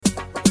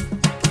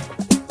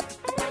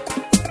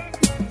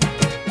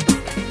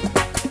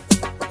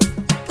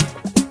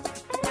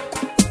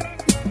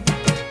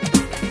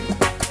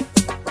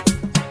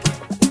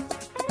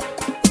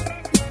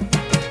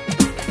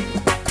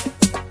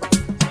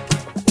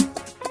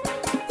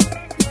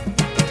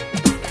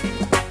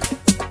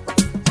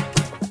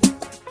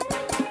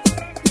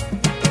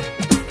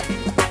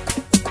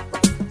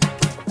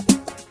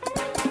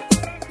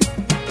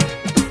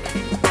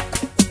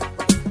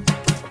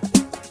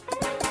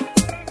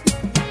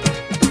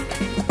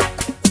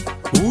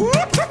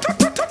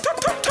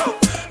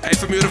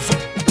from you the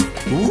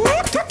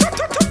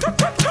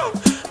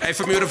hey,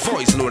 from you the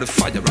voice, know the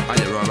fire, I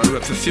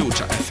rap for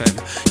Future FM.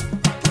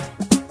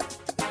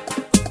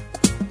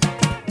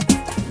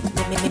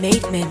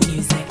 Made men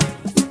music.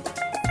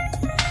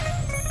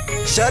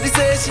 Shawty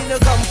say she no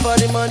come for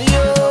the money,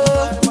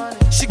 oh.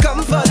 She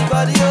come for the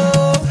body,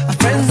 oh. Her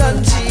friends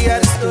and she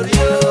had a story,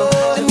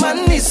 oh. The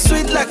man is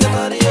sweet like an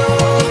audio.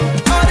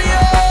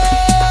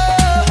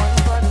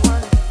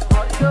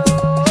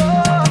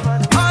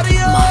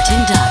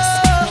 Martin Dust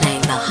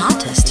playing the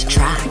hottest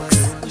tracks.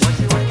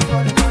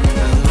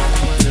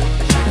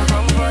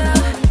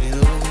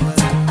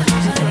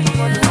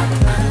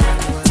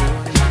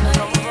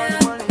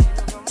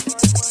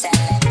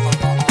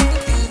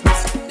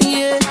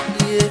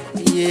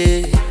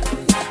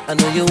 I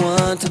know you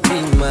want to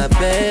be my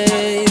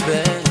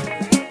baby.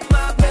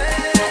 My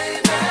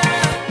baby.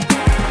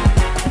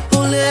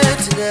 Only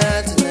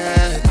tonight.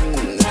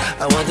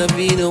 I want to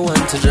be the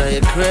one to drive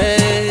you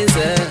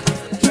crazy.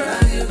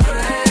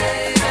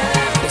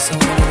 Yes, I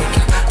wanna make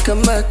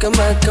you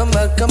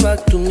come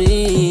back to me.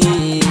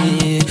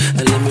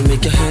 And let me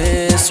make your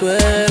hair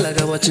swell. I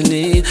got what you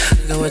need,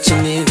 girl.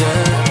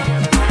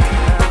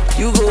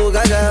 You go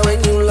gaga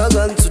when you log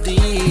on to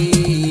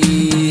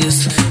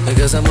this.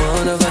 Because I'm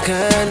one of a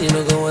kind, you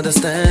know go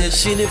understand.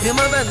 She didn't feel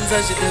my bands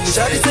and she tell me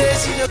Shawty say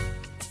she know.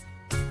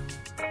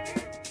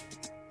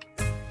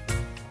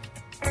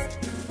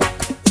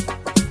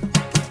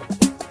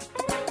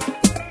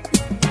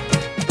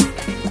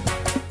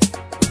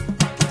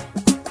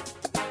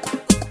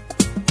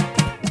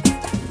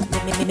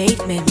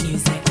 Made men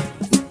music.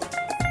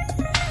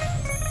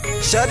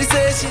 Shawty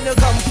say she no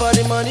come for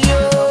the money, oh.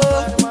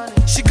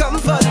 She come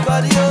for the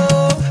body,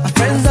 oh. Her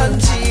friends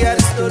and she had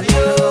a story,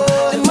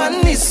 oh. The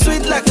man is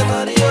sweet like an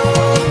audio.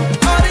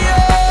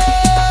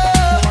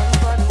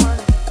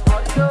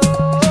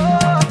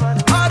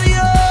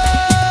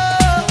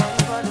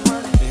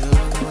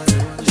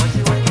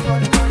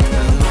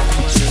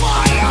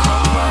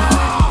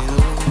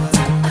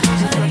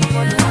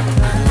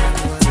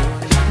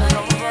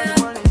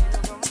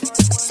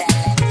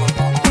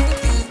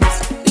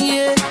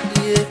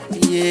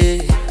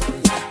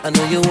 I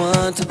know you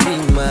want to be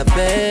my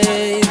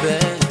baby.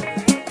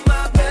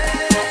 My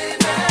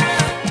baby.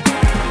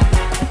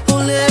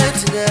 Only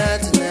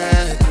tonight.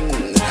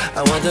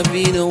 I want to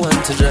be the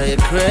one to drive you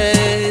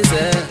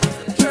crazy.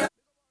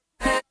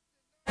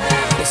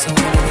 Yes, I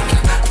wanna make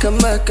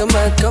you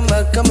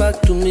come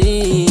back to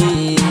me.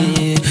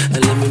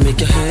 And let me make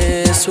your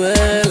hair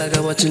swell. I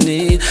got what you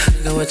need,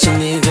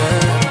 girl.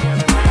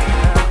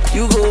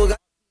 You go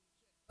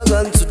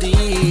on to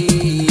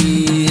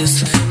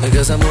this.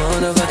 Because I'm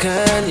one of a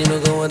kind, you know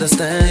go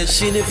understand.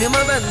 She didn't feel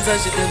my bands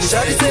and she tell me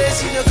Shawty say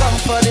she no come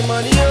for the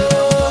money,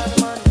 oh.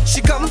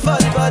 She come for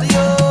the body,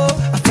 oh.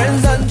 Her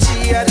friends and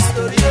she had a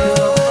story,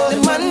 oh. The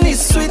man is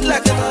sweet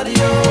like an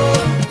audio.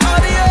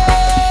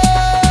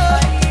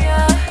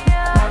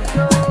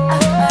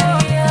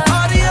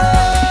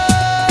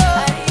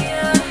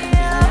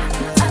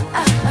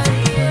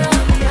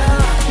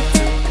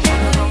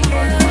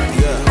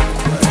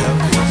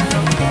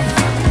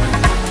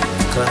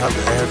 Can I have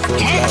the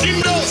headphones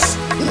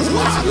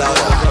loud?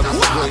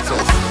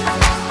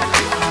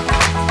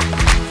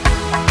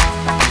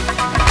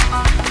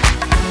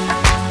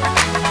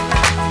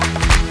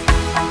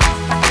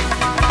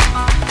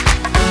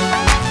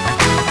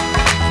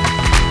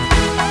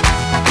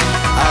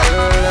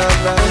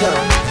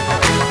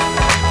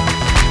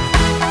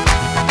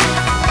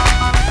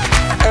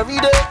 Every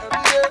day,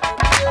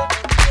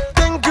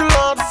 thank you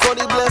Lord for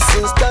the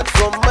blessings that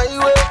come my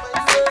way.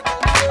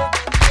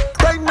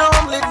 Right now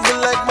I'm living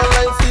like my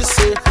life is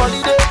a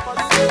holiday.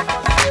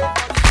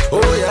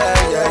 Oh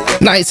yeah.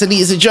 Nice and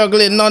easy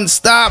juggling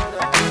non-stop.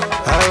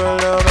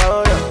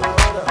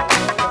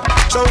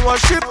 Some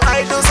worship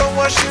idols, some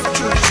worship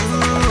true.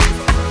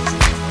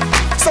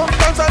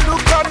 Sometimes I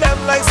look at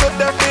them like so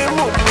them they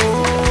move.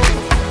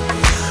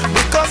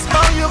 Because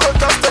now you go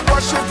just to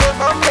worship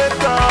them and make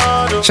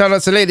God. Shout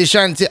out to Lady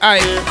Shanti. I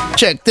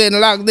checked in,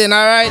 logged in,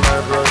 alright? I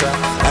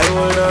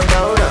will not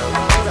down.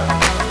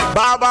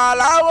 Baba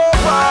Lawo,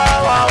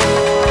 Baba.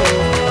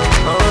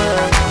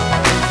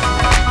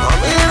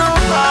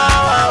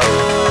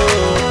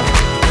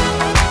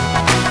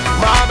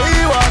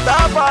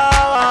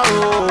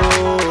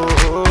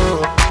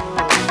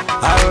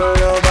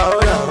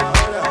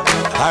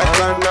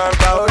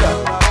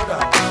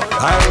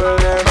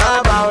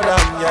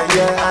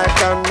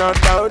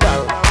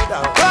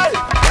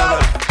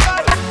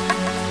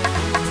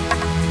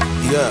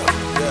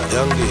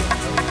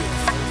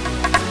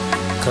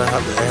 Can I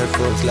have the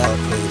headphones loud,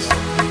 please?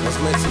 Let's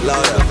make it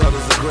louder. I thought it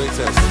was the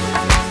greatest.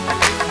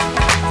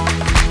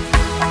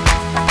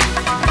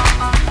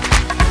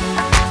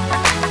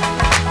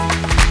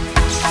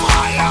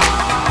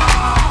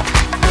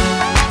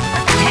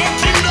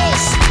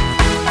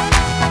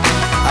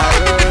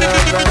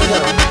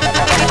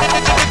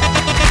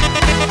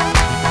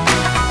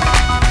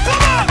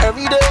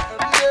 Every day,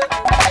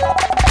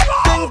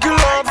 thank you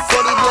Lord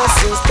for the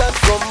blessings that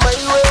come my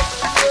way.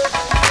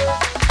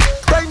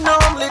 Right now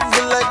I'm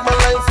living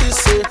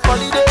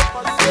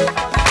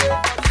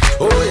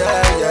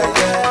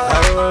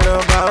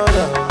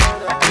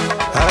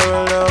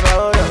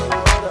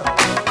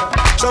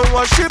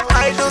worship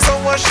idols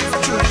and worship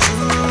true.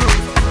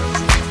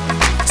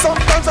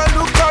 Sometimes I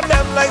look at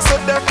them like so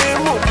them they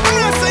move.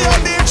 I say your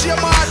DJ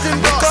Martin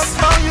because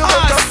now you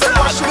make us to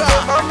worship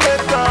them and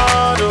make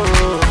God.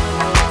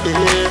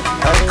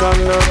 Yeah, I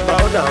cannot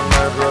bow down,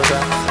 my brother.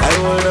 I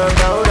will not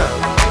bow down.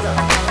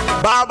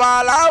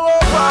 Baba Lawo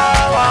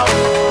Power.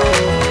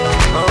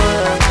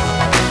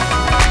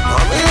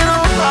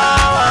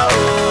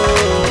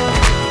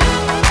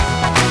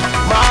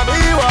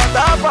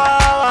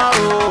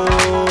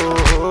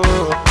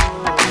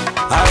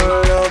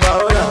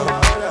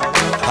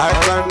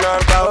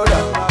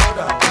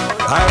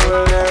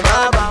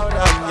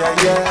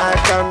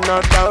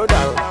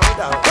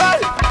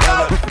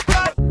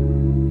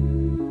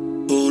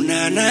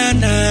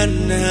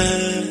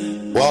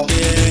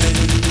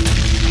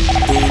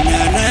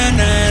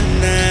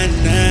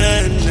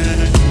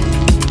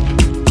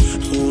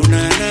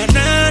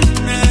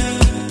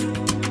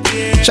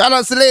 Shout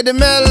out to Lady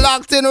Mel,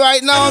 locked in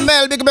right now.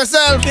 Mel, big up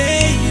yourself.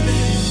 Baby,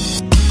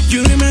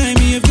 you remind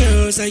me of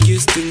girls I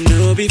used to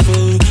know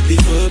before,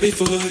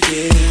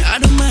 yeah. I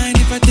don't mind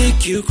if I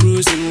take you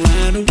cruising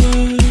around the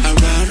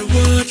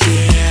world,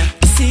 yeah.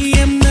 See,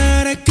 I'm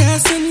not a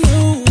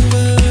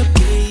Casanova,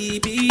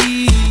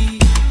 baby.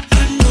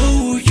 I know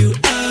who you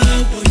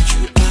are, what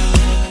you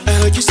are. I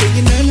heard you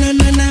saying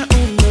na,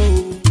 oh no.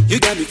 You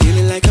got me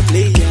feeling like a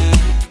player.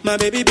 My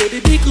baby,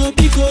 pico,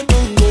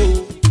 don't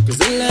go. Cause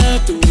I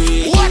love the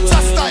way you What a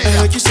are. style. I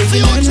heard you say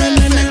na,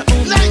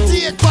 oh no.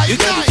 98.9. You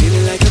got me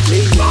feeling like a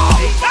player.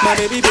 My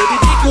baby,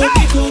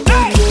 pico,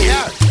 don't go.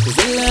 Cause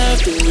I love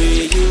the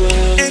way you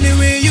are.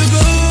 Anywhere you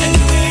go,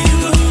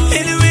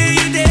 anywhere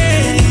you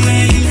dance,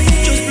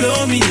 just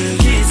blow me a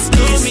kiss,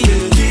 blow me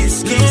a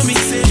kiss, blow me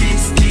a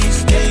kiss.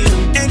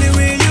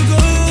 Anywhere you go,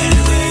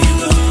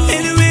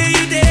 anywhere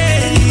you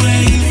dance,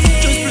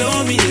 just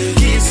blow me a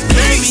kiss,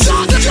 blow me a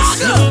kiss,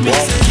 blow me a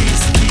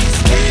kiss.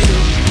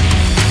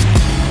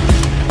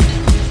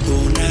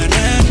 Oh na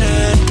na na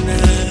na,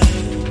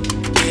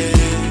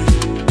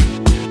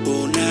 yeah.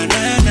 Oh na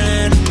na na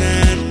na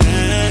na.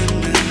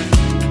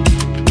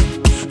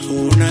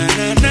 Oh na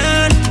na na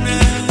na,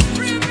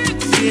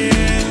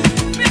 yeah.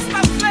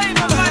 Mr.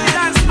 Flavor, body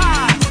dance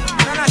hard.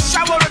 And a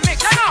shower remix,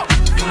 I know.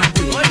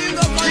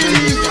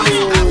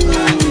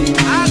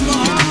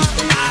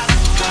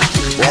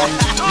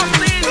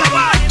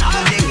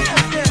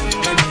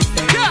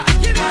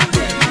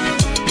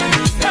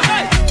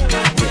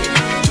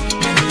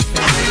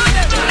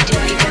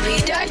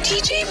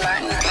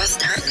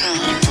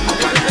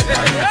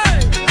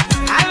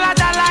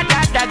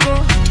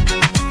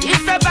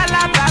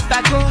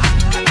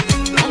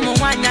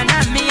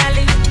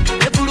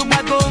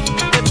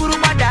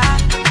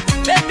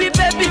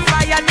 Baby,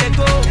 fire they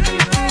go.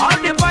 All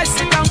the boys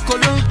sit down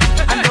colo,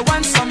 and they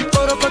want some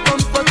poro potom.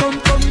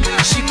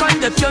 She con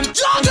the pion,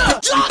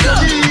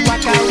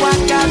 waka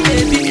waka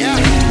baby,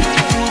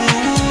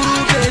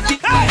 baby,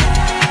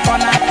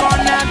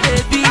 corner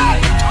baby.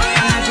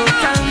 And I go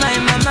tell my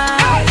mama,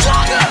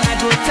 and I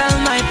go tell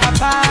my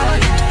papa,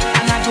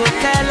 and I go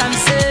tell them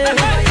say,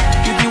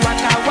 you be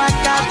waka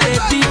waka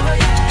baby,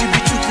 you be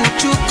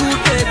chuku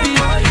baby,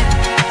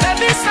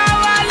 baby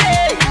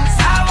sawale,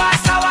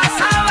 sawale.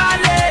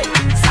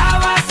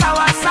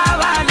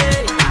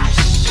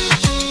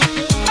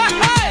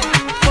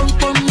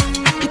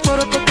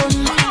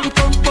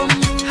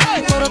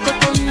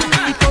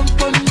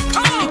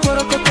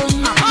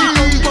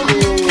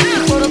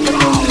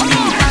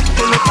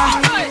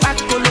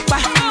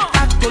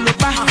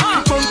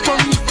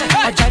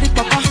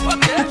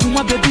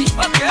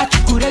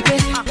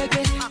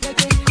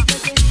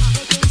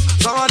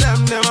 Some of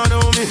them never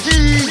know me.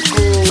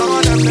 Some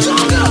of them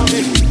never know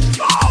me.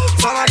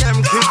 Some of them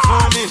keep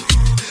for me.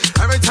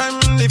 Every time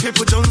the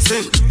people jump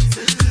in,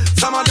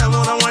 some of them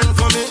wanna wine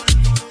for me.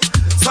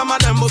 Some of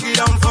them boogie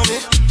down for me.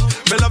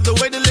 Me love the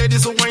way the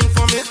ladies will wine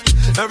for me.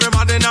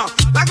 Everybody now,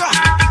 like a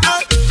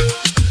hey.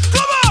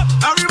 Come on,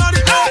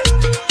 everybody, hey.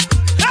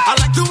 I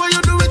like the way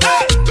you do it,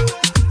 hey.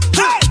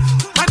 Hey,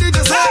 I did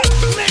just hey.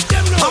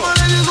 Some of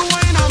ladies will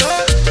wine on me.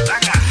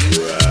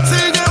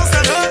 See girls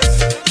that hey.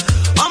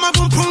 I'm a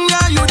boom boom,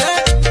 yeah, you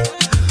there.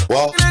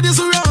 Wow. Ladies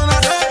who run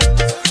on there.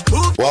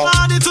 Move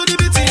body to the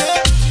beat,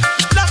 yeah.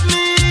 Love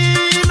me.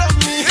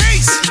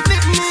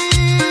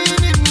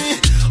 Need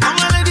me. All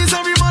my ladies,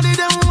 everybody,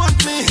 them want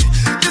me.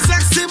 The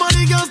sexy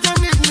body girls, them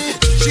need me.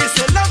 She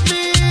said, love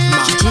me.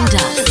 She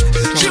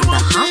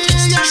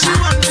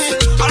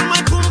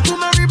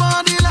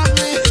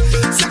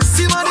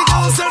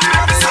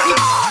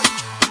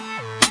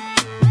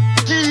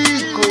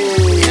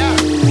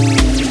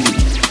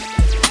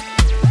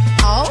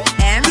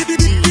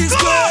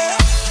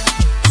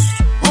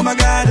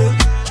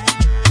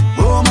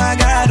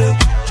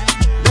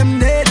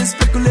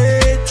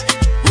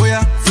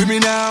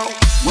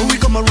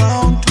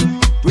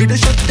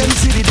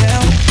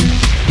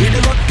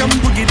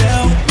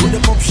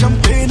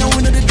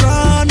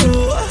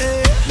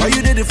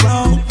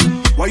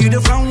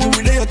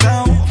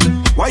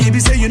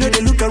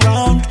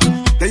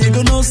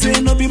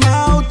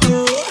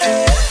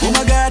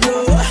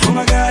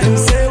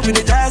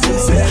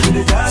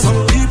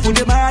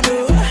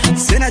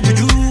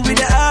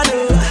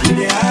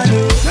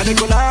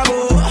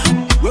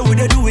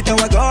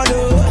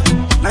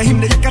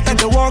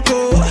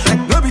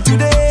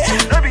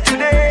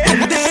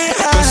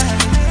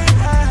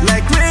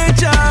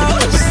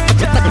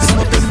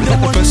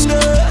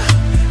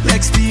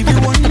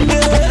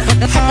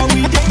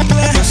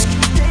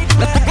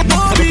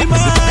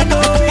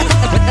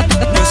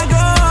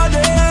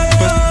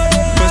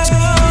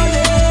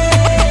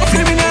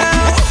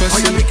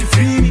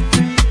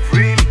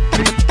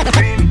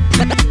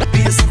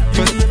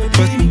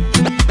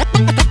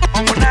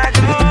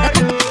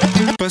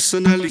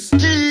Personally.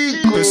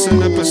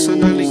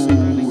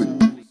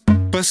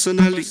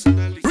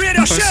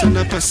 Radio Shell,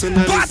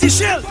 Party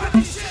Shell,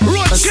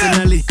 Road Shell.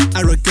 Personally,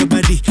 I rock your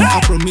body.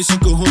 I promise you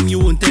go home, you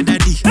won't tell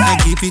daddy. I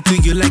give it to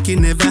you like you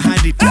never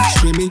had it.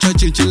 Screaming,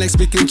 church, like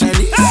speaking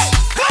Chinese.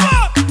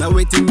 Now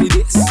waiting me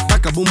this,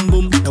 back a boom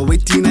boom. Now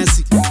waiting I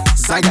see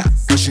Zaga,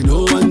 cause she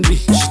know one me.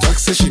 She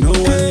talks so she know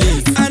one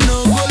me. I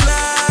know go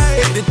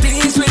lie, the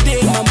things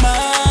within my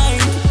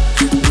mind.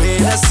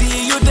 When I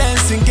see you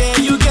dancing, girl,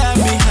 you got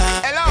me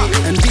high. Hello.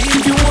 And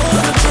if you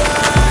wanna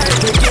try,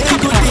 we can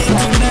go in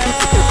tonight.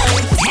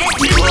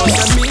 Cause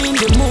I'm in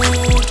the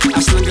mood,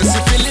 as long as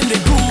you're feeling the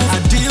groove, I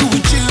deal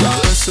with you.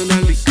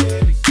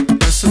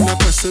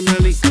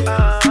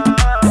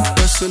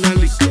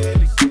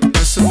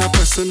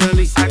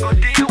 Personally, I go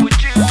deal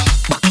with you.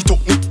 Back it up,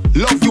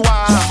 love you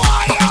are.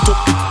 Back it up,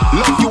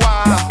 love you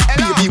are.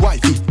 Baby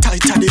wifey,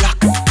 tight at the lock.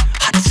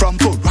 Hot from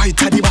front,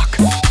 right at the back.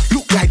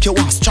 Look like you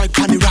want stripe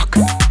on the rock.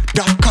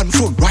 Dark and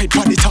front, right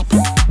on the top.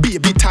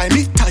 Baby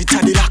tiny, tight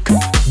at the lock.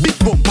 Big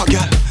bumper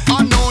girl.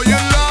 I know you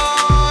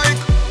like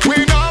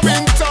when I'm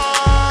in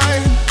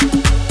time.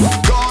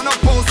 Gonna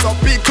post a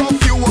pic of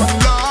you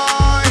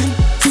online,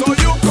 so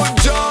you could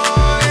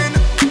join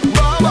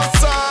by my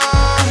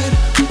side.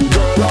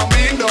 Girl, I'm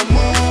in the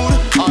mood.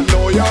 I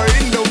know you're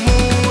in the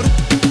mood.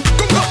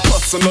 Come on,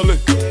 personally.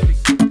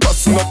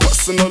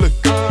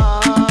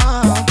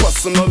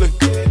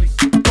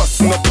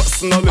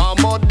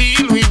 I'ma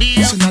deal with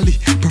you. Personally,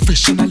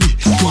 professionally,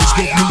 girls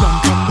love me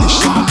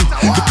unconditionally.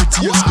 The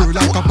prettiest girl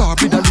like a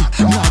Barbie dolly.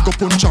 Now go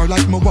punch her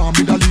like my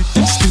Muhammad Ali.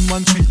 Skin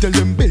one sweet, tell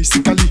them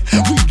basically.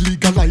 Weed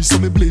legalize, so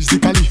me blaze the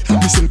cali.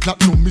 Me sell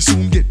platinum, me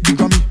soon get the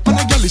Grammy. And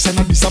a gal is and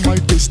this are my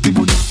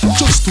testimony.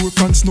 Just two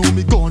fans know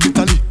me gone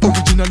Italy.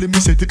 Originally me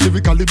set it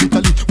lyrically,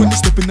 bitally. When me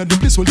step in at the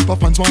place, all the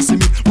fans want see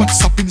me.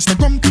 WhatsApp,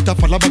 Instagram, Twitter,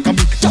 follow back on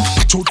me.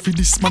 Watch out for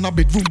this man, a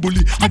bedroom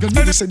bully. I don't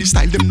need to say the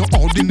style, them no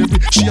ordinary.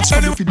 She has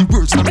funny for the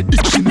words, now me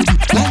dictionary.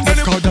 Like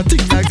the card, a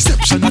thing like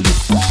exceptionally.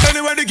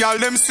 Anyway the girl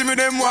them see me,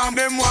 them warm.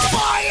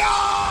 Fire!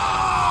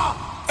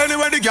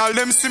 Anyway the girl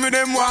them see me,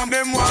 them warm.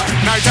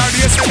 Night or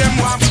day say them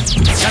warm.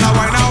 And I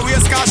wine now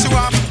waist cause she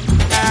warm.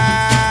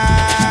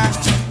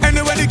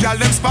 Anyway the girl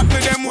them spot me,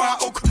 them warm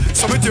hook.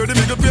 So me tear the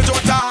middle page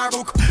out her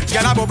book.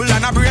 Girl a bubble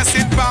and a brace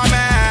it for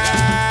me.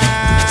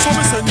 So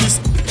me send this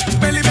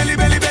belly.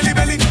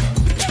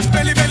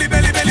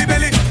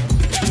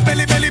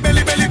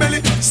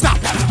 Stop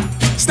that.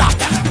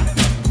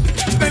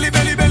 Belly.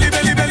 Belly.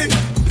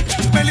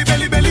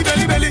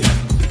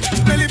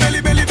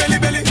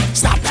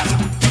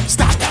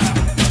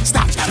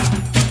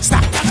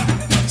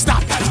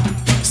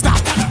 Stop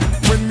that.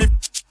 When me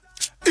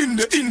in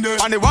the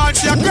on the wall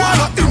she a grab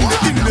up in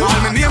the.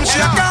 All my name she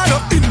a call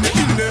up in the.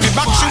 Me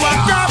back she a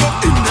grab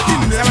up in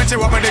the. When she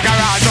walk with the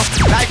garage up,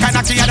 like a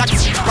knocky a that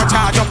go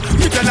charge up.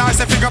 Me tell her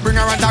say figure bring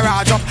her and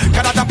garage up.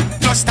 Got that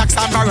plus tax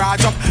and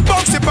barrage up.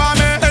 Bounce it for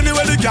me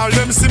anyway the girl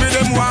them see me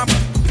them warm.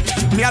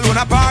 Me alone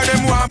a par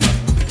them warm.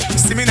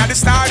 See me na the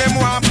star them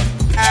warm.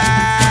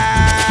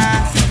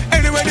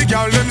 Anyway the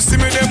girl them see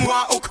me them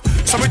warm hook.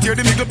 So me tear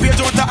the middle page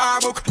out the her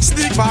book.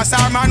 Sneak past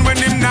her man when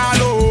him na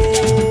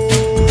love.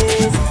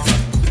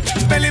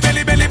 Belly.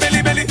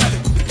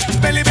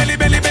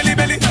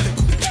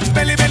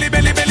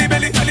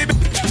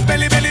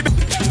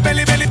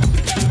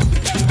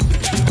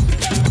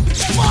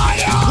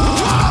 Fire!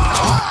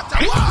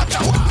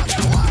 Water.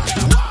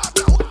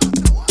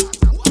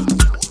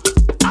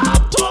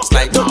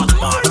 Like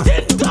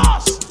Martin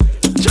Dust,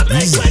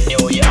 Jamaica,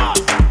 New York,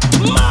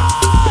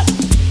 man.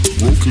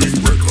 Brooklyn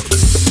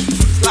Records.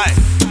 Like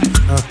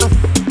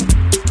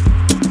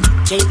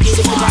JP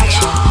the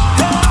production.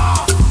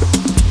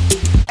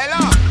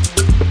 Hello.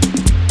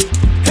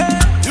 Hey,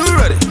 you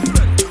ready?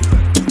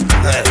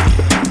 Hey,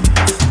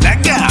 that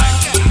guy.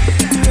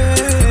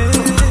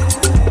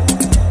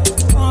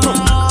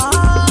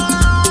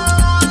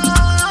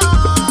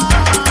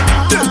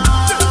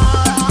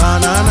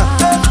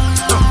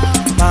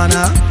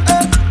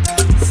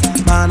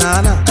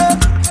 Banana,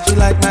 she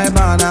like my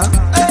banana.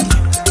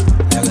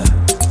 Hello.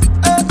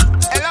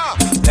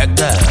 That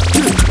girl.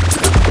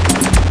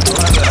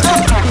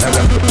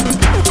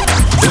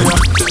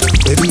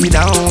 Baby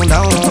down,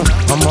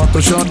 I'm out to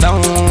shut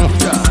down.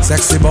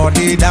 Sexy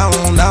body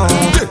down.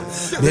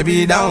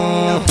 Baby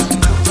down.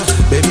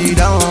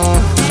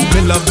 Me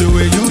love the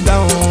way you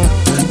down,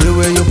 the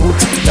way you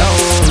put it down.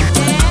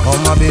 Oh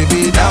my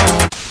baby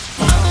down.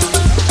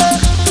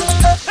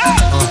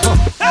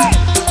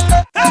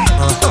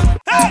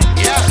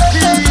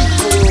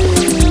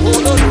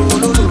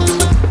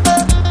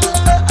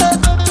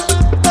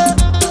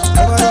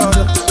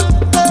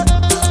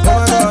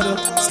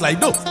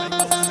 Slide up.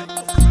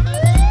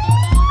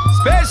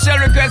 Special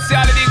request to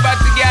all the big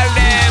body girl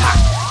them.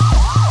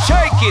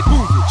 Shake it,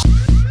 move it.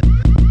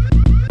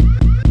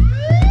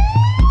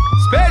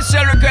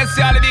 Special request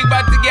to all the big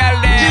body girl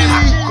them.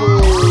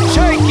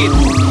 Shake it,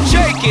 move it.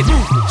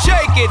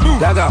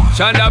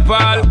 Shonda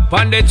Paul,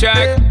 pon the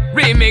track.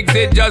 Remix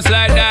it just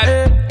like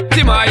that.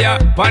 Timaya,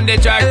 pon the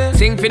track.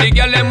 Sing for the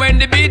girl them when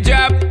the beat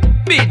drop.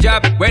 beat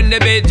drop, when the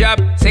beat drop.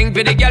 Sing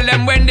for the girl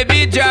them when the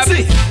beat drop.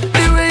 See,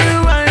 the way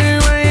you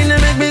whine, they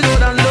make me go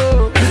down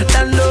low,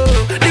 down low.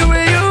 The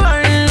way you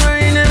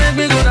whine, they make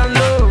me go down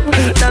low,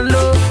 down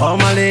low. All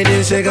my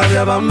ladies shake up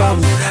your bum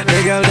bum.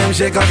 The girls them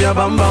shake up your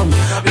bum bum.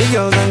 The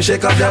girls them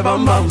shake up your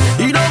bum bum.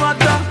 You know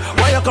what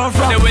where you come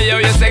from? The way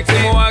you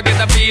sexy, more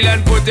get a feel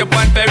and put you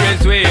on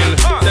Ferris wheel.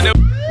 So the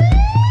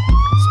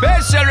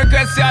special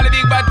request to all the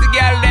big body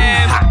girl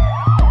them.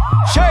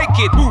 Shake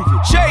it, move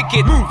it, shake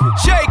it, move it,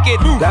 shake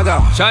it, move it.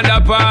 Shonda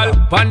Paul,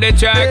 on the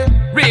track,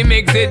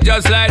 remix it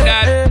just like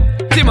that.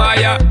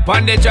 Timaya,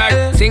 on the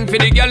track, sing for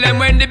the girl them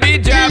when the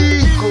beat drop.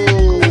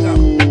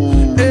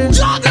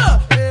 Jogger!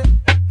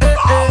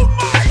 Oh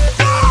my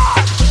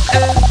God!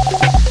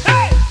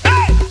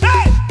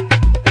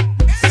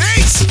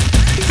 Hey!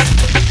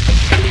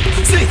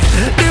 See,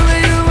 the way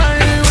you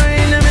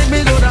whine, they make me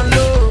go down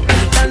low,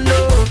 down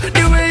low.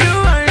 The way you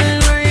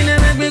whine, they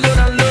make me go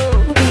down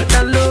low,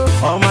 down low.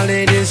 All my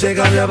ladies shake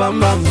up your bum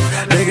bum.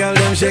 The girls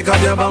them shake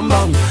up your bum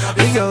bum.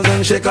 The girls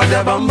them shake up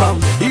their bum bum.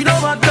 You know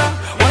what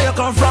where you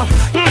come from?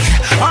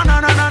 Oh no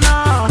no no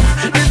no.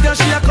 This girl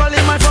she a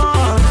calling my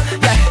phone.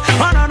 Yeah.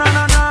 Oh no no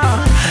no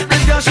no.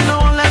 This girl she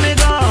don't let me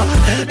go.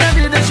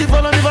 Every day she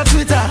follow me for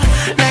Twitter.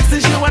 Next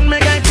thing she want me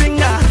guy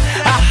finger.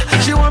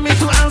 She want me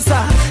to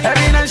answer.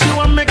 Every night she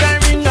want me guy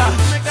ringer.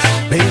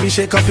 Baby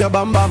shake up your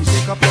bum bum.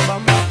 Shake up your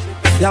bum bum.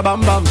 Your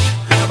bum bum.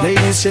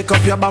 Ladies shake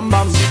up your bum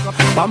bum.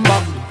 Bum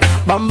bum.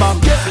 Bum bum.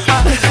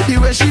 The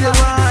way she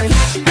whine,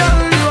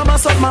 girl you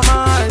must up my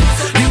mind.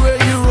 The way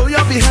you roll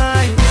your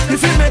behind,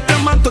 if you make a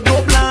man to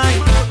go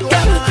blind.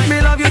 Girl, me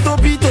love you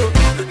topito.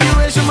 The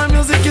way she my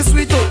music is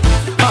sweet oh.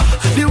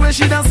 The way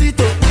she dance it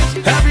oh.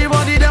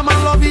 Everybody them I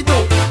love it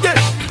oh. Yeah.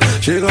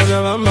 She got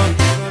your bum bum.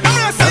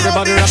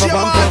 Everybody rap a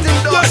bum bum.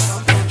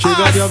 She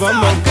got your bum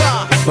bum.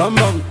 Bum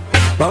bum.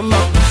 Bum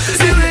bum.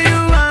 See the way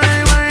you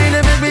whine,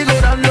 they make me go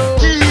down low.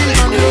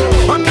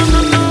 Oh no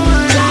no no.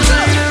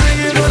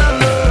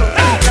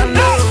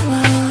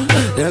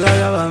 You got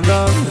your bum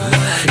bum.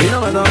 You know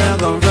where I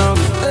come from.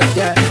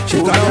 Yeah, she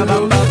got your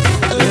bum bum.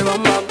 Your bum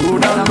bum. Go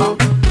down low.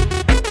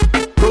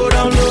 Go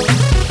down low.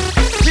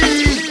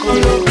 Go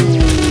low.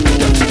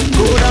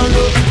 Go down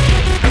low.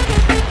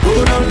 Go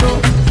down low.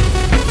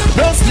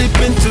 No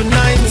sleeping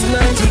tonight.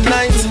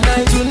 Tonight.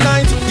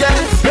 Yeah,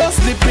 no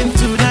sleeping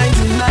tonight.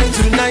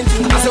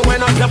 I say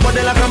wind up your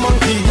body like a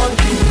monkey.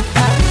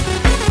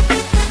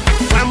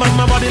 Climb on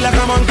my body like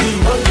a monkey.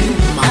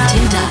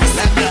 Martin Dust.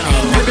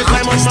 Baby,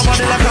 climb on my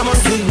body like a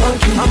monkey.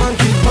 A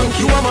monkey,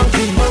 you a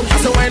monkey. I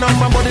say wind up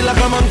my body like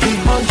a monkey.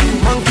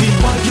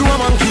 You a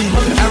monkey.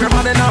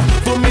 Everybody now,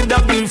 for me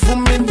doggy,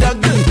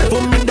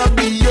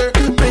 yeah,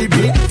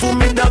 baby. For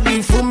me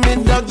doggy,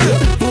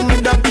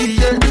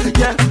 yeah,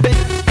 yeah,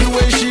 baby. The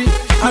way she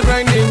a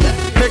grinding,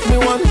 make me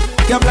want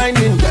get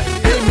blinding.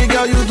 Baby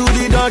girl, you do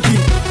the doggy,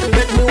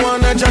 make me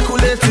want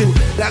ejaculating.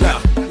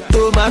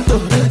 Tomato,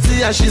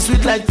 see how she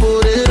sweet like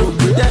potato.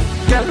 Yeah,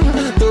 girl,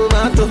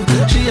 tomato,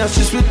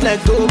 she sweet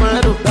like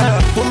tomato.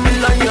 Put me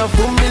lanya,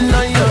 put me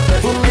doggy.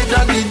 Put me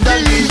doggy,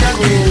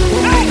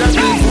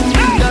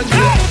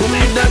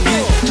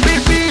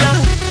 baby, yeah.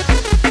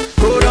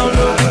 Go down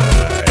low,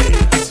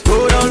 go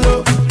down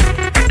low,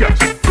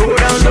 go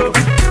down low,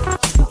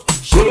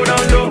 go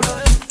down low.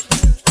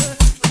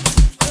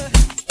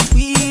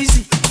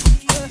 Easy,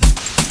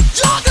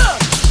 Jogger.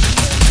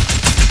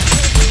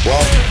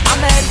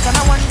 American, I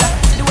wonder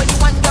the way you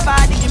want your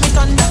body, give me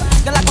thunder.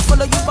 Girl, I can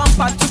follow you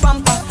bumper to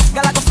bumper.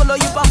 Girl, I can follow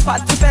you bumper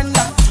to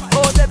fender.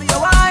 Oh, baby, you're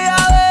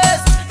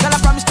wireless. Girl, I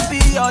promise to be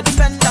your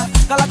defender.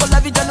 Girl, I go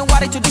love you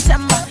January to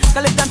December.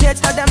 Girl, if them hate,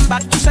 tell them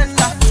back to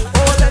sender.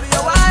 Oh, baby,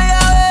 you're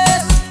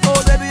wireless.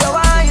 Oh, baby, you're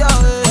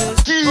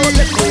wireless. Oh,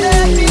 baby, you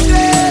make me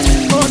great.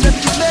 Oh, baby,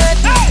 you make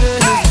me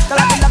great.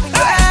 Girl, I've been loving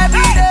you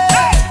every day.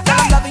 Girl,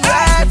 I'm loving you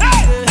every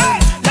day.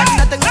 Let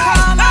nothing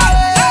come my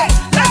way.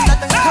 Let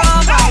nothing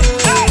come my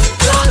way.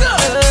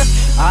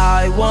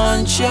 I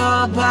want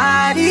your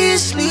body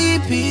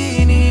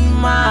sleeping in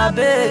my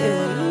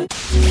bed.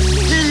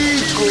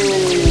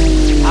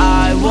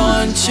 I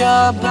want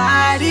your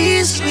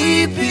body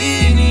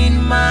sleeping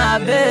in my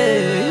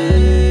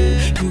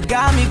bed. You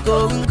got me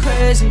going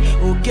crazy.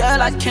 Oh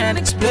girl, I can't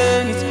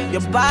explain it.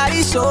 Your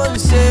body's so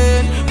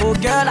insane. Oh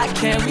girl, I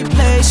can't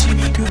replace you.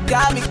 You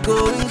got me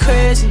going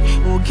crazy.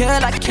 Oh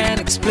girl, I can't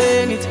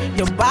explain it.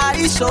 Your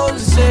body's so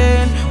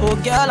insane. Oh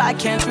girl, I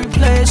can't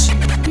replace you.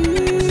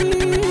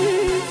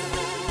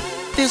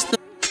 This the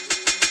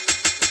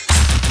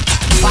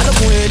Follow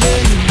me,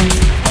 Eleni.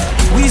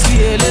 Weezy,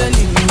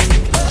 Eleni.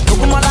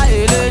 Okumala,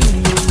 Eleni.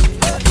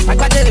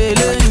 Akade,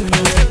 Eleni.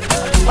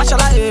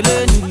 Washala,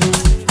 Eleni.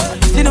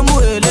 Tinumu,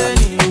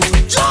 Eleni.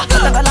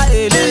 Takala,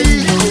 Eleni.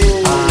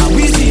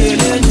 Weezy,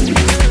 Eleni.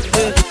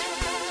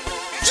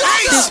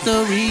 This the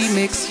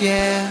remix,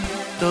 yeah.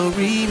 The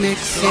remix,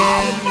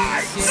 yeah.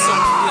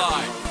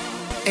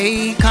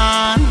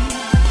 Akon,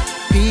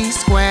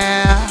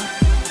 P-Square,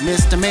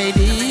 Mr.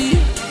 Maybe,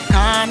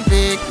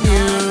 Convict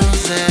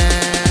Music.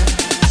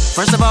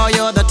 First of all,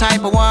 you're the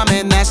type of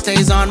woman that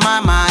stays on my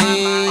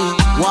mind.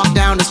 Walk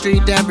down the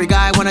street, every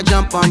guy wanna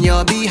jump on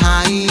your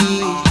behind.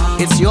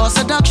 It's your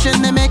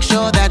seduction that makes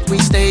sure that we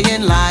stay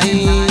in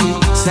line.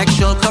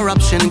 Sexual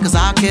corruption, cause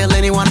I'll kill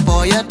anyone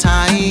for your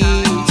time.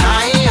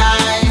 Time,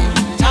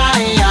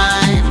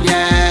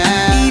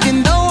 yeah.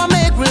 Even though I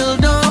make real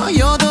dough,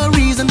 you're the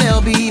reason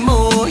there'll be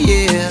more,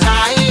 yeah.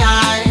 Time,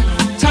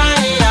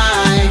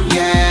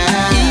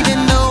 yeah.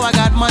 Even though I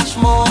got much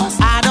more,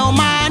 I don't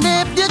mind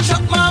if you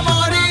chuck my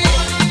money.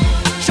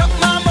 Chuck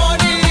my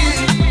money.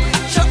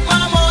 Chuck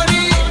my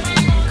money.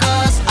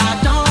 Cause I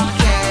don't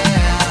care.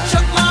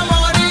 Chuck my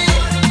money.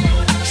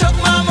 Chuck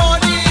my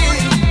money.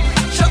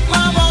 Chuck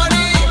my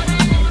money.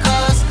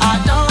 Cause I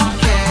don't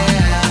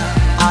care.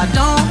 I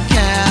don't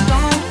care.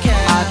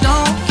 I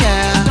don't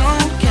care.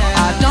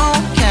 I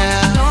don't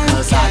care.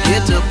 Cause I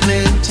get to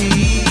plenty.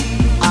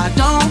 I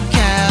don't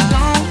care.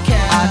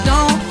 I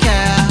don't care.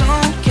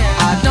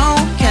 I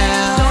don't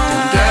care.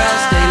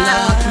 Girls, they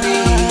love me.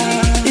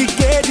 He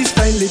get this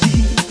fine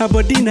lady, her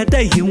body not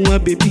die, you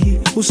want baby,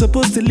 who's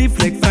supposed to live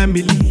like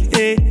family.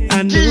 Eh,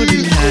 I know the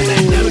lie.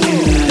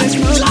 There's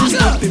nothing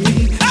stopping me.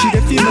 She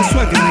dey feel my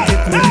swag and I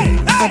get me.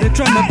 I dey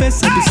try my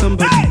best to be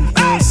somebody,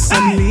 cause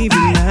I'm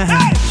living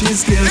life.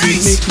 This girl they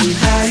make me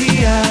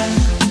higher.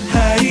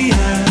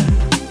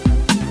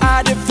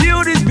 I dey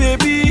feel this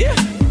baby,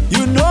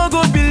 you no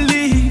go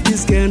believe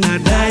this girl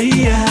not die.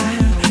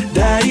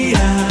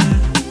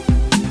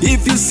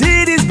 If you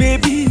see this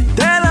baby,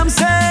 tell him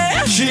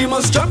say she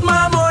must chop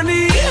my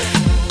money,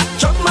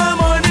 chop my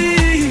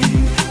money,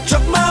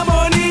 chop my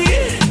money,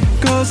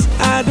 cause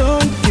I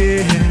don't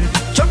care.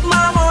 Chop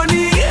my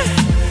money,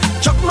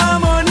 chop my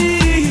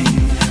money,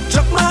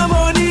 chop my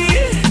money,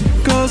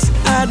 cause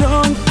I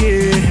don't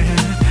care.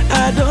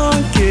 I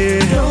don't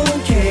care. I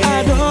don't care.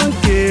 I don't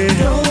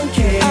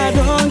care. I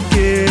don't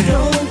care.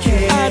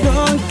 I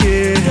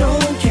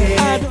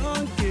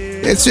don't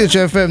care. It's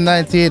Future FM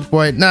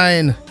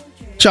 98.9.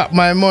 Chop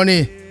my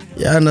money.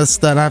 You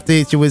understand? I have to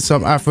hit you with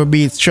some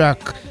Afrobeats track.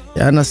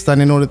 You understand?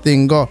 You know the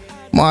thing go.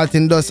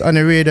 Martin Dust on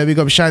the radio. Big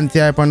up Shanty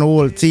Hype and the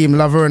whole team.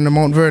 Laverne, the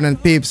Mount Vernon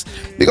peeps.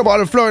 Big up all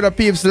the Florida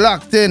peeps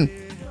locked in.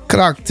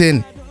 Clocked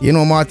in. You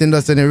know Martin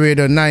Dust on the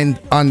radio 9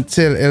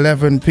 until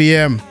 11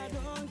 p.m.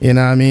 You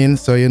know what I mean?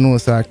 So you know,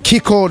 sir.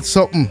 Kick out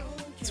something.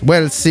 It's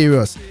well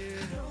serious.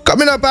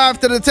 Coming up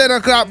after the 10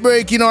 o'clock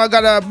break, you know, I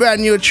got a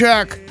brand new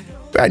track.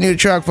 Brand new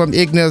track from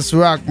Ignis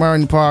Rock,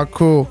 Marine Park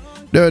Crew.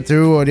 Dirty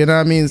Road, you know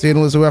what I mean? So you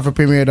know, so we have a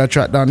premiere that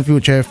track down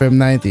Future FM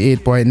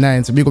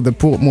 98.9. So big up the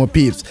Portmore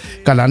peeps.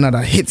 Got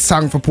another hit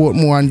song for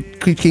Portmore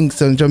and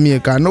Kingston,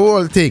 Jamaica, and the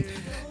whole thing.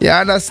 You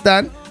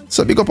understand?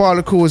 So big up all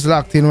the crews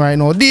locked in right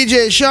now.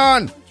 DJ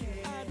Sean,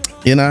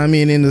 you know what I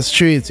mean? In the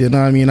streets, you know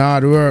what I mean?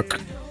 Hard work,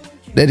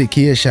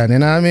 dedication, you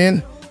know what I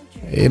mean?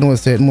 You know,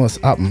 so it must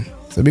happen.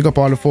 So big up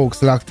all the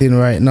folks locked in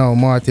right now.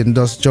 Martin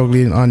Dust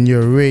juggling on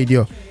your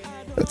radio.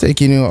 We're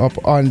taking you up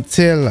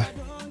until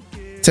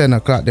 10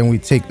 o'clock, then we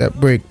take that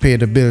break, pay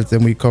the bills,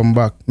 then we come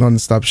back,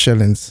 non-stop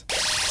shellings.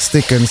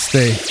 Stick and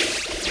stay.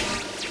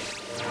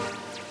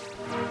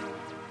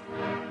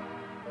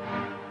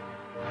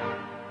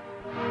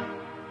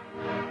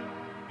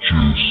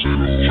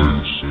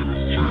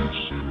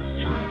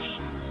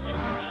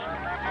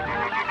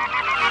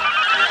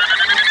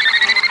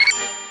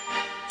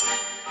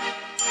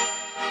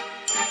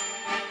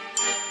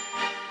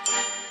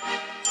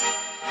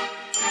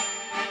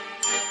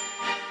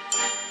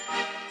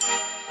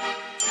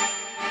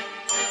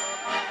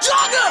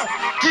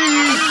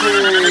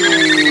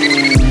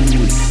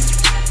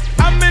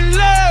 I'm in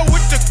love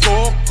with the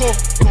coco.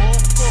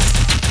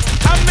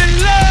 I'm in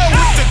love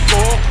with the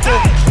coco.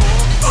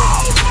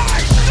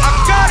 I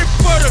got it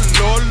for the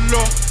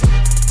Lolo.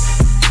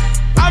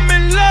 I'm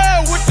in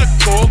love with the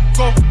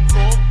coco.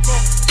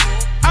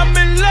 I'm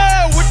in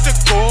love with the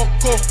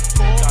coco.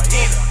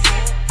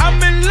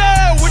 I'm in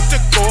love with the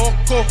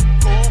coco.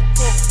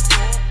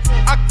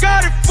 I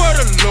got it for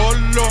the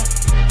Lolo.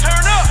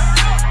 Turn up.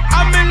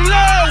 I'm in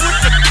love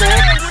with the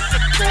coco.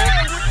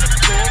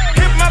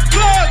 Hit my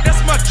plug,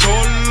 that's my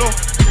cholo.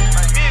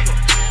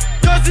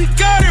 Cause he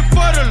got it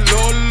for the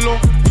Lolo.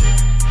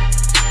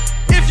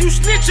 If you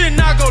snitchin',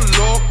 I go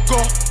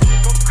loco.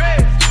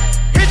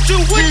 Hit you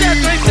with that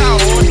thing now,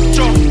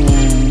 ocho.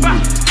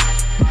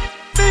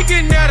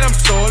 Thinking that I'm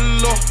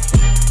solo.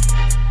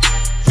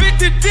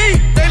 50 deep,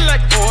 they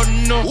like, oh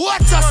no.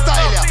 What's a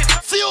style, yeah?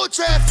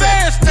 Future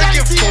FM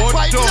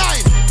 98.9.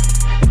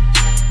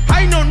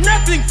 I know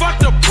nothing but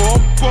the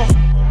popo.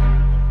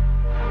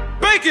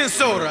 Baking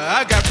soda,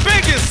 I got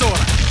baking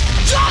soda.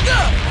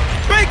 Jogger!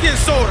 Baking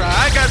soda,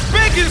 I got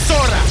baking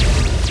soda.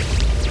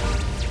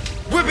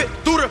 Whip it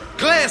through the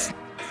glass.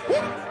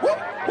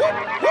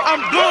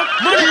 I'm blowing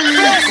money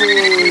fast.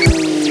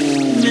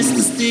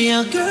 Mr.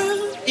 Steel Girl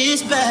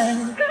is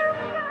bad.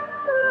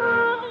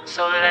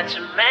 So let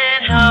your man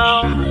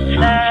know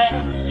that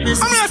I'm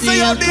gonna say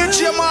your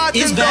DJ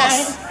Martin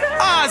Dust.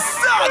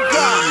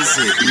 Saga.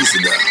 Easy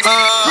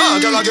now.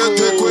 Girl I get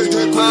take way.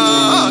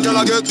 Girl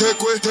I get take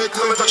way.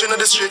 Me touching on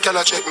the street, girl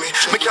I check me.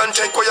 Me can't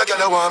take where your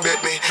girl I want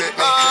bet me.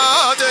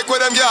 Take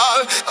with them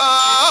girl.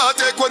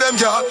 Take with them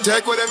girl.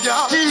 Take with them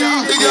girl.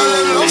 The girl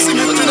them love see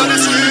me touching on the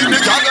street. The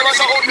girl them a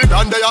shout out me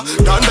down there.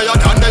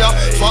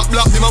 Fat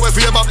black, me my way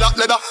favor black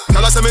leather.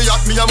 Girl I say me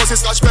yacht, me a must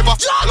scotch pepper.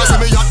 Girl I say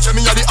me yacht,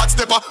 me a the hot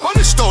stepper. On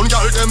this town,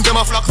 girl them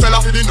a flock fella.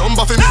 The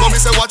number for me, but me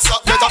say what's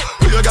up better.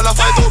 Me a girl a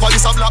fight over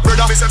this a black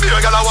brother. Me say me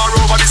a girl a war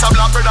over this a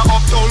black brother.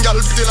 Uptown, girl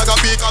pretty like a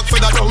peacock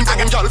feather.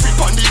 Downtown, girl fit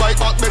on the bike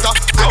back better.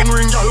 Down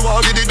ring, girl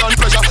want get it done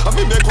pleasure. And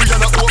me make we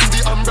gonna open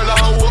the umbrella.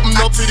 Open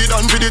up for the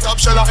done for the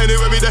top sheller.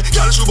 Anyway me there,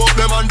 girl shoot up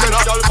them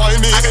antenna. Girl find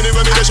me,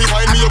 anyway me there she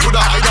find me. You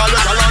coulda hide all the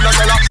girl on the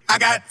cellar. I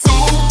got two,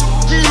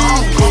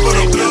 one for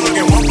the plug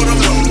and one for the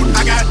load.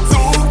 I got two,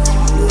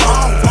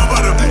 one for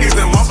the biggies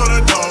and one for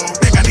the dough.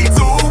 Think I need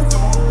two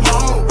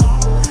more.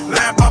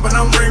 Lamp popping,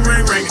 I'm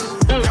ring.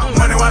 Young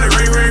money while they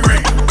ring.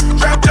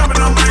 Trap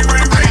jumping, I'm ring.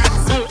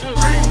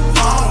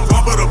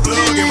 One for the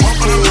plug and one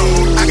for the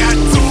load. I got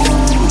two,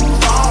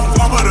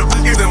 one for the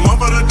biggies and one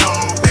for the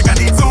dough. Think I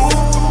need two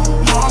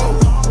more.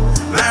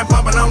 Lamp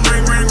popping, I'm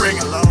ring.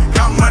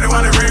 Young money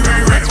while they ring.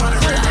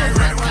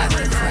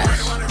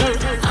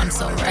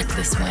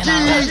 Reckless when I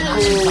rock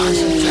my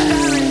Givenchy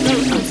dress.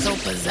 I'm so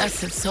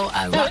possessive, so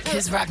I rock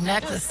his rock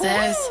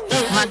necklaces.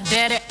 My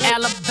daddy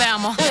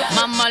Alabama,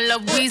 mama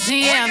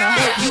Louisiana.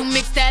 You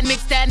mix that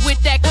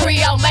with that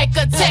Creole, make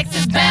a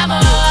Texas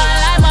Bama. I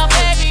like my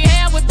baby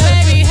hair with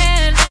baby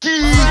hair. I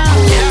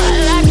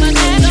like my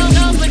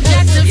dad with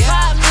Jackson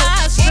 5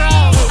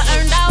 nostrils.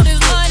 Earned all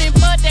this money,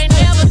 but they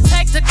never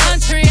take the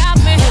country out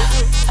me.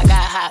 I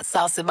got hot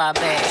sauce in my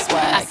bag,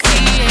 swag. I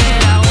see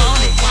it, I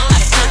want it. I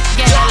stunt,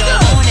 get it, I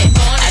want it.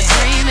 I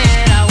dream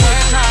it, I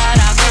work hard,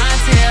 I grind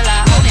till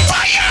I own it.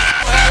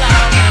 Well, I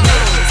own it.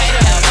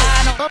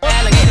 Albino,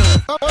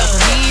 alligator,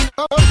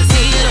 the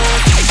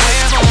Celos,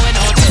 Cuervo, and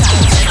all the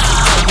time.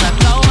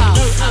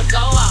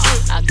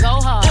 I go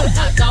hard.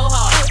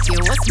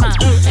 Yeah, what's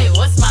mine? Hey,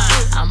 what's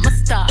mine? I'm a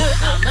star.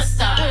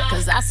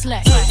 Cause I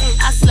slay. All day.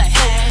 I slay.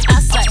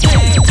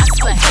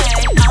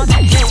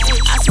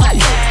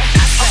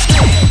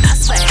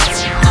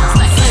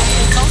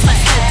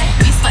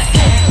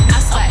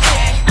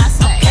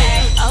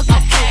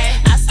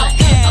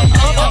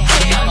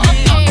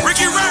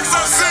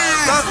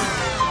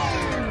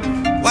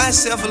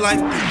 Myself a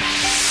life.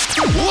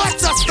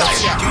 What's a style?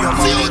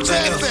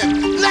 Future FM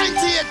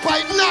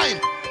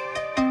 98.9.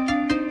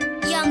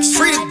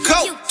 Free to go.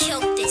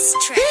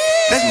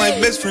 That's my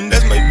best friend.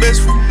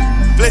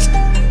 Bless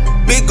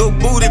big old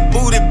booty,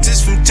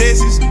 just from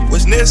Texas.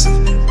 What's Nessa?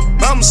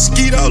 I'm a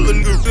mosquito,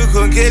 little nigga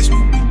come catch me.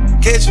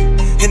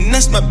 And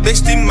that's my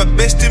bestie, my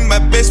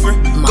best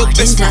friend. Go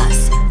best friend.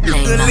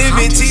 The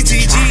living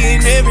TTG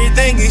and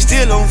everything is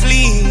still on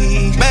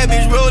fleek. My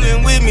bitch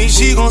rolling with me,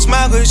 she gon'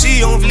 smile cause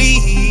she on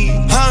fleek.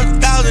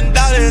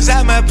 $100,000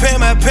 out my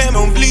pram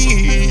on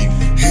bleed.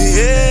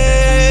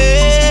 Yeah.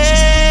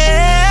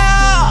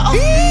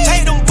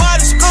 Take them boys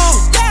to school,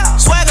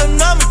 swagger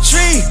number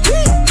 3.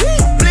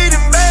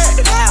 Bleeding back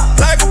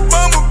like a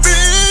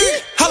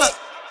bumblebee. Holla,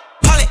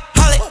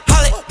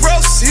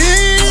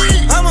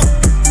 proceed. I'ma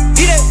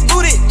eat that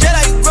booty just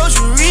like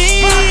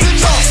groceries.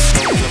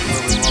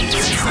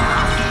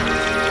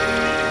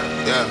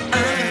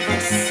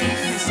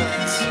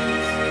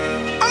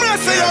 I'm gonna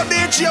say your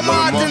DJ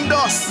Martin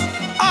Dust.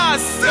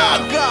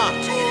 Saga.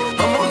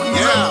 I'm on a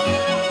new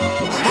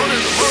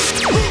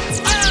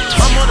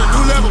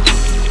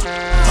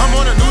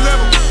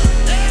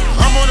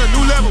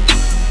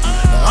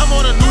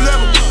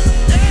level.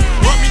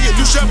 Want me a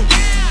new shovel.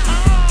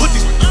 Put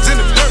these in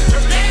the dirt.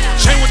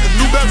 Chain with the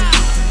new bezel.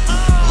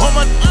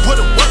 Home I put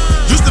a work.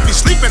 Used to be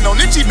sleeping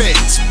on itchy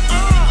beds.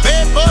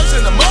 Bed bugs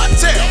in the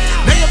motel.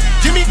 Nigga,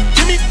 give me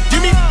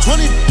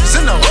 20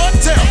 in the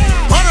hotel.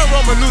 On a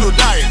Roman noodle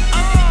diet.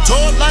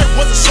 Told life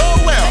wasn't so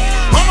well.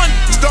 All my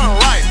done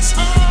riots.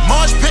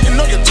 Marsh pitting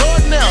on your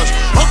toenails.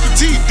 Uncle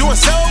T doing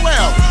so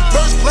well.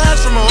 First class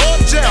from a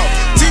hotel.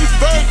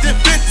 T-Ferg did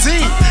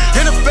 15.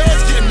 In the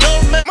feds getting no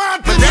man. My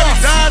daddy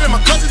died and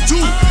my cousin too.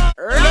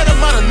 Let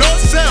him out of no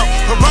cell.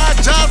 Provide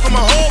jobs for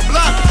my whole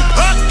block.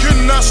 I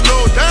could not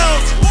slow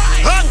down.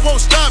 I won't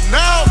stop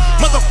now.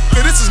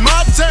 Motherfucker, this is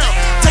my town.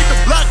 Take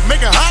the block, make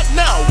it hot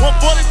now.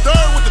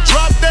 143rd with the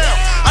drop down.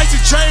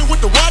 Icy chain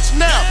with the watch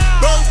now.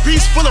 Bird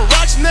piece full of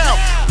rocks now.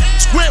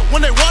 Squint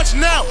when they watch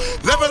now.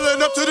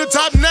 Leveling up to the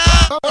top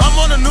now. I'm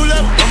on a new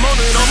level. I'm on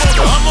it.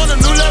 I'm on a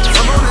new level.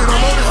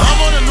 I'm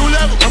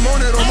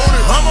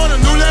on a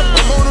new level.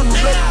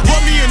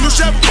 Want me a new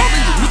shovel.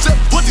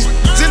 Put these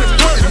in the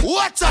dirt.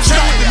 What's a style?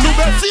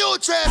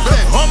 Future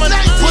FM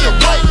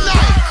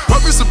 98.9.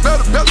 Purpose of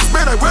better,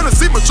 man. I wanna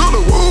see my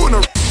children.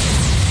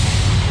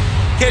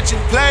 Catch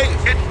and play.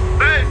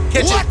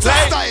 What's a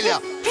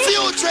style?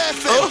 Future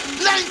FM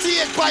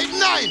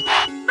 98.9.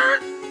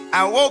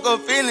 I woke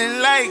up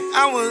feeling like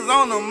I was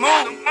on the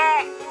moon.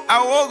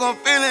 I woke up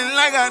feeling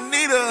like I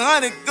need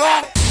 100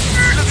 gold.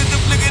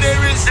 Look at that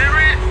wrist.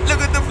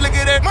 Look at the flick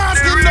of that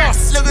wrist.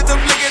 Look at the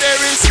flick of that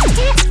wrist.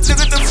 Look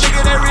at the flick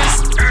of that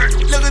wrist.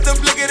 Look at the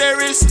flick of that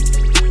wrist.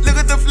 Look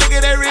at the flick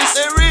of that wrist.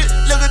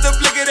 Look at the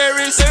flick of that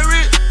wrist.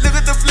 Look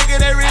at the flick of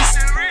that wrist.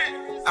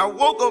 I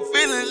woke up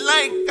feeling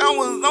like I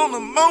was on the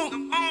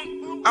moon.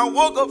 I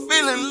woke up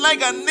feeling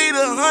like I need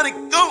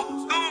 100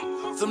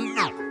 goons. Some in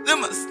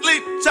my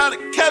sleep trying to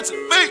catch a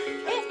beat.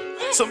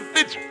 Some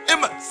bitch in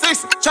my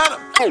six trying to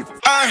move.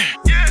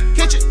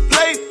 Catch it,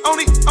 play,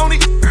 on it,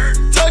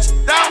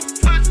 touchdown.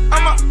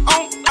 I'm my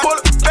own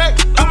quarterback,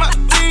 I'm my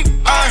team.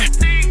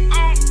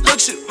 Look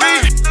shit, me,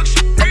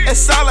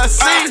 that's all I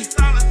see.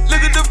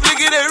 Look at the flick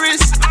of that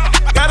wrist.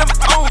 Got him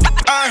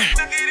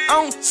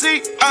on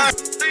C,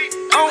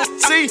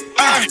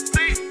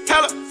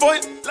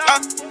 California,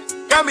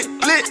 got me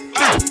lit.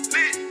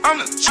 I'm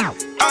the truth.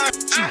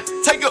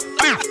 Take a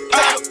better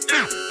up,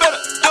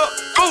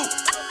 food,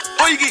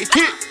 or you get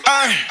hit.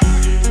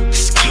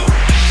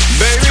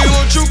 Baby,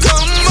 won't you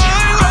come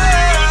my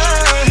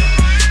way?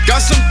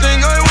 Got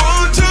something I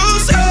want to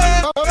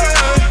say.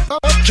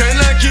 Can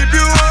I keep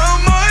you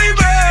on my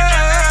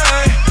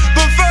way?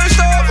 But first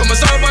off, I'ma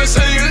start by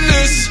saying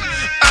this.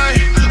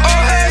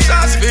 All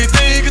headshots, if you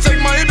think you can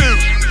take my bill.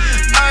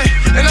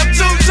 And I'm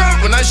too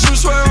tough when I shoot,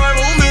 swear I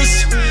won't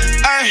miss.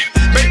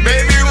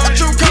 Baby, won't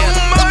you come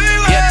my way?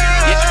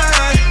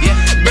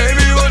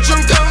 Baby, won't you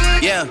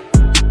come? Yeah.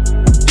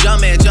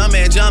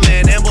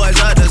 Jumpin', them boys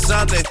up to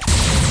something.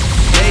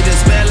 They just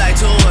spent like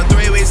 2 or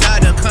 3 weeks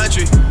out the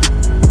country.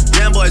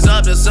 Them boys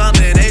up to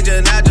something, they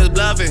just not just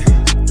bluffing.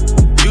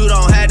 You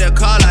don't have to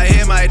call, I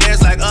hear my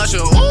dance like Usher,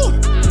 ooh.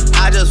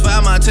 I just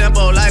found my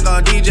tempo like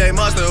on DJ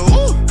Mustard,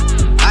 ooh.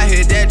 I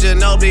hit that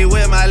Ginobili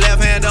with my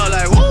left hand, though,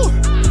 like, woo.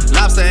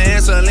 Lobster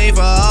and saline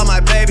for all my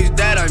babies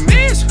that I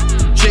miss.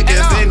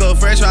 Chicken finger,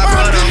 fresh fry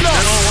butter,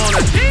 I don't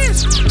wanna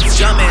dance.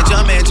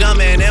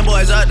 Jumpin', them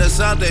boys up to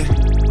something.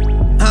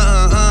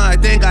 I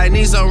think I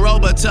need some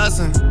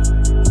Robitussin.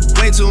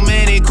 Way too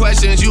many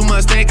questions, you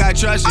must think I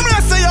trust you. You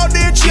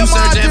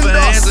searching for the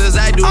answers,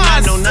 I do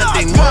not know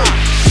nothing. Woo.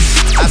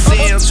 I see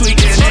him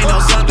tweaking, they know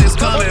something's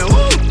coming.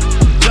 Woo.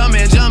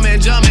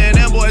 Jumpin',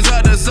 them boys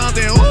up to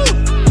something. Woo.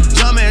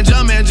 Jumpin',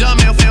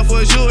 fan,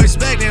 what you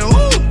expecting?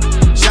 Woo.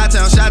 Shout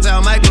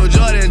out, Michael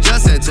Jordan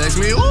just said text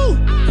me. Woo.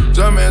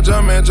 Jumpin'.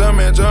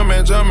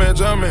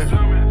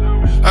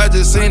 I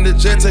just seen the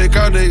jet take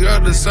out, they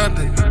up to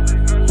something.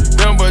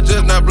 Them boys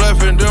just not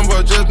bluffing,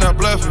 Jumpin',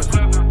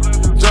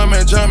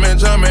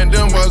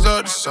 them boys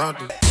up to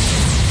something.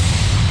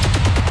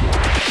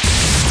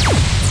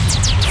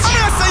 I'm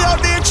gonna say your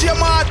DJ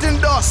Martin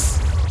Doss.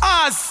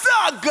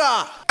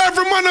 Saga.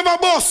 Every man have a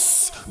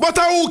boss, but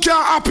who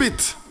can't up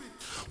it?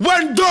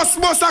 When Dust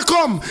buster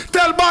come,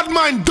 tell bad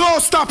man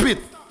don't stop it.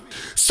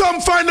 Some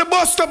find the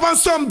bus stop and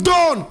some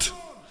don't.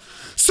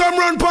 Some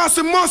run past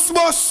the must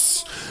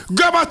bus,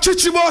 grab a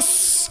chichi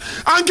bus,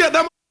 and get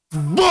them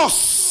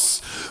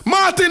bus.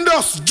 Martin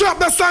Dust, drop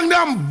the song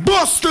them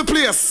bus the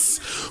place.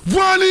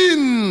 One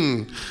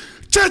in,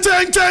 cheng.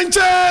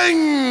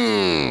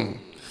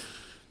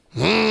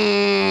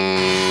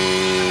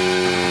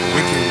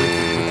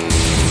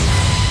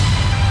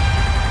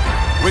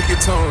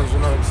 Wicked tones, you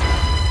know what I'm saying?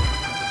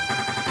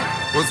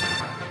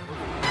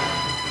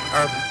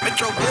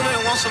 Metro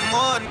Boomin want some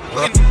more.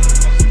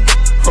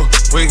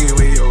 Wiggy.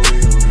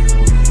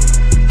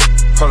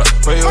 Hold up,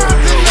 wiggy.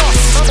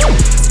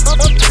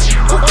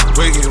 Hold up,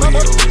 wiggy.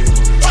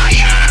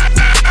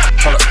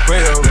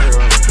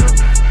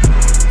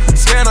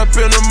 Stand up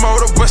in the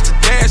motor, bust the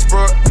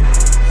dashboard.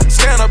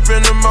 Stand up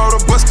in the motor,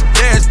 bust the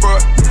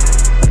dashboard.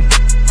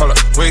 Hold up,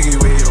 wiggy.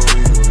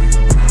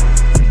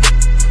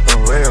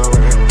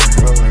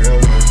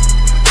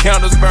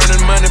 Candles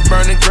burning, money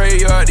burning,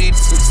 graveyard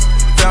eaters.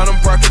 Found them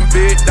parking,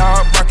 big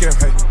dog barking,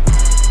 hey.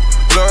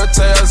 Blood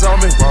tails on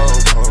me, whoa.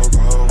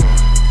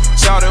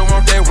 Shout it,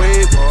 want that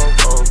wave, whoa.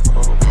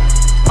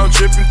 I'm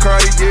tripping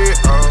Cartier,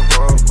 whoa.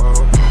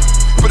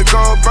 Put a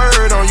gold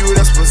bird on you,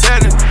 that's what's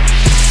happening.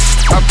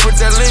 I put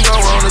that lingo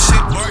on the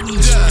shit.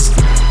 Martin Dust,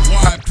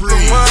 I put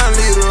 1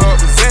 liter up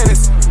the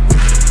Venice.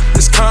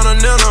 It's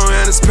continental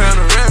and it's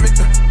panoramic.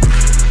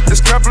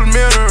 It's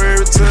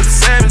complimentary to the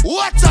salmon.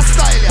 What a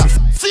style, yeah.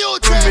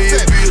 Future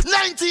FM,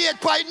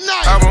 98.9.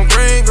 I want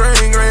green,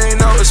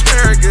 no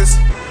asparagus.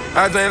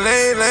 I think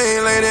lane,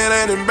 it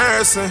ain't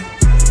embarrassing.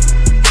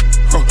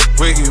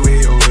 Wiggy.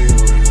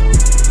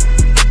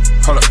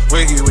 Hold up,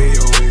 wiggy.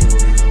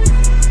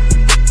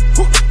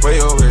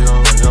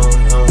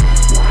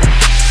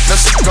 Now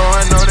she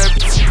going, know that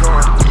bitch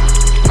going.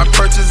 I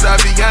purchased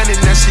Aviani,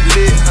 now she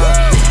lit,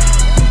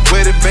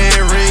 With the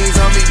band rings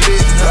on me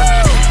lit,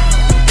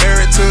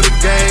 Married to the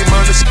game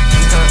on the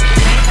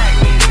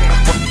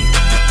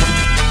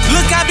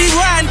Look, I be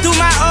riding through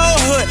my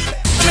old hood.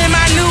 I'm in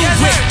my new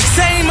whip.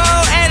 Same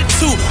old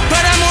attitude,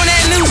 but I'm on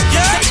that new.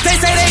 They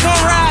say they gon'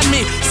 ride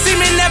me. See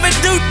me never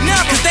do,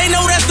 cause they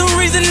know that's the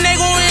reason they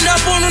gon' end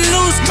up on the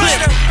news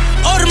clip.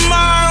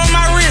 Audemars on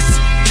my wrist,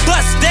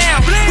 bust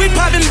down. We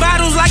popping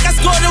bottles like I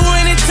scored a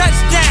winning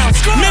touchdown.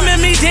 Remember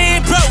me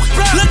dead broke,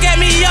 look at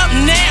me up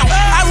now.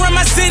 I run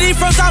my city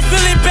from South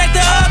Philly back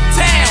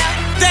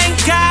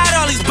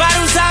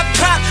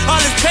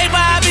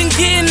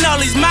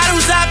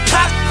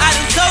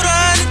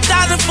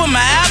before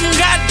my album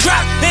got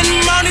dropped. In the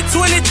morning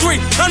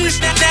 23. I'm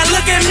just now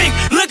look at me.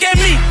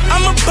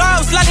 I'm a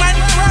boss like my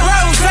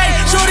Rose.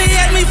 Shorty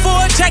asked me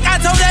for a check. I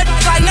told that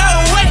like no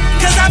way.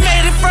 Cause I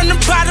made it from the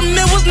bottom.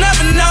 It was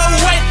never no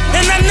way.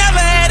 And I never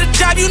had a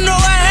job. You know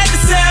I had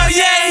to sell.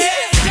 Yeah.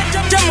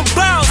 I'm a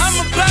boss.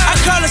 I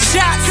call a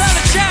shot.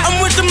 I'm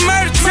with the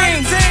murder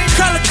team.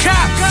 Call a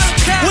cop.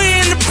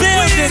 We in the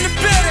building.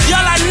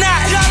 Y'all are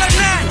not.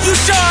 You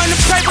showing the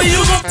paper.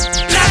 You gon'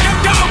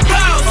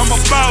 I'm a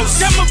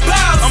boss. I'm a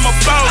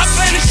boss. I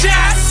play the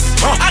shots.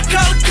 I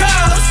call the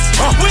calls.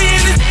 We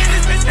in this.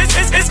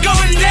 It's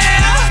going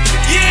down.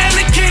 Yeah, in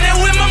the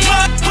kingdom with my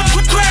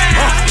motherfucking crown.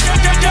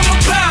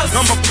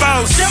 I'm a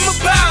boss. I'm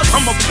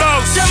a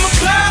boss.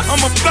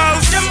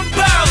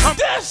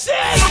 This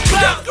is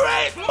the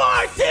great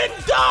Martin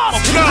Dawg.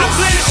 I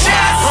play the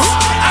shots.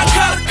 I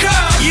call the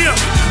calls. Yeah.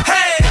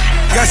 Hey.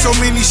 Got so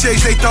many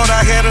shades they thought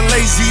I had a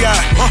lazy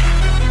eye.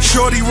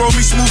 Shorty roll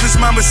me smooth as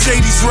my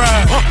Mercedes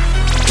ride.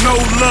 No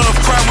love,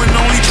 cry when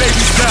only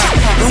babies die.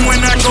 And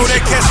when I go,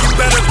 that casket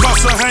better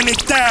cost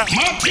 100,000.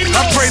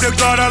 I pray to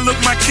God I look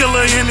my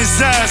killer in his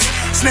eyes.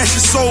 Snatch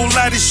his soul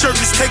out his shirt,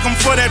 just take him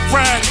for that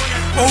ride.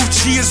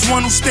 OG is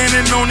one who's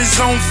standing on his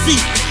own feet.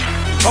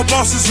 A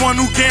boss is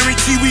one who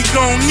guarantee we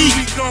gon' need.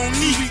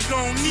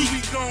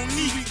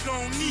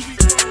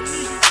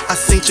 I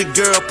seen your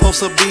girl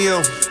post a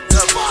BM,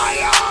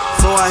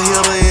 so I hit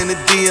her in the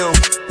DM.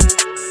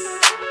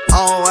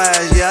 All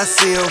eyes, yeah, I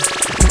see him.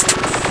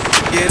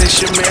 Yeah,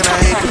 this your man,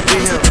 I hate to be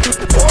him.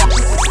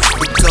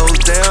 It goes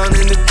down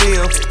in the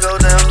DM. It go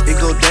down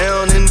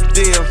in the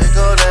DM. It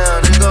go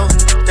down.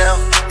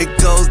 It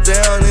goes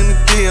down in the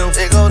DM.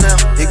 It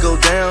go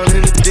down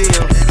in the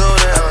DM.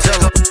 I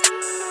tell her,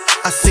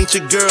 I seen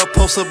your girl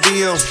post a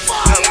BM,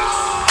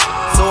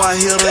 so I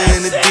hit her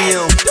in the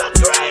DM.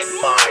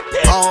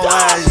 All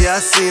eyes, yeah, I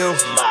see him.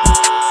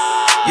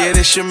 Yeah,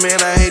 this your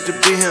man, I hate to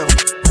be him.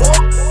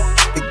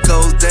 It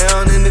goes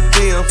down in the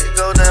DM. It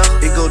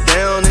go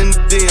down in the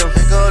DM.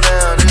 It goes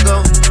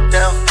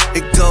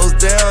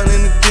down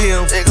in the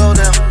DM. It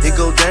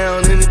go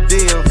down in the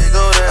DM. I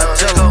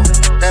tell her,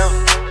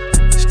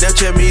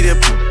 Snapchat me that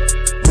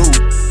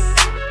move,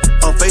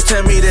 or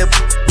FaceTime me that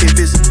if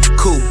it's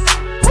cool.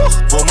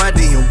 Boy, my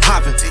DM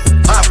poppin'.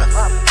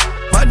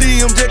 My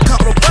DM just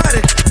caught a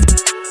body.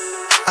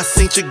 I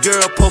seen your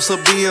girl post a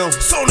BM,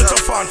 so little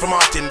fun for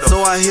Martin though.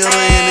 So I hit her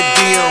in the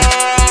DM.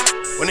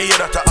 When you hear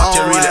that,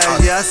 you really hot.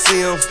 Yeah, I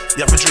see him.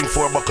 You have to drink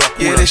 4 buckets.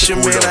 Yeah, this your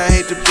man, I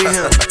hate to be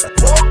him.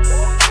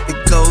 It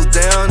goes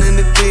down in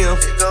the DM.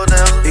 It go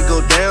down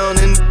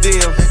in the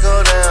DM. It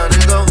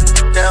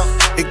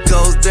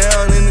goes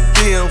down in the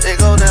DM. It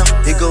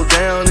go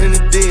down in the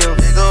DM.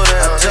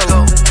 I tell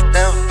her,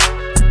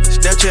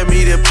 Snapchat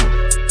me that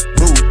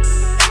move,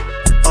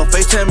 or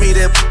FaceTime me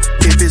that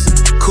if it's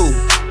cool.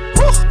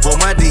 Boy,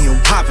 my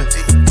DM poppin'.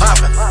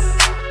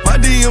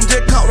 My DM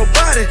just caught a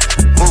body.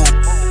 Move.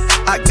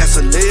 I got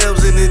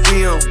celebs in the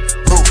DM.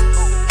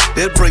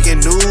 They're breaking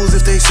news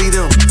if they see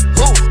them.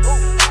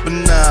 But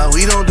nah,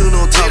 we don't do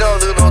no talking.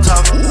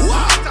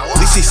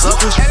 We see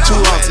suckers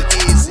too often.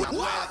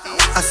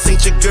 I seen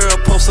your girl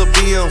post a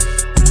BM,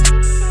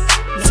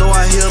 so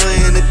I hit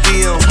her in the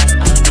DM.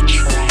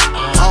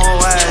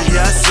 All eyes,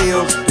 yeah, I see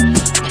him.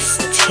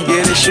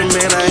 Yeah, this your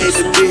man, I hate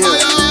to be him.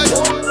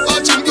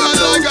 It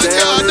goes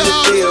down in the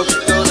DM.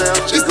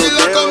 She still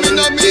a coming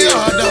up me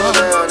harder.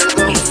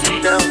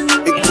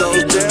 It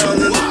goes down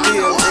in the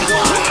DM.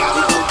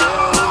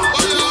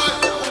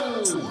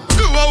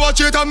 Do I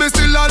watch it and me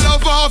still a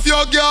love off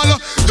your girl?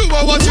 Do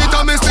I watch it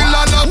and me still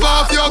a love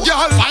off your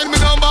girl? Find me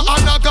number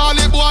and I call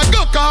it, boy,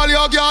 go call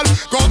your girl.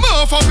 Come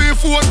off of me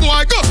phone,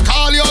 boy, go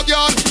call your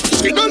girl.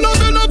 She don't love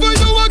me, love when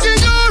you a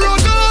give her a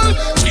doll.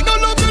 She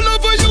don't love me,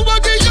 love when you a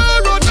give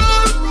her a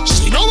doll.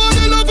 She don't want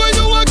me, love when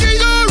you a give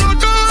her a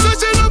doll. Say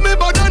she love me,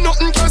 but then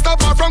nothing can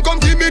stop her from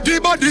come give me the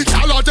body.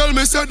 Y'all tell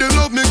me say they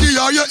love me, give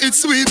her, yeah,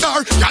 it's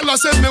sweeter. Y'all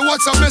send me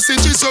WhatsApp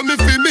messages so me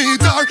fi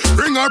meet her.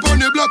 Bring her on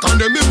the block and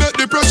then me make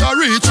the pressure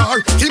reach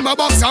her. Him a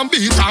box and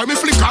beat her, me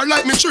flick her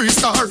like me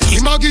 3-star.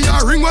 Him a give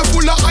her ring we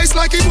full of ice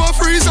like him a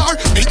freezer.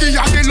 Me give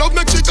her the love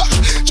me chica,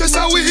 just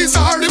a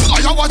wizard. Him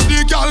I watch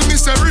the girl, me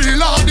say real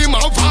hard. Him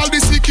have all the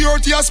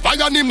security a spy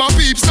and him a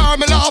peep star,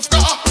 me laugh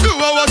car. Do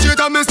I watch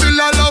it and me still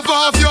a love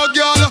off your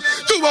girl?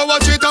 Do I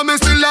watch it and me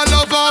still a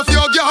love off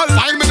your girl?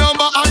 Find me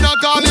number and I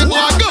call it,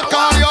 boy, go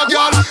call your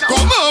girl.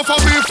 Come off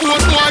of me phone,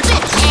 boy, go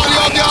call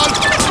your girl.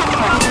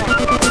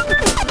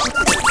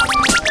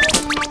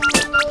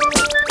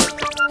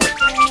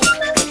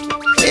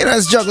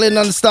 That's juggling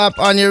non-stop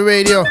on your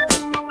radio.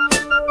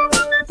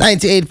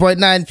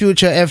 98.9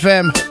 Future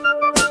FM.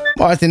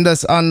 Martin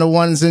Dust on the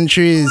ones and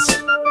threes.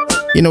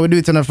 You know we do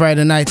it on a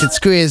Friday night. It's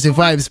crazy,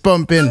 vibes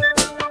pumping.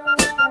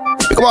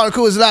 Pick up all the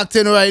crews locked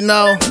in right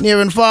now, near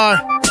and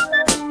far.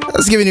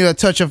 Just giving you a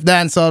touch of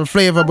dancehall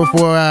flavor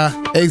before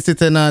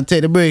exiting and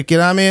take the break, you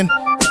know what I mean?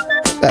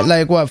 Got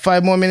like what,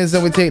 5 more minutes,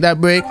 then we take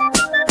that break.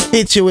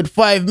 Hit you with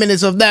 5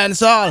 minutes of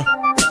dancehall.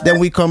 Then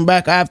we come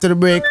back after the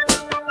break.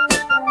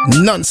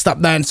 Non-stop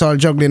dancehall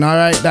juggling,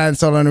 alright?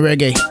 Dancehall and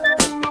reggae.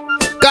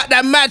 Got that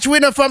that match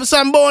winner from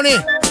Samboni.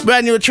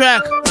 Brand new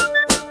track.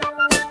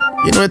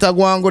 You know it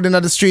go on good in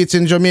the streets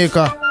in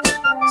Jamaica.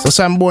 So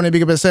Samboni,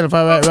 big up yourself,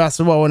 alright,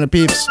 Rasta on the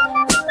peeps.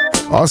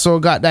 Also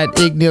got that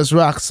Igneous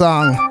Rock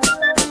song.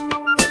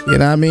 You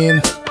know what I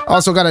mean?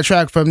 Also got a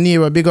track from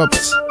Nero, big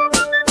ups.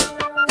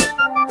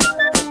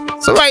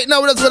 So right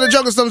now we're just gonna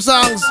juggle some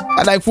songs.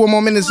 I like 4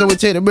 more minutes so we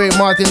take the break.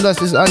 Martin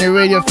Dust is on your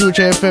radio,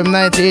 Future FM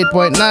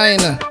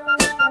 98.9.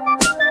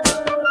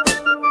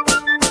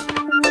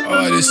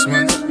 Oh, this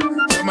man.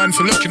 The man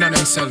for looking at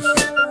himself.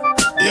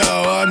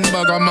 Yo, one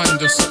bag of man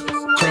just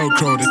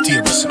crowd the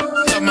tables.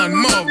 The man,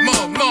 move.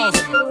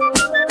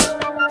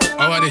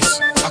 How are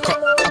this? A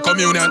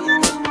communion.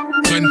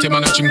 20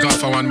 man a chink off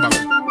for one bag.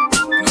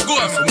 Go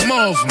on,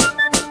 move.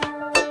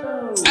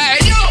 Hey,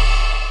 yo!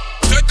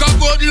 Take a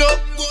good look.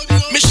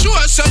 Me sure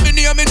say me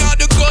name me not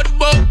the good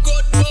book.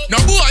 No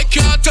boy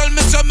can't tell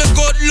me say me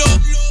good look.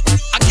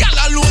 A gal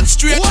alone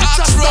straight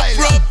ass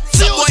rub.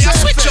 Some boy a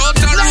switch out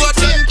the road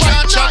and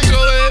can't chat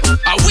away.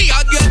 And we a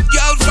get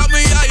gal from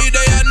me eye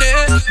day and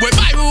day. We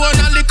buy me one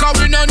and liquor,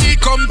 we no need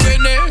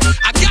company.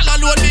 A gal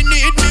alone they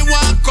need me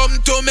want come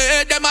to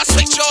me. Them a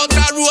switch out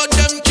the road,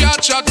 them can't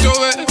chat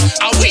away.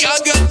 And we a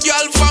get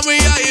gal from me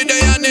eye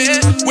day and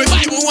day. We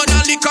buy me one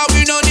and liquor,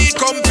 we no need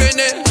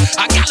company.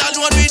 A gal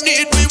alone we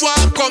need me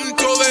want come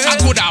to me. I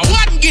could have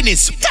one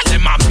Guinness, tell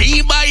them I'm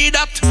me buy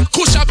that.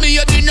 Push up me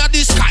head inna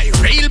the sky,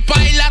 rail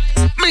pilot.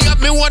 Me have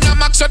me one a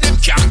max so them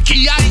can't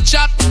key eye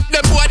chat.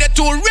 Them boy they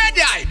too red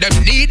eye, them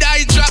need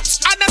eye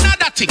drops. And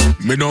another thing,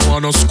 me no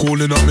want no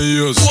school inna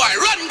me ears. Boy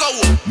run go.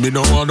 Me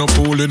no want no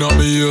pool inna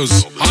me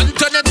ears.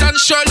 Antoinette and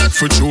Charlotte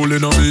for jewel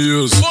inna me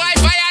ears. Boy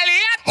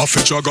violate. I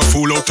fi jog a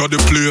fool out of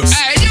the place.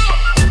 Hey yo,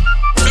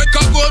 take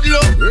a good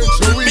look.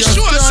 Me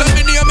sure say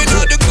me name me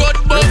know the good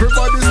book.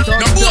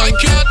 No boy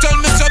can't tell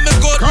me say me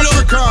good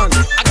look.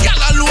 A gal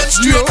alone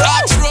straight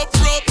heart rub.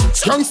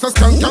 Youngsters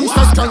can.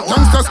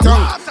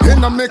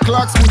 In a me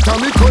clocks, put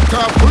on me coat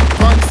or foot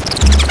pants.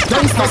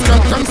 Youngsters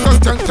can.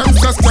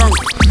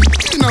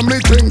 In a me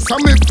drinks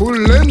and me full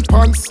length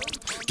pants.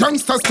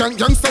 Youngsters can.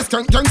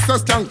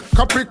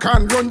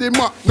 Capricorn run the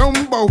map,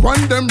 number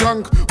 1 them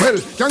rank. Well,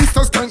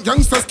 youngsters can. Hell,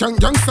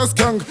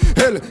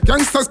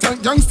 youngsters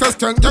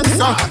can.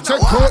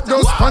 Check out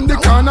those on the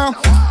corner.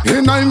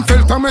 In I'm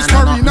felt a mesh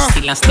marina.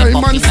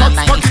 Diamond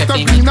socks, pocket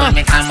of greener.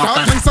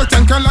 Start youngsters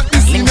can like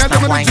this senior.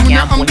 Them the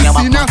junior and the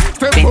senior.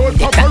 Step out,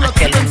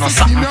 paparazzi, them the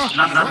senior.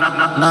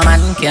 No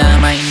man can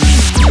mind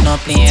me no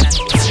play that.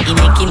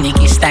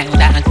 Nicky style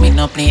that, me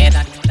no play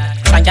that.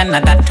 Try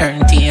another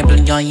turntable,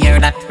 you hear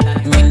that?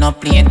 Me no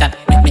play that,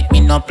 me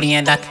no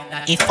play that.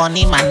 If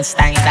funny man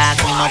style that,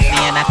 me no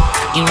play that.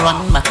 You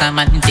run back a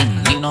man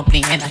thing, me no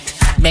play that.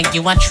 Beg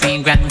you a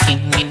 3 grand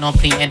king, me no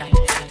play that.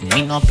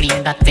 Me no play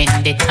that,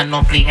 vendetta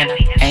no play that.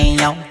 Hey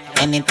yo,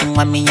 anything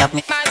when me have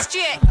me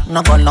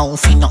no go low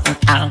fi nothing,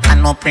 all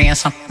can no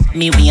praise.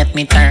 Me wait,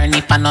 me turn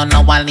if I no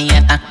know a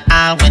later.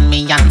 All when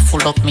me hand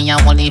full up, me a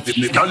wally.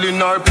 Girl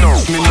in her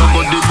blouse, me no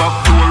go the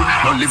back door.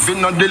 No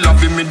living on the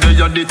lobby, me dey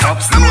at the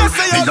top floor.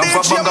 Me have a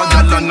bag of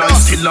girl and I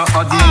still a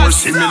add more.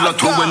 Similar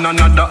to when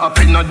another app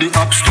in the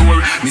app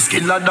store. Me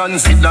skiller than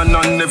Zidane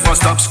and never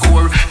stop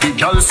score. The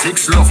girl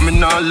 6 love me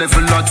now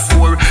level at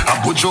 4. A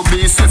bujo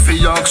be say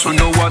fi ask, so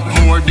know what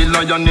more. The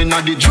lion in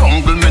the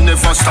jungle, me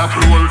never stop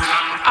roar.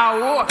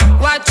 Oh,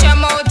 watch your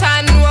mouth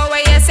and know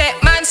where you say.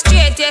 Man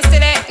straight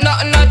yesterday,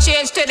 nothing no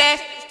change today.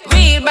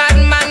 Real bad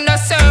man no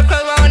circle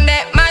round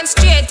it. Man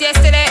straight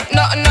yesterday,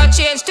 nothing no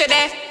change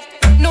today.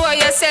 Know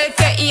yourself,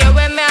 you hear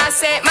when me I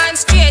say. Man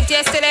straight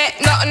yesterday,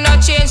 nothing no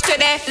change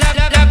today.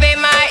 Love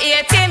him, I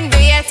hate him, do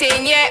your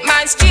thing, yeah.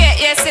 Man straight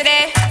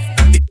yesterday.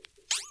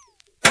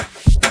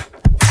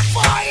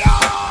 Fire!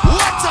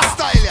 What's a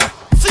style, yeah?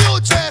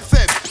 Future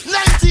FM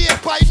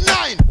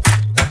 98.9.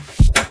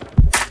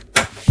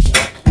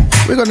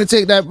 We're gonna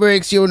take that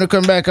break, see you when we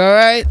come back,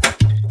 alright?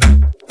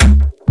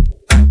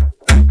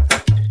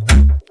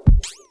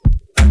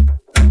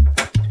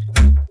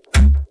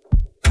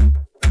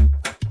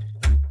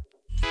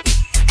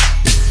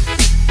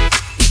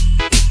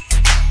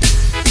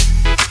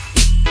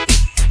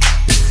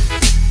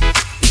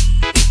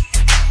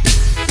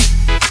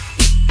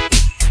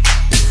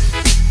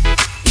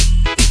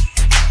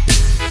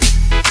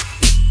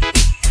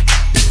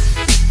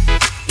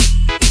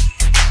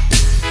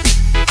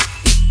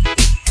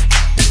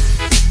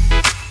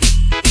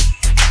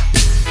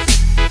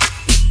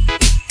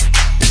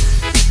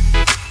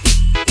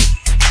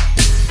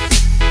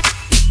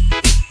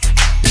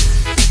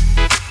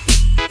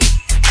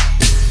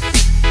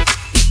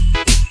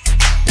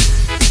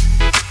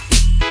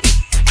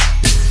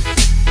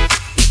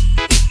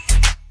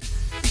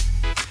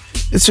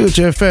 It's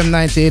Future FM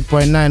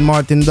 98.9,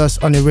 Martin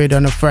Dust on the radio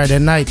on a Friday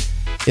night.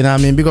 You know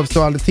what I mean? Big ups to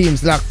all the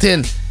teams locked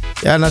in.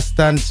 You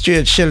understand?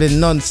 Straight chilling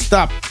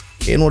non-stop.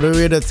 You know the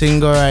radio thing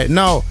go right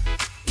now.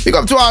 Big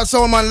up to all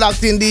someone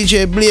locked in,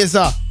 DJ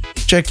Blazer.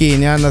 Check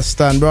in, you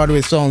understand?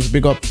 Broadway Sounds,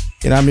 big up.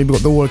 You know what I mean? Big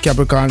up the whole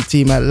Capricorn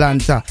team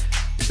Atlanta.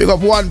 Big up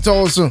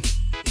 1000.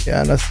 You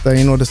understand?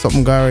 You know there's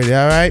something going already,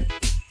 alright?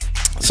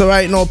 So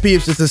right now,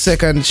 peeps, it's the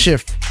second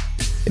shift.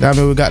 You know what I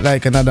mean? We got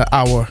like another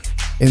hour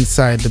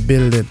inside the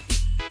building.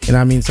 You know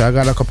what I mean? So I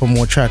got a couple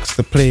more tracks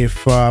to play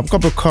from, a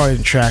couple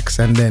current tracks,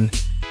 and then,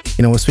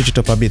 you know, we'll switch it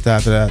up a bit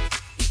after that.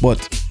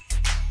 But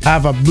I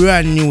have a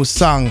brand new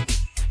song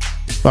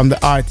from the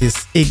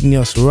artist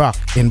Igneous Rock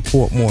in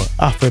Portmore.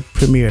 After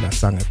premiere that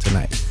song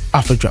tonight.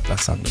 After drop that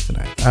song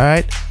tonight.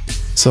 Alright?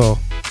 So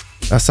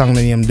that song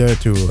named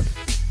Dirty Road.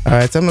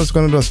 Alright, so I'm just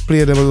gonna just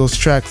play those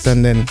tracks,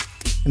 and then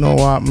you know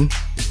what?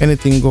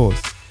 Anything goes.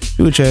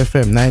 Future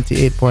FM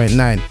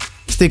 98.9.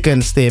 Stick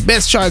and stay.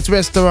 Best Choice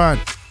Restaurant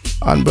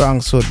on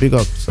Bronx Road. Big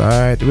ups.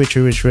 Alright,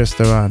 Rich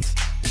Restaurants.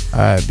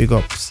 Alright, big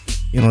ups.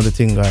 You know the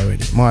thing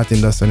already.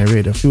 Martin Dust on the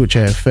radio.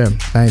 Future FM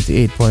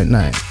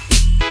 98.9.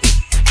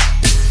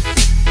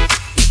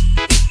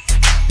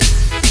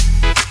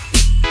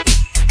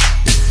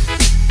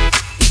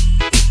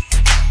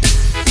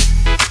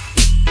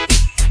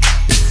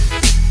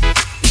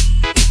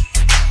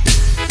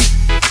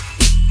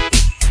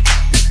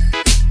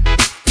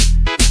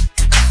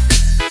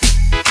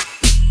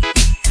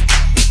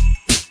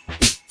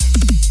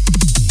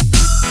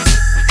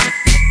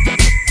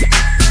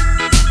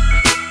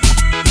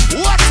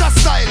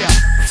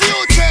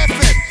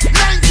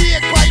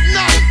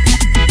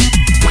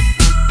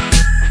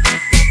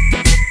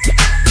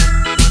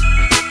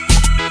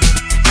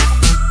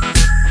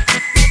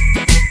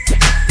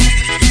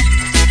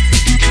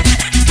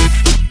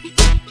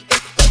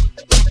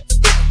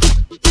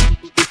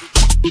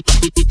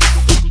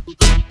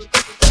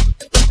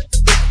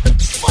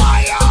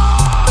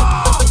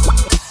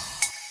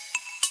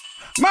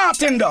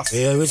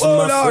 Where is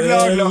my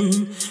friend? Lord.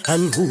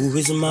 And who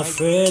is my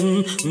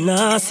friend?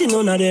 Nah, see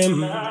none of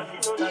them.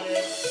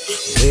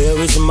 Where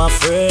is my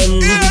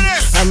friend?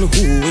 And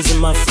who is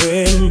my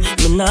friend?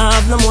 Me nah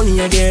have no money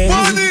again,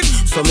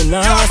 so me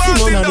nah see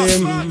none of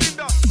them.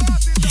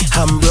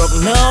 I'm broke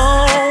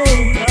now.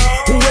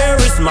 Where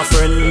is my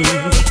friend?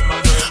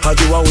 How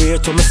do I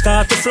wait till me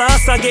start to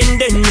floss again?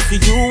 Then see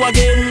you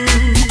again.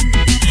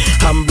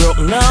 I'm broke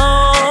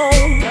now.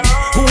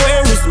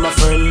 Where is my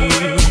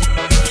friend?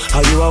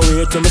 How you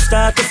away till me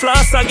start to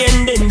floss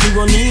again, then we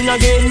run in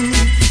again.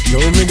 No,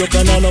 me don't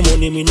can no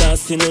money, me not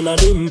see none of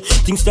them.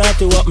 Things start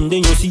to happen,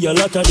 then you see a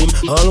lot of them.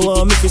 All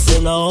want me to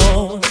say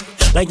no,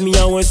 like me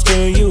a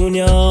Western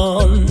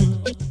Union.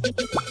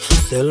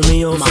 Sell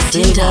me out for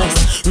silver.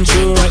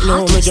 True, right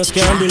now me just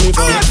can't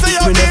deliver.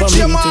 Me never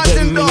mean to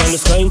them, me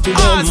always kind to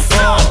them.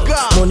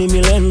 Money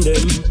me lend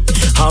them.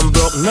 I'm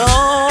broke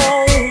now.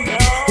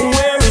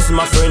 Where is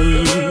my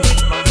friend?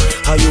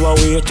 How you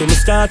away till me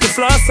start to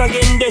floss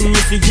again, then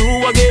you see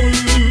you again.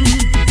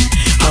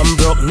 I'm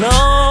broke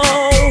now.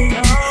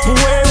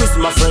 Where is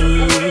my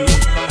friend?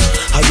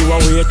 How you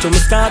away till me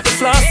start to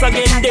floss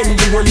again, then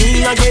you run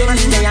in again.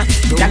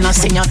 You not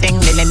see your thing,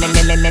 when you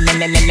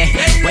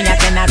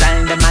turn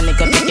around the man like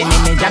a picking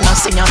image. You not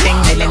see your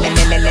thing, yo,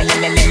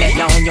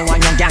 you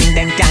and your gang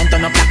them can't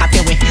turn up like a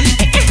peewee.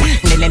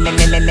 When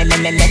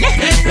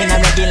a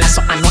regular,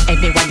 so I know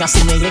everyone you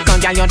see me, you can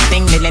get your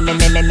thing.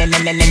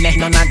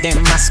 None of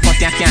them mascot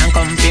you can't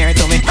compare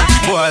to it.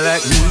 Boy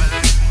like me.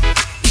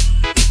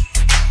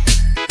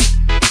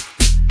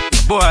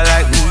 Boy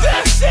like me.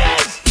 This is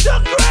the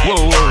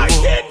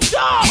great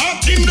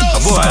Martin Dust.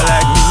 A boy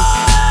like me.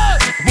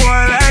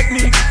 Boy like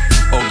me.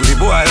 Ugly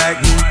boy like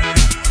me.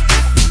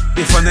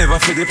 If I never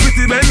feel the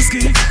pretty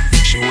Bensky,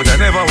 she woulda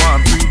never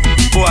want me.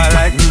 Boy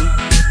like me.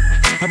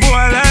 A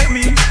boy like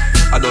me.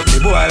 A dirty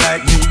boy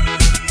like me.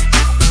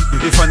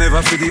 If I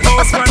never feel the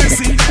house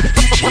fantasy,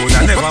 she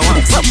woulda never want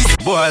me.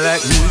 Boy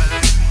like me.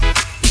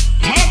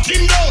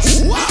 Martin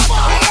Dust.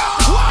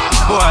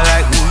 Boy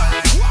like me.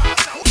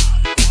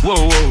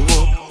 Whoa, whoa,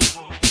 whoa.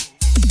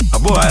 A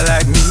boy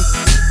like me.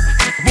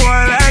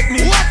 Boy like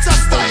me. What's a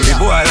style? Ugly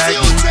boy like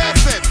me.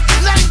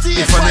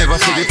 If I never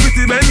feel the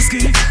pretty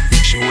Bensky,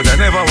 she woulda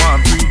never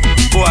want me.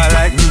 Boy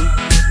like me.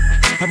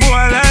 A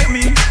boy like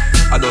me.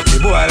 A dirty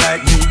boy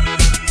like me.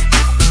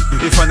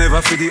 If I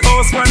never feel the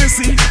house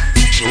fantasy,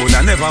 she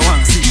woulda never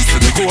want see. To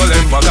the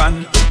golden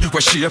wagon,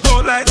 where she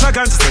out like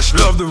dragon. She said she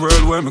love the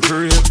world where me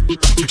create.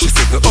 She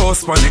said the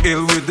house on the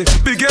hill with the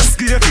biggest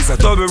gate is a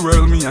double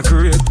world me a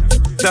create.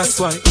 That's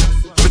why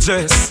we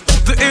just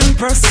to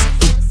impress.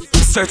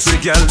 Search the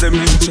girl them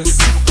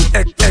interest.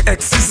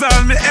 X is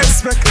all me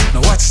expect.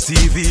 Now watch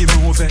TV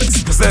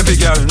movies, cause every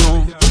girl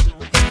know.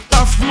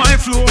 Off my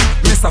floor,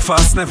 Mr.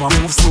 Fast never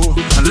move slow.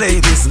 And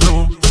ladies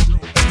know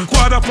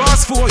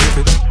 4:15, if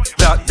it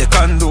that they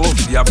can do.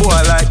 Yeah, boy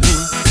like me.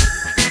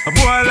 A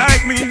boy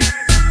like me.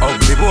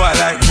 Ugly boy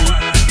like me.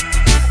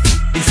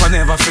 If I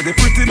never feel the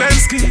pretty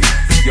Bensky,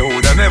 you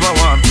woulda never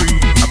want free.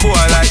 A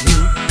boy like me.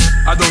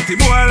 A dirty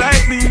boy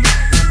like me.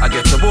 I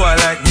get a boy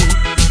like me.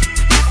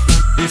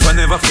 If I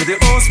never feel the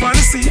house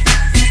fantasy,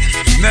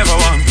 never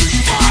want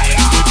free.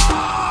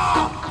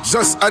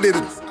 Just I did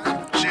it.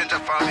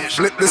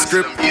 Flip the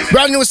script.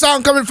 Brand new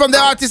song coming from the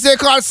artist they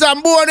call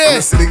Samboni.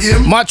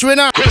 Match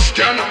winner.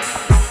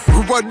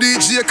 Ruba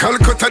DJ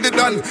Calcutta the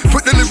Dan.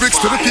 Put the lyrics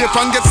to the paper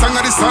and get song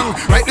of the song.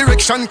 Write the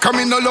action,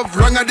 coming no love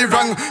wrong at the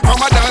wrong.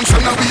 From a dance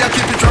and now we a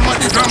keep it from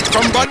the ramp.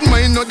 From bad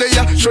mind no they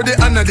show the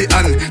hand of the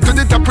hand. To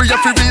the top we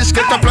have to reach,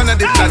 get a plan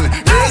of the plan.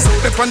 Girls,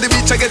 step on the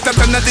beach, I get a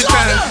plan of the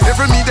plan.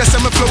 Every me they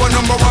say me flow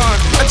number one.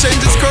 I change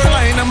the score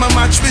line, I'm a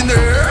match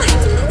winner.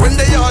 When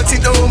they all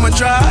think the home and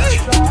dry,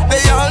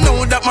 they all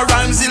know that my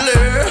rhymes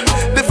iller.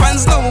 The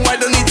fans know I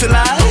don't need to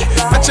lie.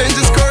 I change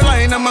the score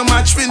line, I'm a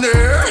match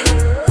winner.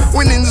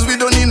 Winnings we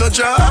don't need no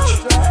job.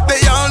 They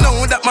all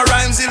know that my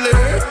rhymes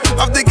iller.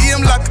 Of the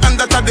game lock and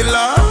that of the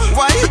law.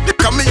 Why?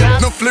 Come here,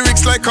 no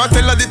lyrics like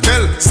cartel of the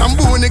tell. Some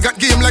boony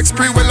got game like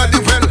spree well of the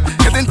well.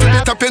 Heading to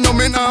the top, you know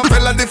me now,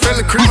 fell of the fell.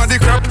 Cream of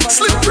the crap,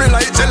 slippery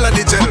like gel of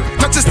the gel.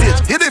 Touch the stage,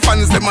 hear the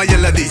fans, them a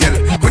yell of the yell.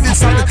 With it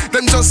sound,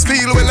 them just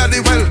feel well of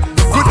the well.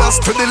 Good us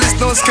to the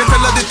list, no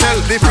skittle of the tell.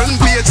 The front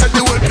page at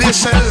the whole page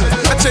shell.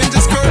 I change the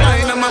score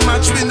line, I'm a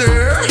match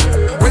winner.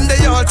 When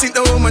they all think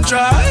the home and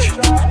dry,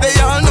 they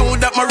all know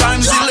that my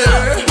rhymes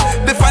iller.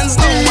 The fans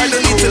know I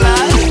don't need to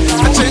lie.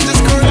 I change the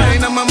score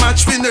line, I'm a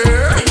match winner.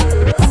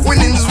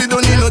 Winnings we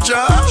don't need no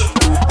job.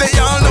 They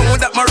all know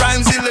that my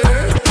rhymes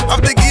iller.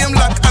 Of the game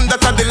lock and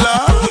that of the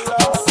law.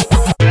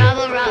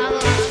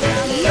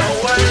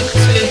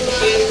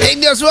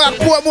 Ignious Rock,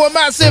 more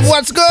massive,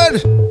 what's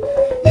good?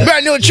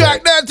 Brand new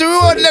track, Dirty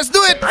Road, let's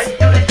do it.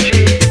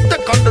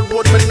 Take on the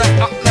road, man, I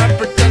act like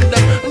pretend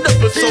them.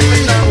 Double so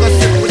me now go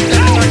sit with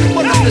them, man.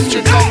 One of the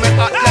street come me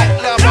act like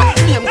lava.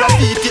 Name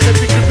graffiti,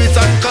 every crevice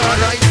and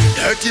corner.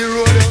 Dirty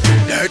road,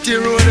 dirty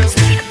road.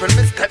 When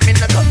me step in,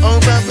 I go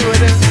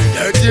overboard.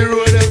 Dirty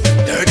road,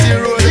 dirty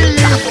road.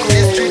 Tap on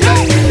the street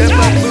like we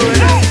never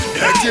board.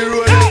 Dirty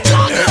road,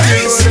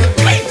 dirty road.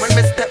 When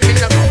me step in,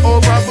 I go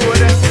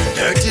overboard.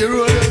 Dirty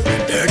road,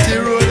 dirty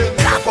road.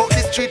 Tap on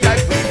the street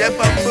like we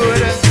never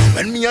board.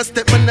 When me a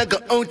step, man, I go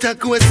out a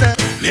course.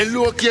 Me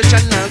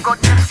location now got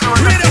this slow.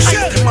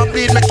 I tell my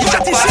blade, make it a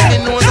pass me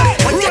nose.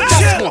 When you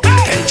just smoke,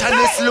 tension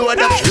is slow.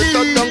 That shit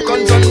out down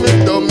guns on me,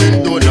 dumb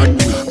in donut.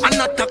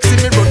 And a taxi,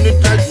 me run it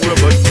like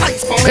robot.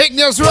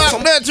 Ignious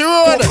Rock, Dirty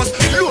Road.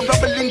 Low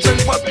rubber engine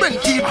for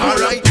 20.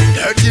 Alright,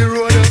 dirty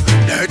road,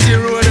 dirty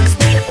road.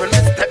 When me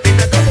step in,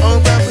 I go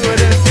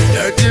overboard.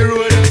 Dirty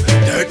road,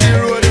 dirty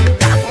road.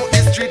 Tap out the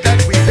street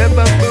like we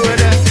never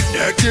board.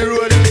 Dirty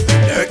road,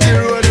 dirty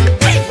road.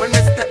 When me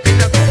step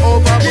in, I go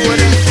overboard.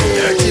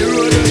 Dirty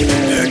road,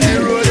 dirty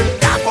road.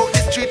 Tap out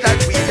the street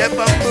like we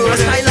never board.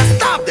 Style and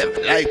stop them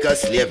like a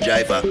slave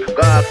driver.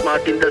 Go off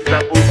smart in the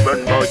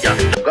suburban boya.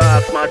 Go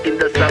off smart in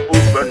the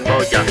suburban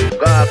boya.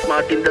 Go off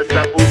smart in the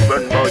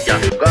suburban boya.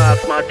 Go off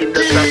smart in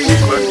the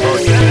suburban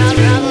boya.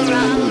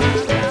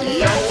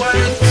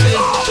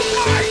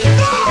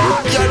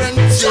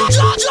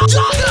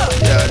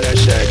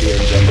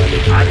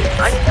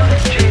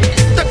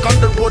 Take on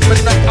the road,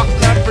 man, I act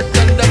like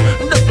pretend them.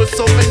 Double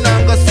so me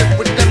now go sit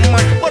with them,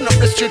 man. One up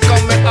the street,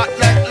 come me act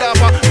like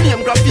lava.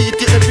 Name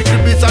graffiti, every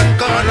crevice and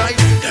corner.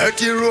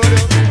 Dirty road,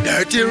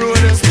 dirty road.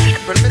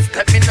 When me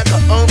step in, I go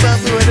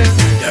overboard.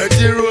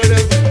 Dirty road,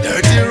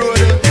 dirty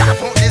road. Tap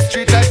out the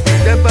street like we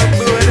never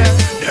board.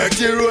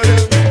 Dirty road,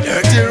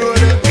 dirty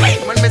road.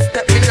 When me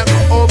step in, I go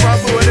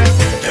overboard.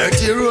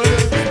 Dirty road,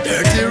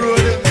 dirty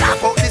road.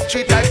 Tap out the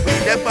street like we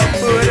never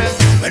board.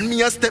 When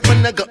me a step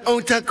and I go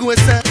out a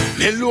course.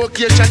 Me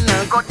location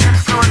now got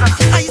this closer.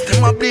 I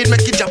tell my blade,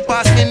 make it just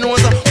pass me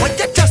nose. When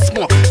you just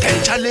smoke,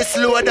 tension is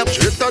load up.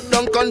 Straight out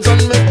down guns on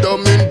me,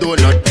 dumb in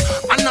donut.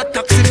 And a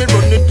taxi, me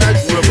run it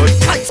like robot.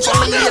 Lights for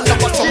me and the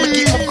bottom, me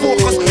keep my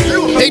focus.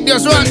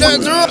 Ignious Rock,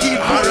 Dirty Road.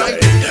 Alright,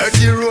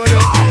 dirty road,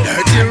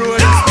 dirty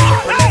road.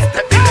 When I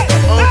step in, I go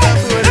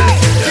overboard.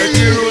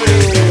 Dirty road,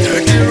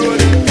 dirty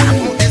road.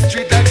 Tap out the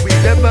street like we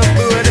never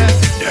board.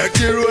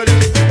 Dirty road,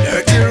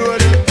 dirty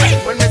road.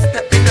 When I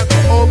step in, I go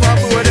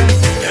overboard.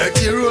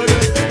 Dirty road,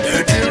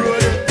 dirty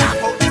road. Tap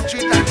out the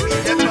street like we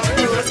never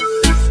board.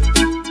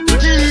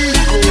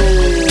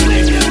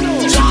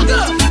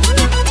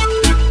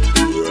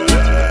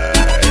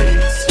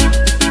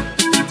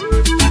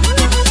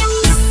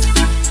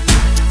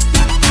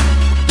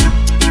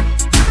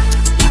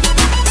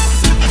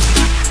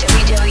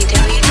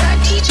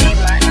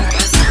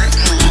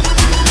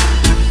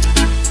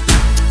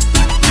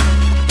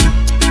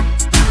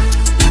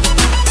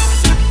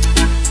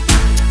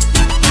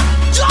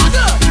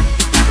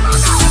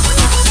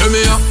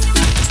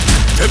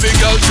 Every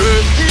girl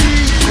train.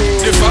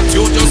 The fact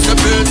you just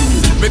step in.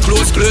 Me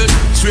close clean,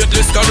 straight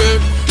Listerine.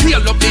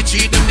 Heal up the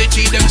cheat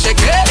them check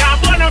it. Yeah,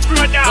 wanna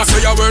brother. I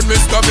say a word,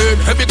 Mr. Bean.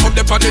 Every cup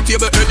up on the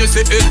table, and you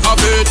see it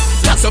have it.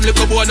 Got some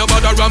little boy, no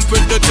bother ramp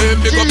with the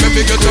team. Big up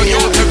every girl, turn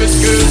out every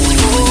skill.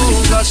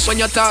 Oh gosh, when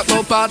you talk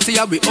about party,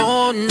 we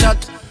own that.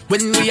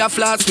 When we are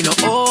flats, we no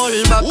hold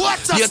back.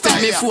 You take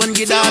me phone,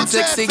 get that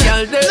sexy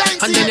girl there,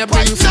 and then you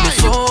bring to me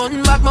phone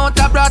back. Mount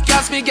a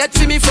broadcast, me get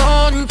to me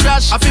phone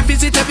crash. I fi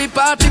visit every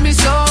party, me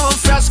so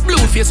fresh. Blue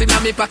face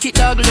inna me pocket,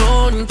 dog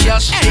loan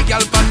cash. Hey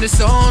girl, pan the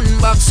sun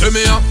back. See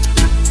me up,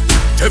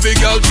 every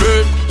girl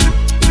train.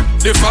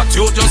 The fact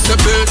you just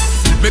step in.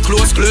 Me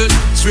close clean,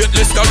 straight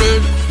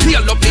Listerine.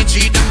 Nail up the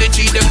cheat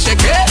them check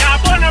it. Yeah,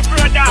 born a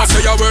brother. I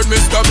say a word,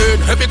 Mr. Bean.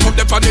 Heavy cup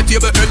up on the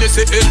table,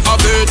 Hennessy in a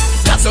bed.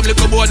 That's some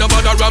little boy, no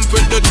bother ramp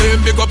with the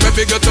team. Big up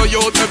every ghetto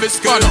youth, every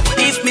skill.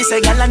 If me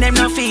say gal and them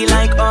no feel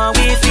like how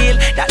we feel,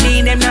 that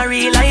mean them not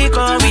real like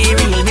how we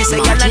real. Me say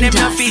gal and them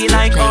no feel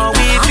like how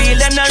we feel,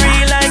 them not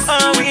real like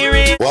how we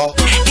real.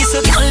 It's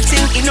a gal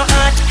thing in no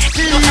heart,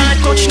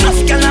 touch enough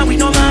gal and we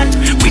no mad,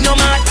 we no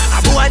mad. A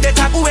boy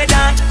better go with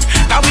that,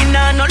 'cause we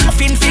nah no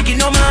laughing fig in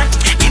no mad,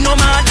 in no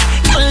mad.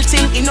 Gal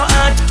thing in no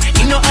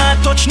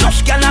heart, touch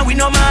enough gal and we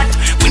no mad,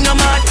 we no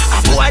mad.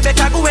 A boy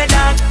better go with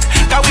that,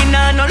 'cause we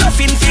nah no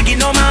laughing fig in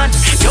no mad.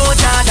 Yo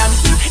Jordan,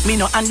 me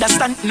no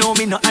understand, no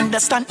me no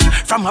understand.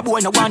 From a boy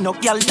no want no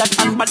gal that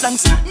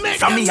unbalance.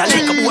 From me a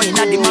like a boy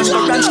inna the man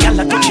no ranch, gal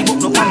a touch him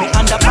up no pan me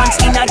underpants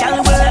in a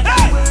gal world.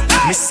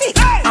 Me sick,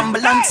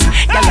 ambulance.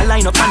 Gal a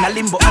line up on a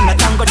limbo and a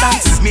tango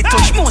dance. Me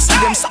touch most of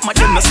them, some of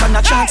them no stand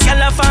a chance.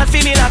 Gal a fall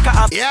for me like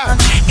a yeah.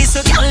 It's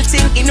a gal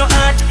thing in no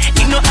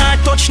heart,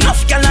 touch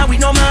enough gal and we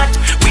no mad,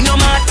 we no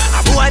mad.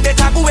 A boy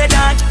better go with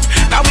that,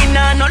 'cause we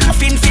nah no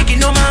laughing fig in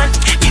no man,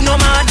 we no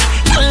mad.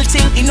 Gal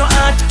thing in no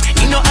heart,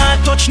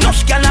 touch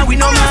enough gal and we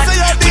no mad,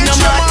 we no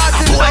mad.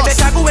 A boy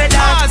better go with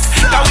that,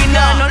 'cause we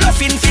nah no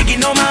laughing fig in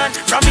no man.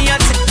 From me a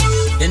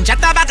them chat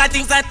about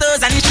things like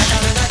those and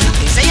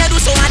they say you do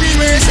so many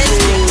verses.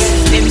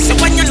 Them say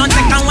when you not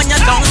take and when you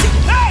don't see.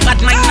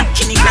 But mine not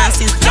kinny grass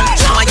since young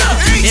child.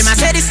 Them a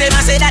say this, them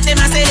a say that, them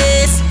a say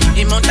this.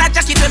 The mount a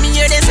jacket when me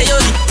hear them say you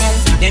me.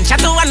 Them chat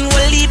to one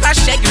will leave a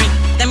shaggy.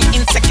 Them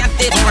insecure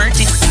they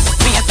worth it.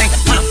 Me a think,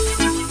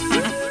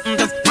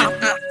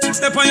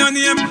 step on your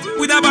name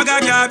with a bag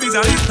of garbage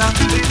a litter.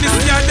 This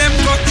year them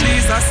got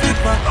cheese a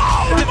slipper.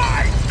 Oh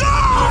my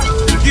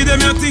God! Give them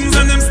your things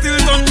and them still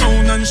turn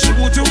round and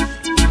shoot you.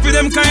 For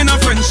them kind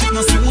of friendship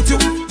no suit you.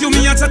 You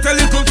me a chat a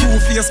little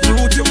two-faced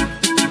brute you.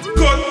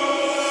 Good.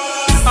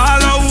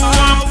 All I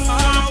want.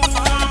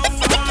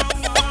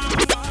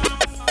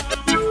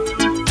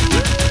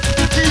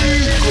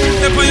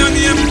 Step on your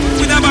name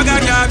with a bag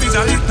of garbage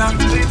a litter.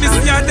 This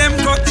year them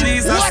got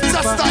cheese a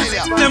slipper.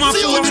 Them a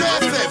fool.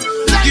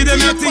 Give them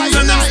your things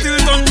and them still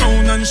turn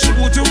round and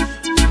shoot you.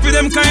 For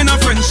them kind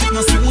of friendship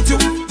no suit you.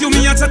 You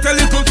me a chat a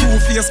little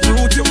two-faced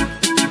brute you.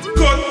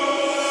 Good.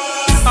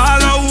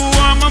 All I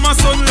want, mama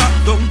son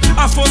locked down.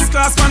 A first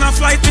class man a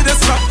flight with the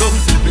strap down.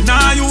 Me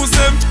nah use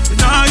them, me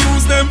nah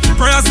use them.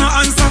 Prayers no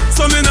answer,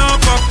 so me nah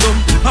pop them.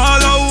 All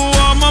I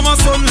want, mama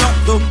son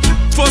locked down.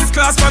 First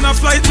class man a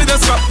flight with the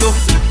strap down.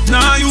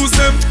 Nah use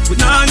them, we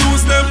nah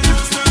use them.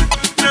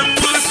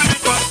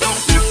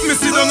 Me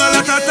sit down a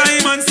lot of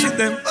time and see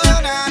them.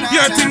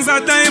 Your things are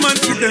diamond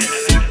for them.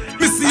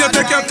 Me see you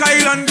take your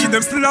Kyle and give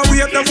them. Still a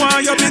wait them while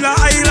you build a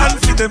island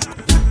for them.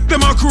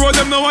 Them a crow,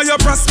 them know how you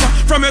prosper.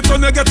 From a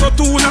ton you get a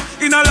tuna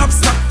in a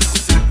lobster.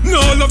 No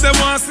love them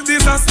want see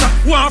disaster.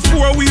 Want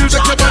 4 wheels,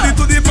 take your body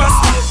to the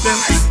pasta. Them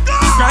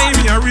cry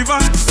me a river,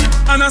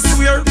 and I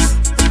swear,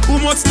 who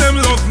much them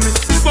love me.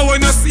 But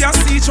when you see a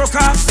sea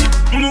trucker,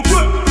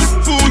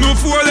 fool no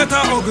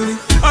 4-letter ugly.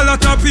 A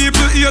lot of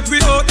people hate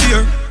we out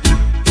here.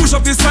 Push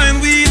up the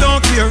sign, we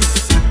don't care.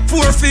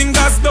 4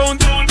 fingers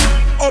down,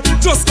 up,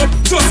 just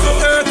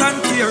earth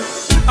and care.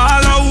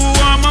 All I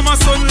want, mama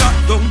son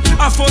locked down.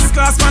 A first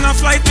class man a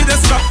flight with the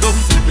strap down.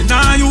 Me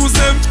nah use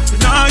them, me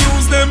nah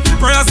use them.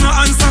 Prayers no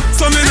answer,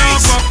 so me nah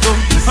pop them.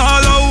 All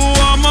I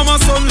want, mama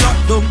son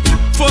locked down.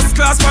 First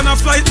class man a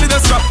flight with the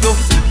strap down.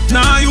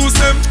 Nah use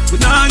them, we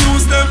nah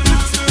use them.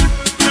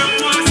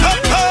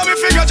 Me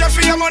figure just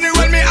for your money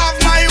when me have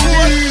my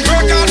own.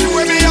 Work hard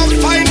when me have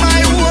find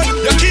my own.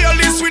 You kill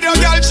this with your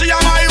girl, she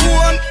am my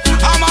own,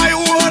 am my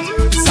own.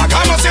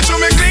 I must say to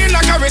me clean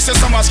like a wrist,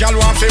 so much girl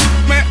want to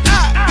me.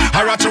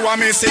 I rat you want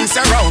me sing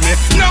around me.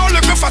 Now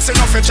look fast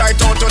enough to try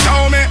to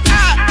tell me.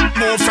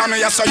 Move from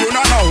me, so you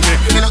don't know me.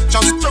 Me not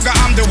just sugar,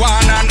 I'm the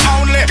one and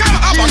only.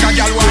 A bag of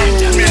girl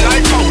want me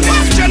like pony.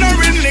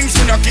 Genuine links,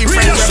 you know keep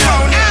friends with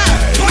phony.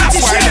 That's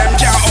why them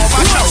can't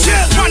overshow me.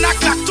 1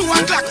 o'clock, 2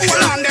 o'clock,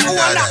 hold on them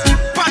all that.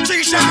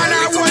 Patricia and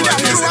I hold them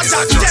to a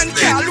top. 10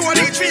 car loan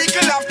each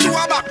vehicle have 2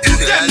 a back.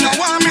 Them no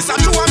want me, so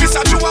 2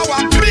 a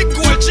walk. Big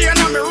gold chain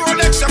and me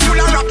Rolex full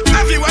of rock.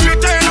 Everywhere me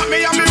turn up,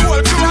 me and me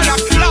whole crew a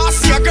lock.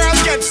 Last year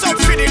girls get sub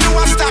for the new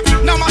stock.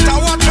 No matter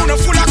what, you no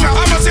full of crap.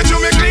 I must say to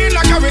me clean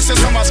like a wrist,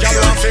 so much girl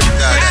want fit.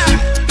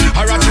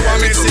 I rat you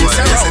want me sing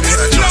around me.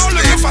 Now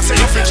look fast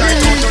enough to try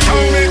to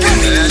tell me.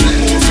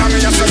 Move from me,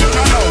 so you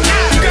don't know.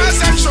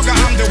 Girls and sugar,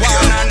 I'm the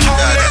one and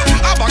only.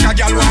 A bag of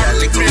girl want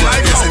me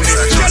like pony.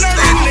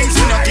 Generate links,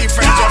 you know keep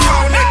friends with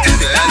phony.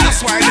 That's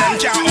why them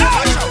can't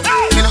overshow.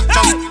 Me not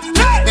touch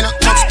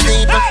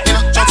people, me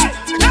not touch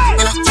people.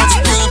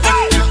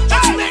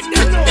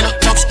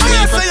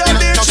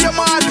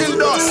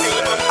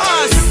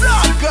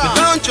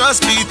 Don't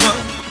trust people.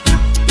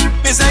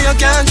 Me say you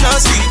can't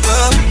trust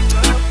people.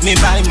 Me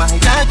buy my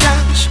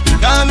cash,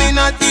 cause me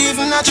not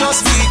even a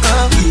trust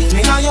people.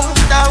 Me know you,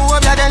 that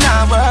hope that they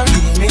not worry.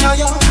 Me know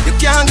you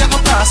can't get my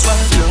password.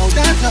 No,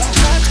 that no.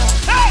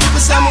 Me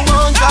say me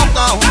won't drop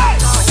down.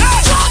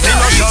 Me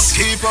no trust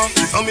people,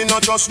 and me no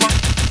trust man.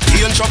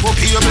 Change up up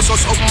here, me so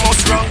something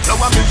must wrong.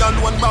 Now I'm me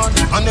alone born,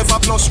 I never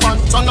plus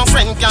one. So no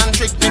friend can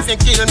trick me if you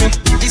kill me.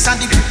 This and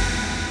the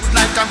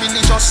like a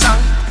religious song.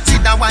 See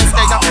the wife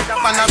there,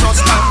 and a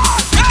rust man.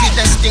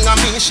 Wickedest thing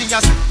of me, she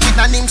has with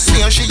a name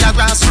smear. She a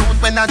grassroots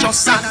when I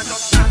just sang.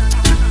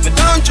 Me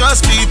don't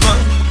trust people.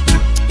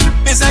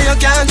 Me say you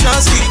can't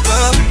trust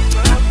people.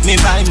 Me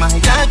buy my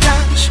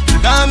cash.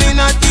 Cause me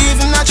not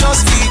even a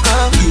trust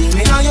people. Give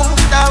me no yo,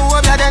 that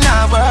hope that they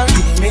not work.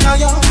 Give me no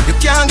yo, you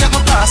can't get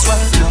my password.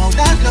 No,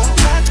 that no.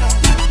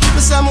 Me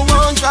say me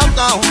won't drop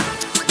down.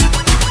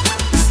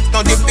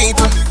 Now the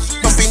people,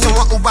 nothing know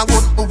who are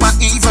good, who are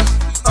evil.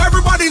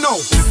 Everybody know,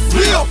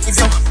 real. If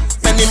you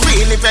spending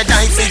really red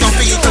eye for your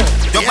people,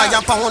 you buy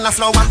a pound of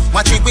flour,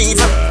 watch it weave.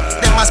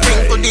 Them a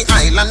spring to the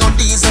island, no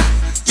diesel.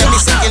 Yeah,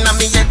 me singing on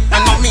me head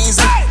and no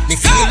measle. Me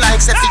feel like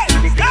septic.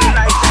 Me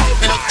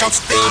don't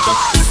trust people.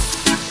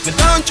 Me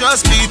don't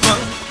trust people.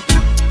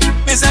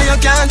 Me say you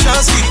can't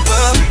trust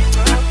people.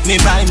 Me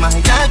buy my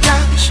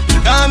cash.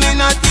 Cause me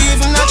not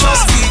even a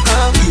trust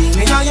people. Give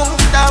me no yo,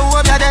 that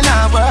hope that they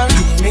not work.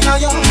 Give me no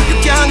yo, you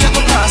can't get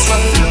my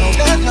password.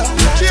 No, that no.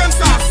 James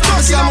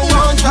Starr, see me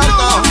won't drop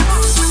down.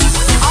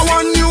 I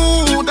want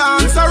new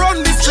dance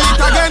around the street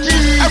again.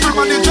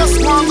 Everybody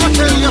just want to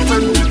tell your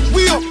friend.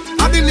 We up.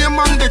 I the name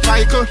and the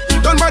title.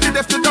 Done by the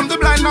deaf to them, the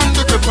blind and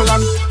the cripple.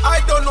 And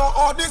I don't know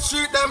how the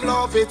street them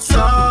love it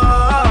so.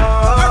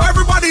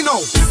 Everybody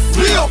know.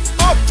 We up,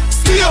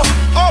 still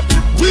up,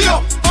 we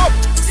up,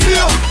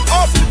 still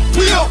up,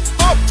 we up,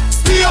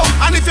 still.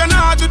 And if you're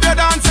not do the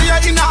dance,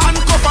 you're in a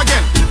handcuff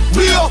again.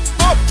 We up,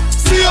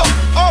 still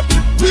up,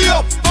 we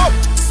up,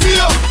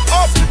 still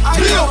up,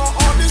 we up,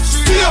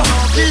 still,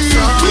 we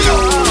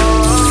up,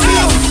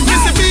 still.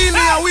 Missy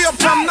Beanie, we up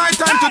from night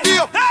time to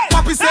day up.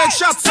 Papi said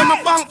shots on my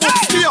bank up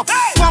stay up.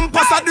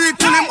 Pampas I do it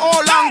till him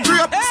all and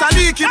grape.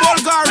 Sadiki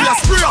Bulgaria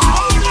spray up.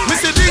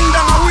 Missy Ding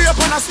Dong away up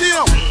and I stay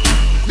up.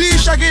 D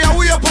Shaggy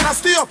away up and I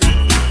stay up.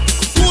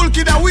 Cool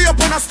Kid away up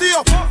and I stay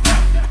up.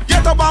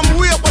 Get up and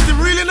way up but he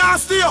really not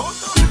stay up.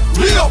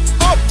 We up,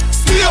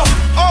 stay up,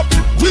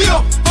 we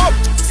up,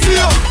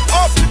 stay up,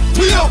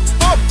 we up,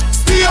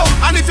 stay up.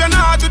 And if you're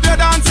not do the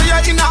dance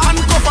you're in a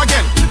handcuff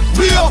again.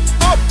 We up,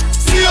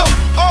 stay up,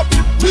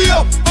 we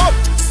up,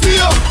 stay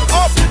up,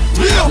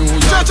 we up.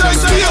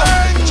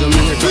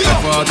 Jamaica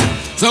party.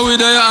 So we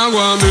there and go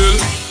and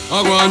build,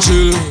 I go and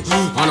chill,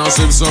 and I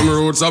sip some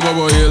roots above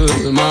a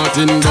hill.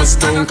 Martin dust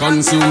don't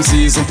consume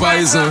season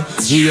poison.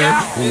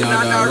 Yeah, we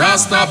are the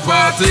Rasta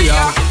party.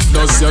 Yeah,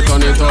 dust you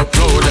turn it up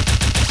loud.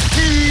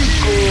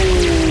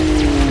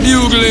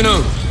 Bugle, you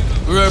know,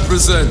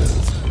 represent.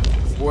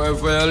 Boy,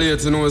 if I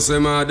late, you know, say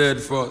my dead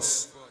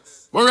first.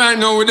 But right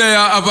now we there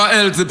have a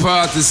healthy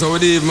party, so we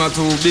leave my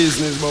two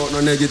business about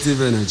no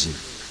negative energy.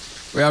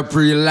 We are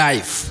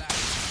pre-life.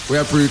 We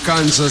are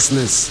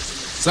pre-consciousness.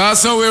 So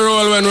that's how we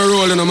roll when we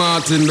roll in the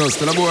Martin dust.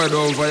 The boy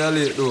don't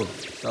violate though,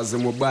 cause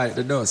them will bite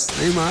the dust.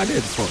 He my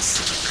dead first.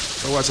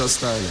 So watch our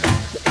style.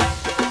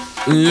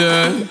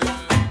 Yeah.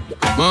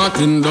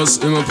 Martin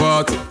dust in my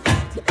party.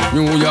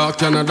 New York,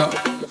 Canada,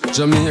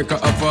 Jamaica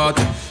a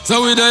party.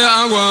 So we there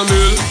and go and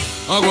build,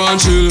 I go and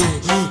chill,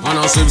 and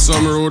I sip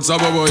some roots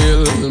above a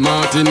hill.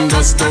 Martin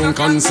dust don't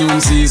consume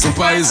season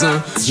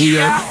poison.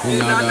 Yeah, we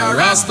are the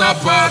Rasta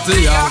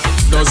party. Yeah.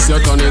 Dust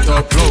you turn it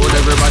up loud.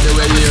 Everybody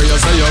will hear you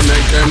say you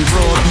make them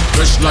proud.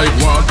 Fresh like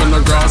water on the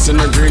grass and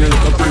the green and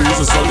the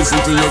breeze. So listen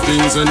to your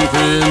kings and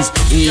queens.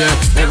 Yeah,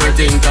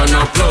 everything turn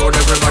up loud.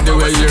 Everybody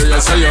will hear you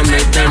say you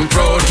make them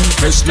proud.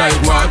 Fresh like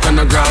water on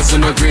the grass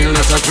and the green.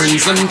 That's a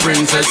prince and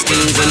princess,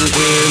 kings and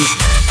queens.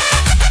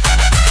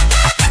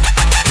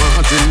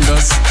 Martin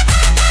dust.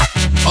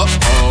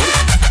 Uh-oh.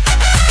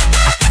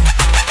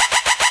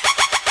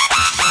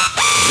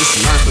 This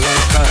is my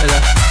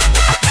lifestyle.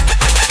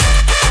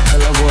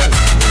 Hello boy,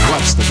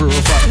 watch the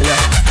profile.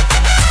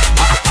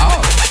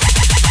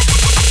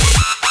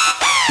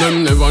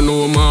 Them never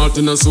know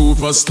Martin a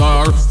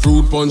superstar.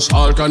 Fruit punch,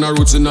 all kind of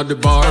roots in the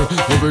bar.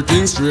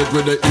 Everything straight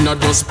with the inner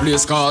dust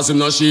place. Cause him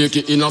not shake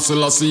it in a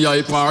Selassie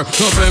I par.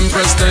 Top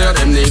empress there,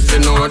 them need to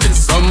know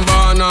this. Some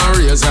born and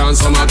raised and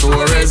some a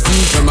tourist.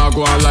 Them a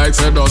go on like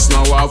say dust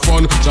now have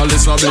fun.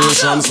 Chalice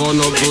ablation,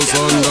 sun up to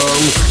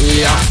sundown.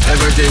 Yeah,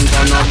 everything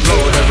turn up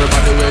loud.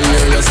 Everybody will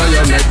hear you so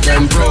you make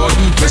them proud.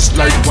 Fresh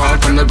like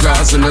walk on the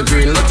grass and the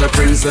green. Let the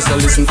princess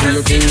listen to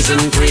your kings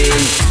and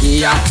queens.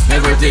 Yeah,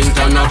 everything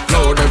turn up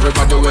loud.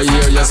 Everybody will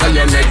hear you so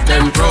you make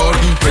them proud.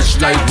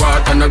 Fresh like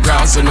water on the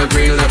grass and the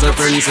green. Let the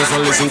princess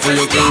listen to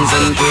your kings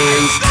and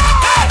queens.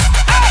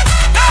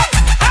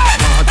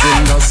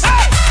 Martin dust.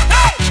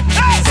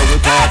 So we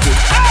party.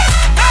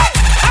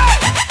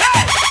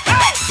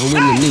 And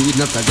when you need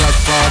not a glass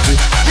party.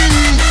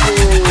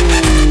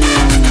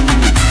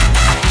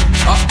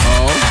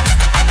 Uh-oh.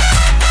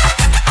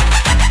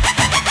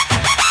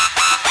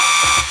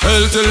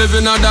 Healthy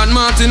living a that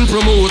Martin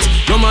promote.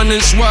 No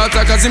manage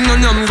water cause him no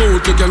nyam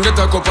goat. You can get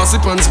a cup of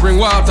sip and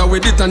spring water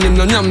with it and him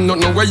no nyam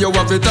nothing where you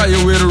have to tie you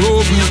with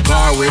rope.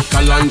 Car with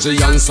Kalanji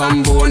and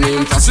some bone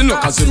him. Fascino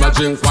cause him a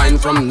drink wine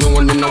from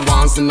noon. Him no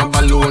wants in a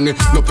baloney.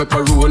 No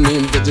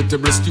pepperoni.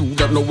 Vegetable stew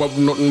that no have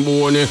nothing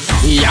bony.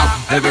 Yeah,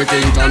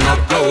 everything turn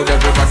up loud.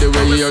 Everybody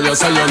where you hear you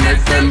say you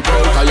make them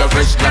proud. Cause you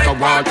fresh like a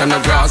water and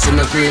a grass in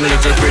a green.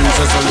 Little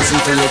princess so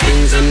listen to your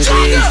things and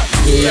dreams.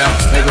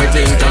 Yeah,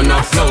 everything turn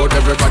up loud.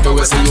 Everybody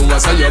where say you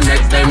say you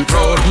make them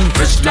proud.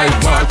 Fresh like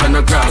water and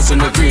a grass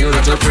in a green.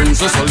 Little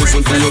princess so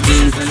listen to your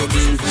things.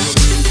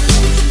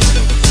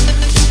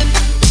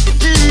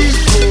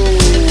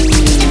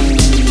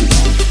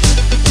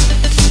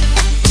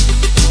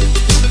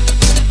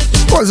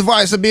 What's the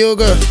voice of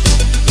Bugle?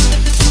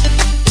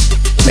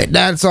 Make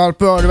dance all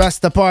pro, the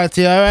rest of the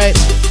party, alright?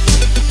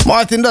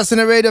 Martin Dust in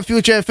the Radio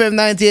Future FM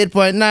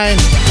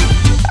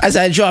 98.9 as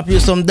I drop you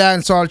some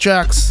dancehall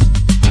tracks.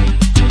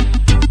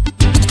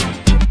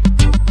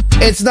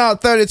 It's now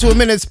 32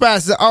 minutes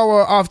past the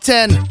hour of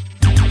 10.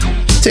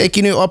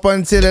 Taking you up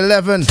until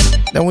 11.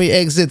 Then we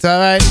exit,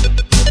 alright?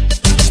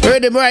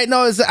 Rhythm right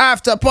now is the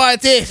after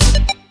party.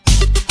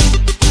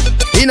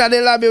 In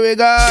the lobby we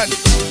got.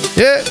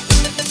 Yeah.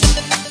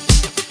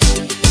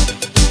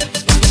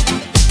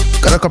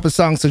 Got a couple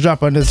songs to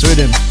drop on this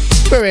rhythm.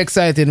 Very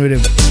exciting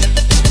rhythm.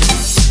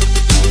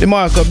 The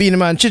Marco, Beanie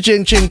Man,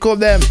 Ching Ching, Cope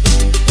them.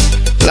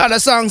 A lot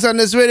of songs on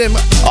this rhythm.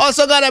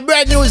 Also got a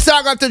brand new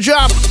song to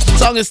drop.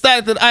 Song is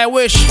titled I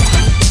Wish.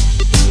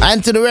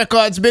 And to the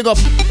records, big up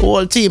the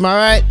whole team,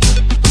 alright?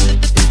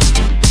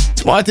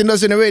 It's Martin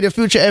Dust in the Radio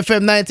Future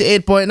FM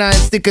 98.9.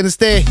 Stick and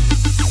stay.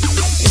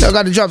 You know,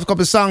 got to drop a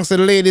couple songs to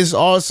the ladies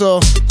also.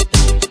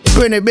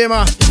 Britney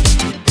Bimmer.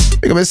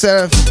 Big up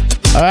yourself.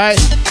 Alright?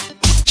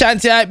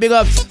 Chanty Hype, big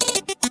ups.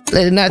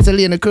 Lady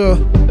Natalie and the crew.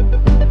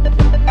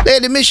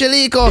 Lady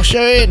Michelico,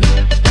 Shireen.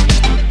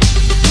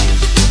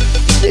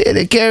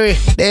 Lady Kerry,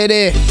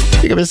 Lady.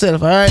 Big up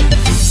yourself, alright?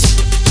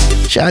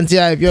 Chanty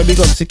Hype, you're big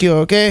up secure,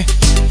 okay?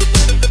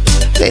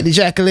 Lady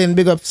Jacqueline,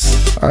 big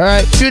ups.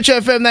 Alright?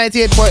 Future FM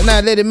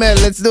 98.9, Lady Mel,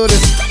 let's do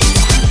this.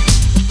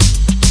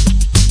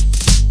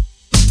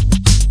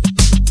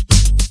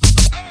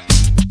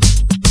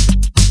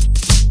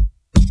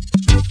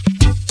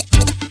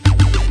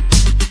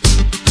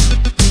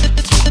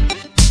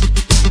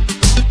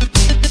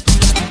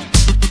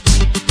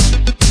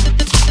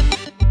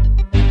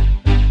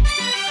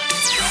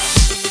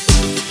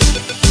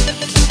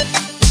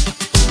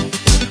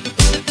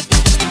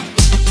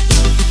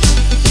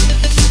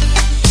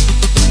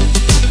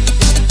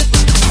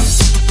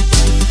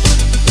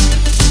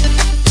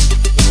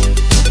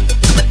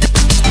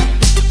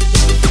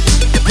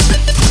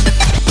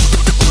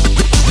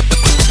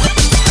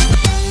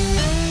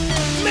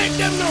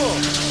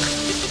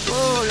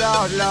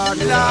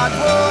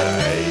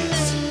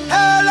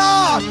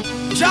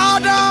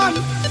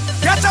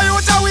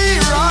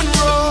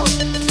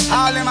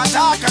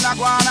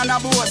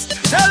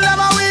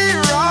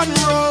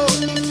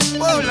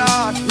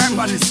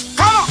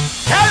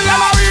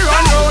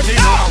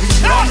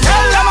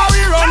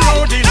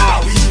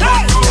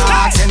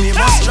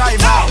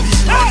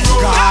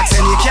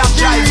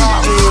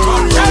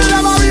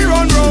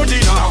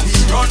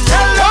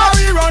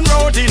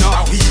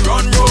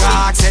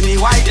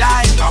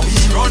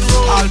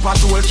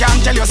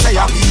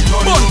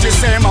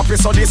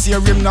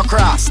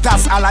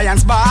 That's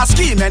Alliance bar,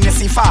 scheme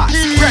NSC fast.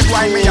 Red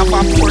wine me up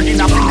and pour in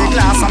up in the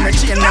glass. And me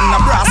chain them no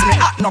brass, me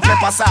hot no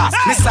pepper sauce.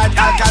 Me side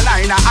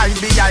alkaline,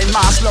 IBI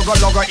mask.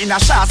 Logo in a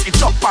shots,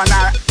 it up on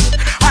her.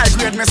 High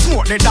grade me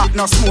smoke, the dark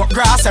no smoke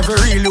grass. Every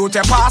real loot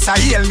a pass, I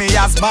hail me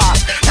as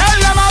boss. Tell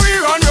them how we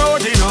run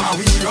road, you know.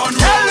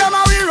 Tell them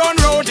how we run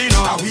road, you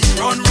know.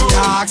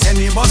 Ask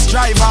any bus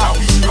driver,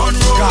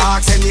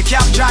 ask any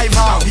cab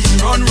driver.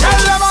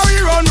 Tell them how we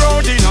run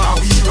road, you know.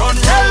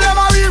 Tell them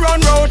how we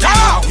run road, you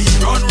know.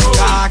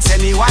 Ask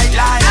any white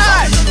line,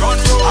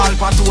 all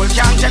patrol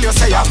can tell you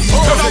say ya.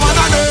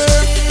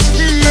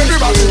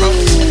 Everybody rock,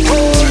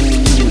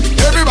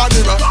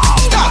 everybody rock.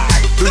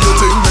 Do you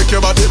think make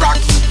your body rock?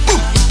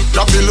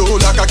 Drop it low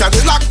like a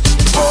Cadillac.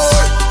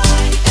 Boy,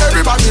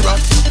 everybody rock.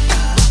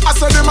 I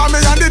saw the mommy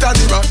and the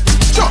daddy rock.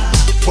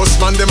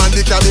 Postman them and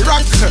the caddy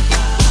rock.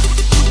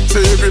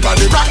 Say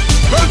everybody rock.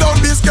 Well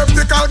don't be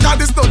skeptical, cause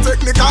it's no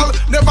technical.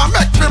 Never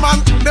make me man,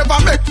 never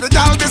make me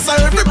gal. This say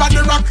everybody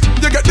rock.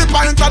 You get the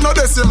pint and no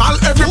decimal.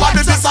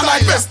 Everybody this a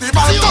like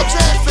festival.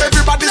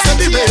 Everybody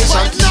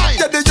celebration.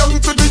 Get the young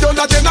to the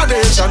younger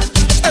generation.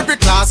 Every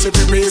class,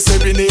 every race,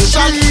 every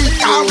nation.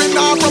 Can we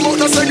now promote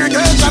the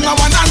segregation? I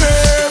want a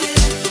name.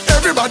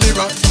 Everybody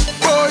rock,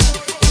 boy.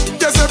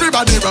 Yes,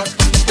 everybody rock.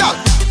 Yeah.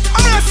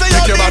 I'm gonna say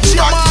your body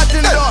rock.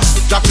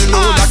 Drop it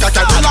low like a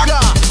Cadillac.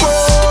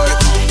 Boy,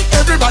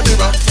 everybody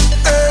rock.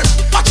 Hey,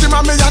 watch him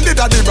and me and the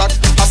daddy rock.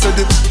 I said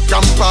the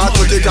grandpa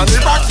to the granny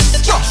rock.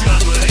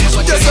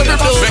 Yes,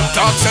 everybody. Big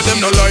talk said them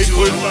no like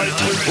we.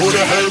 Who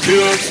the hell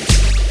cares?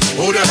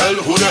 Who the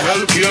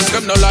hell cares?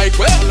 Them no like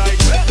we.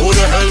 Who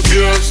the hell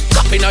cares?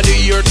 Cup in the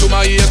ear to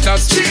my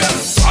haters.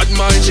 Cheers. bad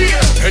mind,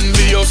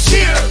 envious,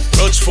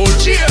 grudgeful,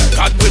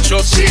 God we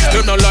trust,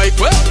 them not like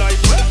well.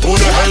 Who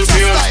the hell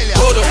cares?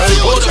 Who the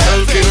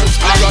hell cares?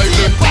 Alright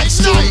then.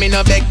 Me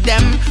no beg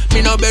them,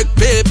 me no beg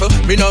people,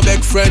 me no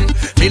beg friend,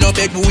 me no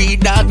beg weed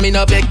dog, me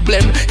no beg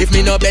blem. If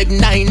me no beg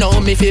 9, no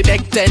me fi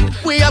beg 10.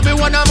 We have been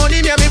one of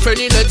money, me and me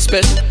friend let's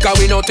spend. Cause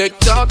we no take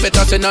talk,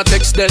 better send a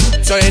text then.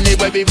 So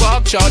anywhere we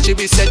walk, charge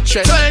we set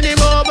trend. So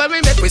anymore when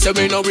we make, we say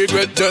we no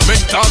regret them.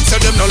 Make talk, say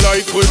them no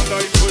like we.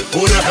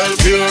 Who the hell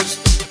cares?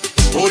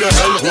 Who the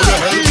hell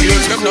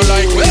cares? Them no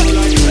like we.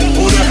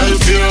 Who the hell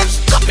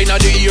cares? Cup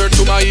inna the ear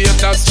to my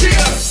haters.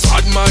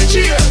 Bad mind,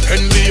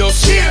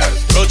 envious,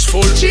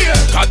 grudgeful,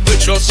 God we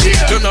trust,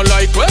 them no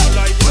like we.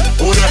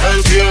 Who the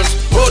hell cares?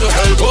 Who the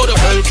hell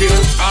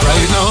cares?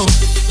 Right now,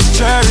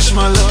 cherish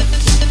my love.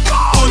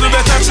 Who no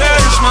better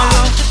cherish my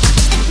love?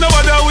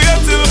 Nobody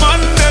wait till man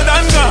dead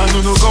and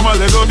gone. No come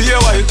and let go be a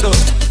white dog.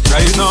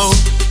 Right now,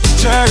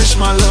 cherish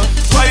my love.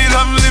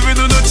 While I'm living,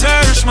 do not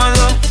cherish my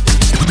love.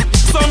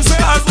 Some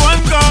say as one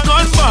gone,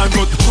 one born,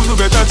 but who no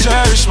better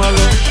cherish my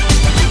love?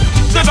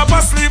 Never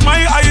pass sleep,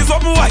 my eyes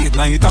up wide.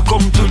 Night I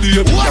come to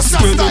the what's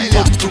square them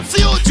up to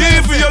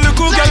give you a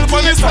little girl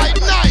for the side.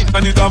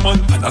 And it a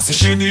man, and I say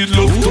she need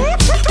love too.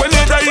 When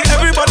they die,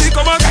 everybody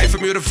come and guy for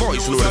me the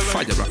voice, no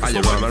fire, I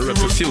am a rep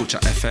for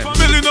Future FM.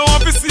 Family no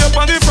want to see up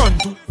on the front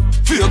too.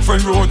 Fake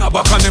friend round a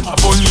back and them a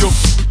bun you.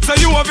 Say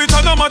you have it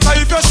and no matter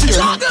if you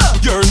share.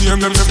 Your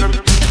name them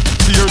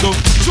fear though.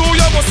 Show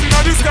your boss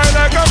inna the sky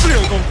like a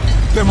flare gun.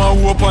 Them a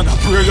hope and a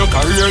pray your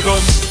career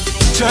done.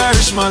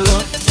 Cherish my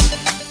love.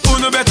 Who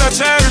no better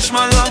cherish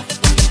my love?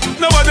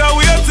 Nobody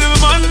wait till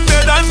man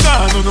dead and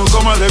gone. No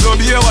come and let go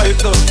be a white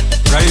dog.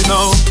 Right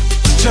now,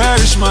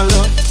 cherish my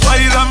love.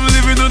 While I'm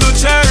living, no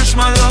cherish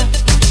my love.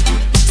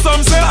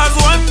 Some say as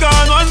one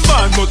gone, one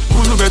born, but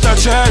who no better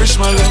cherish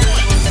my love?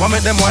 One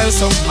make them wild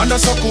so, and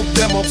so coop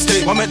them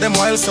upstate. One make them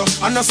wild so,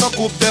 and so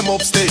coop them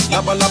upstate.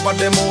 Labba labba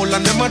them all,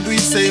 and them a do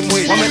it same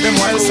way. One make them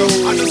wild so,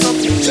 and so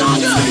coop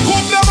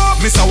them up.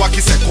 Mr.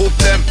 Wacky say coop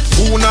them.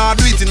 Who nah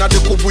do it inna the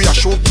coop we a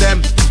shoot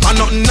them. And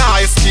nothing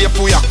nah escape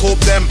we a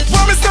coop them.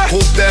 What me say?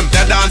 Coop them,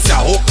 they dance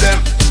ya hope them.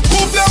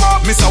 Coop them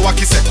up. Mr.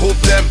 Wacky say coop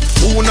them.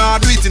 Who nah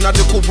do it inna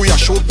the coop we a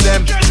shoot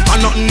them.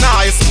 And nothing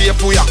nah escape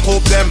we a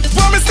coop them.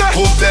 What me say?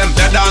 Coop them,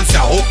 they dance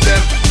ya hope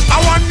them.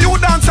 I want new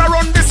dancer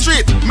run the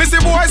street. Missy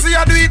boys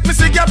here do it,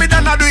 Missy Gabby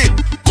then I do it.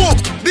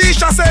 Cook,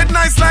 Disha said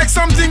nice like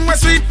something we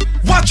sweet.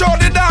 Watch how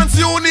the dance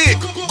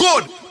unique.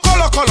 Good,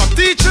 color,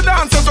 teach the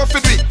dancers how to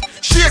do it.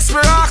 Shakespeare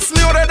asks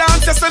me how the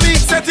dancers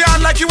unique. Set your hand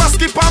like you a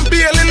skip and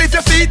barely lift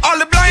your feet. All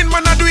the blind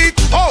man a do it,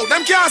 oh,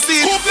 them can't see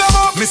it. Coop them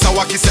up. Mr.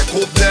 Wacky say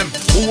coop them.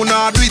 Who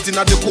nah do it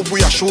inna the coop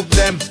we a shoot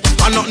them.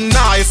 And nothing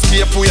nah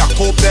escape we a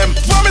coop them.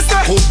 What me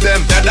say? Coop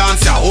them, they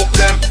dance ya hope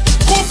them.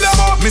 Coop them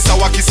up. Mr.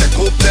 Wacky say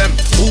coop them.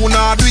 Who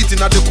nah do it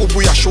inna the coop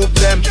we a shoot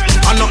them.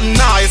 And nothing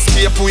nah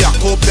escape we a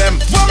coop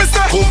them. What me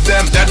say? Coop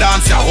them, they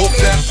dance ya hope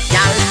them.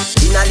 Y'all,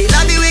 inna the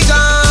lobby we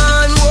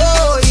gone.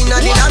 Whoa,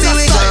 inna the lobby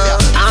we gone.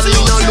 And me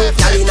no look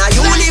y'all inna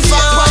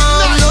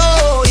uniform.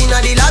 No,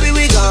 inna the lobby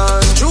we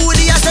gone.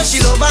 Trudy I say she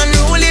love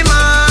unruly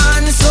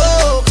man. So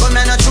come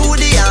and through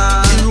the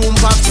yard. The room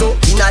packed so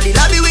inna the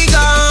lobby we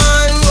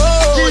gone.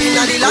 Whoa,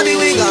 inna the lobby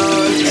we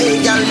gone. Hey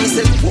y'all, me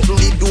say open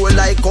the door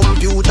like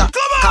computer.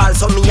 Call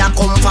so me a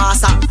come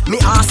faster. Me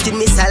asking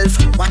myself,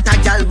 what a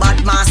gal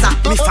bad master.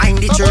 Me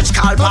find the church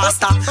called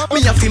pastor.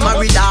 Me a fi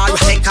marry her,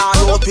 take her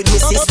out with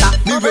me sister.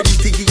 Me ready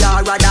to give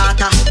her a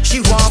daughter.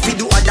 She want fi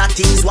do other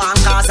things, want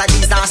cause a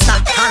disaster.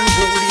 And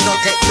bully no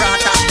take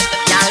brata.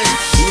 Gal,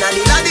 inna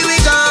the lobby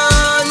we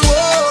gone.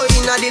 Whoa,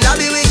 inna the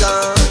lobby we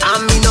gone.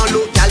 And me no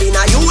look gal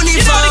inna uniform. You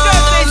know the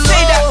girl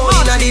say that.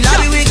 Inna the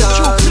lobby we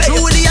gone.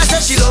 Trudy I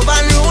say she love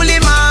unruly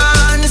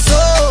man.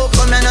 So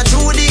come and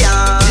through the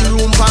yard. The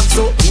room packed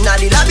so inna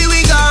the lobby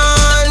we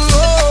gone.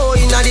 Oh,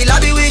 inna the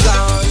lobby we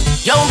gone.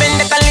 Yo, been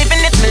it, I'm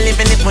living it, me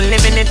living it, we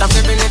living it, I'm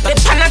living it. They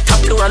pan a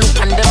top floor, look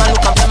and them a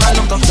look up, them a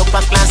look up. Look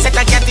back, class, set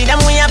a cat, them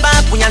way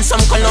back. We and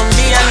some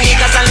Colombian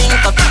niggas a link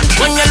up.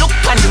 When you look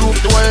on the roof,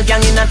 the whole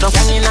gang in a duff.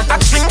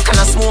 That drink and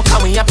a smoke,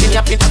 and we happy.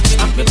 We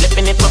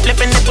flipping it, we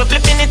flipping it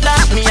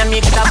up. Me and me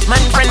get up, man,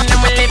 friend,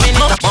 them we living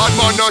it. Bad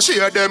man no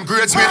share them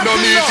grades with no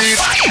meat eat.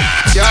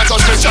 Can't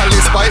touch me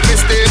chalice, pipe me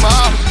stay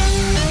ma.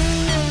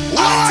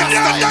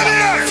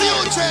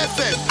 Future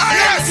FM.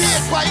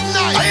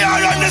 I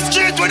are on the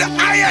street with the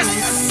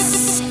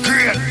highest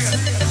grade.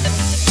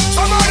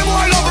 Some of the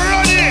boy love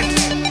running.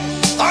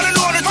 I don't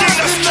know the thing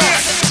that's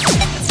straight.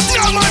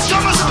 No man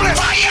come and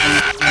split.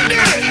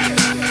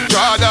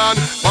 Jordan,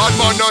 bad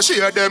man no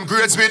share them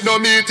grades with no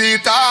meat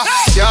eater.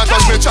 Can't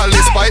touch me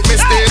chalice, pipe me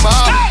stay ma.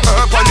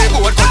 Herb on the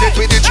board, cut it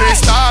with the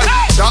 3-star.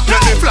 That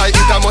make me fly,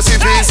 it a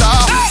musty visa.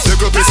 The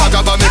group is a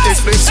gaba, make it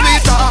split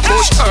sweeter.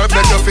 Push herb,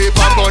 make your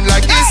paper burn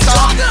like Easter.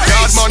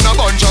 Yard man a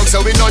bun junk, so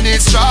we no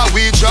need straw.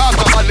 We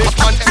drag up a lip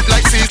and head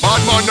like seed.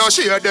 Bad man no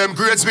share them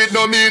grades with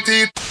no meat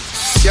eat.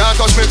 Can't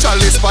touch me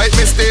chalice, pipe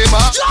me stay ma.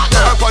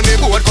 Herb on the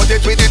board, cut it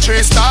with the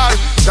 3-star.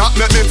 That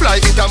make me fly,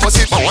 it a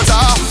musty water.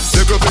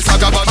 The group is a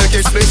gaba, make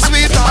it split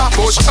sweeter.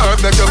 Push herb,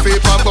 make your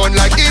paper burn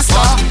like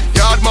Easter.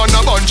 Yard man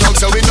a bun junk,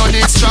 so we no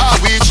need straw.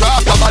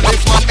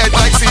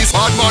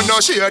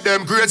 no share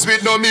them grades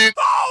with no meat.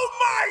 Oh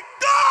my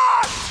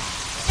God!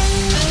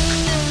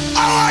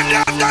 I want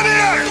them down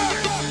here.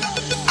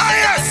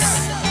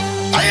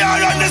 I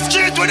are on the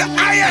street with the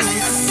IS.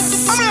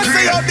 I'm gonna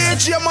say your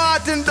DJ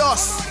Martin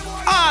Dust.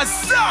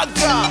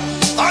 Saga.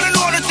 I don't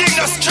know the thing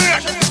that's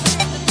straight.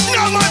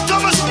 No man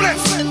Thomas Split.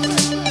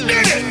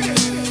 Did it.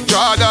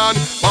 Jordan,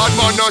 bad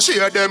man no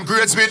share them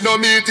grades with no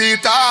meat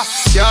eater.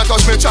 Can't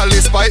touch me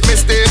chalice, bite me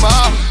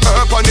steamer.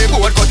 Herb on the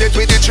board, cut it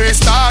with the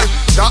 3-star.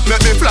 That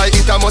make me fly,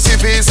 it a musty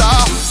visa.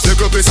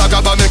 Little piece of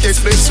gaba make it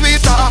split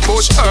sweeter.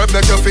 Push herb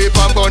make your feet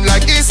and bun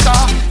like Easter.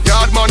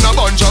 Yard man a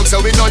bun jug, so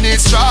we no need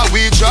straw.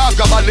 We drop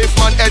gaba lift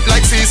man head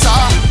like Caesar.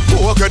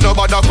 Okay,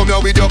 nobody come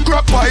here with your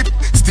crop pipe.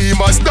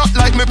 Steamers not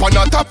like me on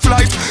a top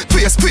flight.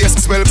 Face,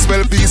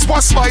 smell bees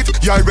was fight.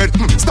 Yeah, red,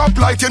 stop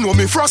light, you know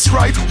me frost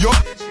right. Yo.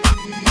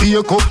 Be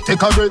a cup,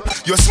 take a breath.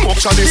 You smoke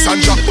chalice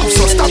and jack puff,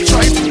 so stop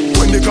trying.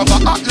 When the grabber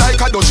act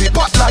like a dodgy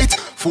spotlight.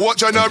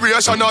 4th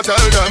generation, I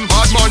tell them.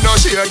 Bad man no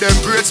share them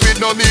grades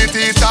with no meat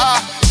eater.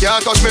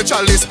 Can't touch me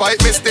chalice, bite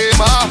me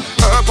steamer.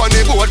 Herb on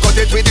the board, cut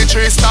it with the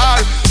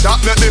 3-star.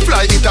 That make me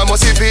fly, it a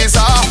musty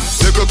visa.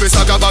 Little piece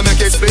of gaba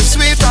make it split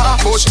sweeter.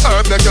 Push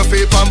herb, make your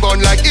feet and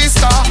bun like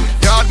Easter.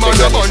 Yard man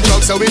a bun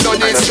jug, so we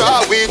don't need straw.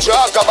 We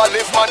drop gaba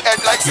lift man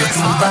head like Caesar.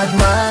 You're too bad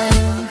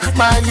mind,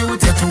 my youth,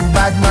 you're too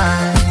bad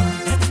mind.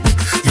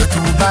 You're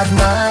too bad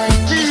mind,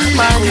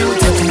 my youth,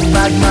 you're too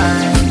bad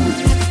mind.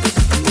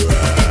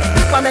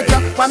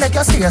 Why make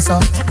you see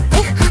yourself?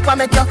 Why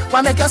make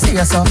you see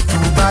yourself? Too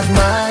bad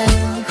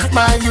mind,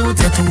 my youth,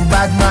 you're too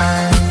bad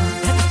mind.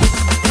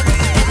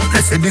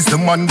 Blessed is the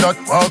man that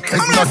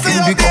walketh not in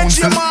the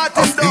counsel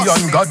of the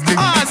ungodly.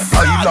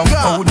 I long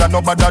powder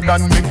no better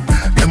than me.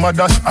 Them a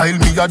dash aisle,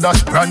 me a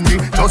dash brandy.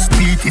 Just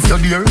beat if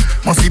you're there,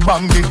 must be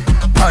bambi.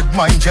 Bad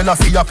mind,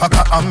 jealousy, a pack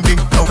of ambi.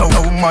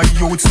 Now my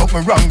youth,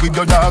 something wrong with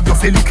your dog. You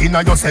feel looking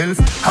at yourself.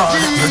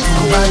 You're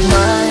too bad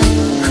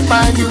mind,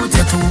 my youth,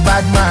 you're too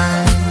bad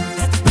mind.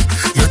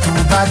 You're too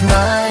bad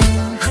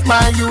mind,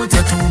 my youth,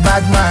 you're too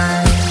bad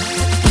mind.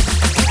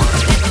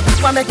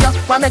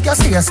 Why make you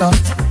see yourself?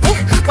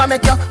 Why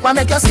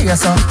make you see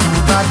yourself?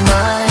 Too bad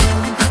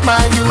mind,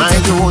 my youth,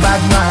 you're too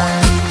bad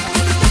mind.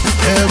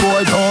 Hey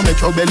boy, don't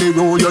make your belly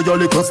roll, your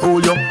little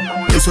soul, yo.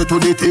 Listen to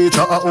the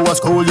teacher at our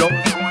school, yo.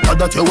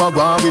 That you are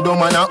gone with the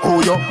man a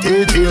owe you.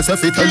 Teach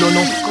yourself if you don't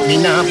know.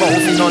 Me nah bow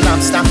fi no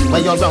lobster.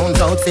 Where you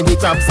round out fi the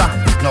crab for.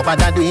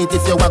 Nobody do it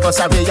if you a go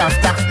sorry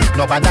after.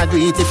 Nobody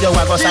do it if you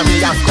a go sorry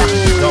after.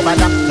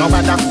 Nobody.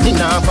 Me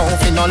nah bow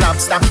fi no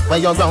lobster. Where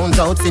you round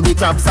out fi the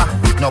crab for.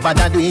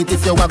 Nobody do it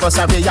if you a go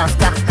sorry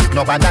after.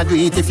 Nobody do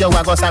it if you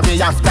a go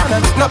sorry after.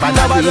 Nobody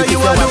do it if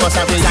you a go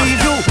sorry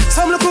after.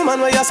 Some look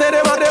woman where you say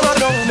them a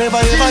done. Never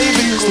ever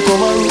even used to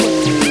come around.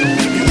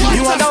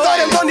 You wonder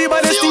why them done the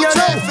baddest thing I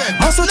know.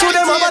 Hustle through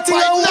them have a thing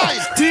I want.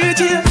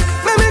 TJ,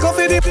 let me go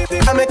for the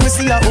and make me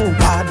see a oh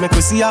bad, make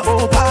me see a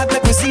oh bad,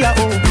 make me see a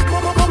oh.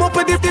 Come up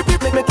with the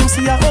make him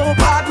see a oh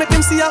bad, make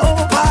him see a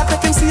oh bad,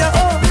 make him see a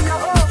oh.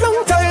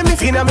 Long time me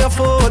fin am your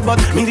foot,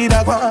 but me did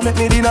a go make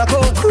me did a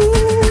go.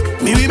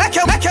 Me we make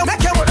you like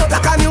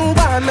a new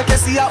band, make you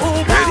see a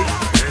oh bad.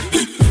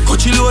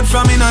 Coachy load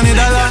from in a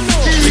Netherland.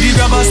 We the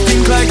grabbers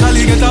think like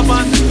Ali get up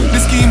on. The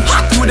scheme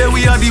hot today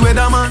we are the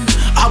weatherman.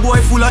 A boy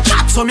full of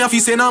chat, so me a fi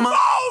say nah man.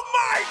 Oh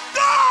my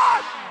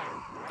God!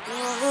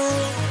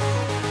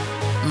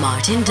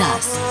 Martin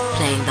Dust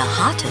playing the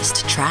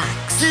hottest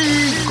tracks.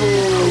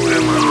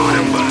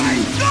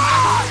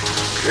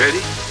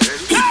 Ready?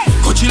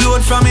 Coachy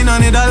load from in a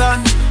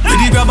Netherland. We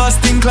the grabbers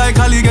think like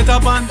Ali get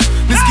up on.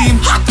 The scheme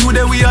hot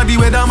today we are the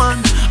weatherman.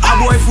 A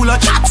boy full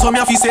of chat, so me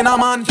a fi say nah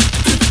man.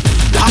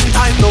 Long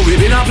time now we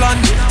been a plan.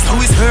 So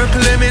we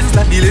circle lemons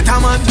like the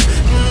little man.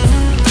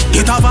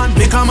 Get a van,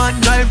 make a man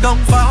drive down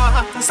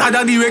far. Sad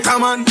the wrecker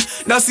man.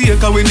 That's the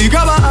echo when the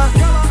grabber.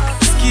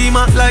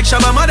 Schema like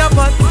Shabba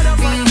Motherpot.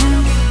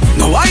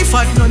 No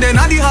Wi-Fi, no then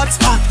at the hot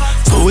spot.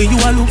 So when you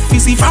a look, you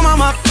see from a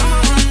map.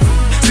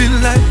 Still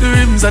like the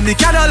rims and the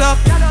Cadillac.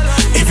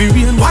 Every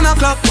rain 1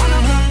 o'clock.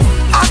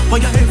 Hot boy,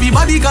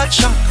 everybody got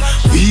shot.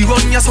 We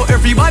run ya so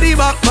everybody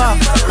back.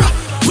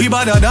 We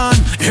badder than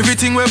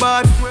everything we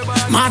bad.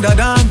 Madder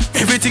than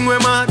everything we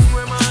mad.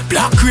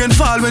 Black rain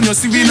fall when you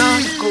see we now.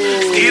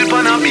 Steel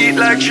pan a beat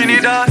like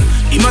Trinidad.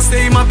 He must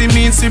say him have the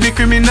means to be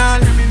criminal.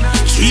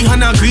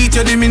 300 greet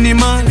you the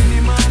minimal.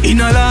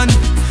 In a land,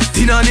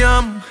 tin and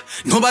yam.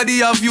 Nobody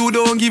have you,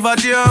 don't give a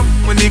damn.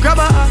 When they grab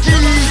a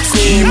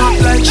scheme up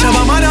like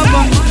Shabba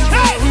Motherpot.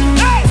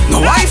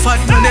 No Wi-Fi,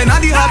 no then at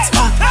the hot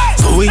spot.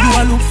 So when you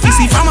a look, you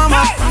see from a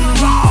map.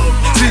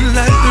 Still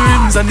like the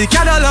rims and the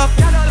Cadillac.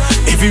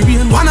 Every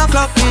rain 1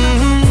 o'clock.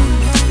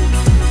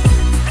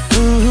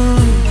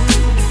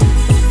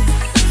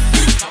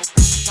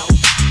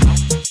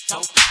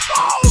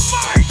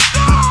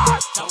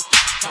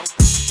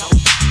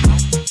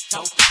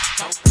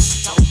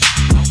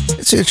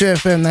 It's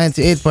FM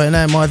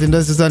 98.9. Martin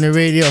Dust is on the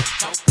radio.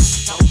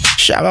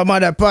 Shabba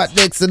Motherpot,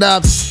 Dixie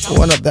Dubs,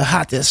 one of the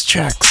hottest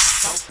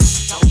tracks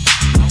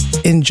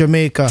in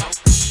Jamaica.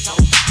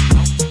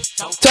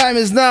 Time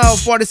is now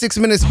 46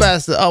 minutes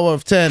past the hour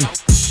of 10.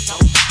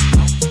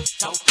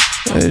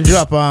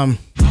 Drop one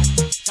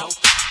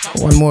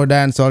more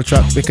dancehall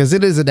track because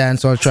it is a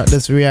dancehall track.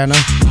 This Rihanna.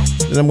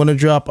 Then I'm gonna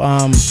drop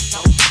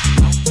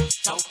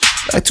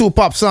like 2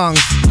 pop songs.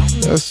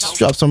 Let's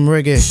drop some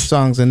reggae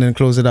songs and then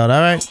close it out. All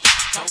right.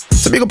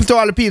 So big up to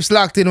all the peeps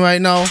locked in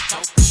right now.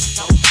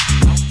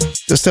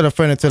 Just tell a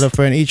friend and tell a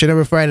friend. Each and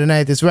every Friday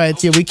night is right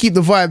here. We keep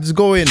the vibes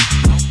going.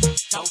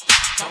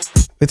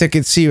 We take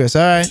it serious.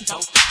 All right.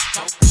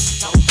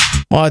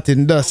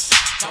 Martin Dust.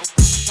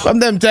 From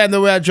them time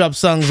the way I drop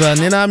songs on,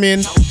 you know what I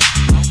mean?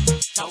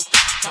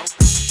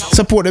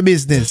 Support the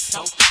business.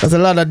 There's a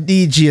lot of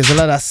DJs, a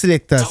lot of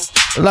selectors.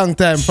 A long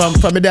time from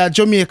the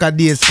Jamaica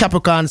days,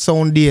 Capricorn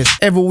Sound days,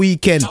 every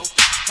weekend.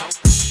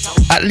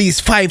 At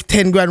least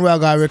 5-10 grand we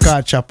got a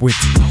record shop with.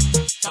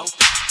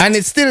 And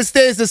it still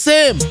stays the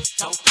same.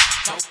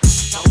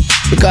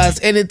 Because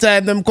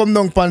anytime them come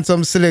down on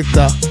some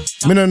selector,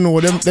 me don't know,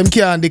 them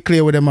can't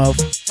declare what them have.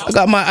 I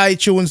got my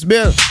iTunes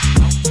bill.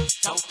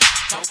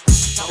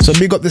 So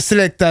big up the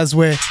selectors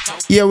where,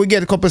 yeah, we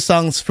get a couple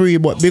songs free,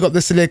 but big up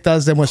the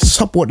selectors, them will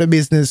support the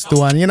business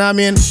too, and you know what I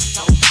mean?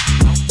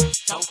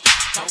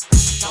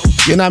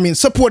 You know what I mean?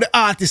 Support the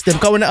artists them,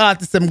 because when the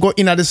artists them go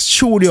in at the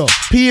studio,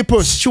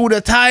 people, studio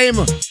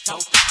time,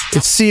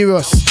 it's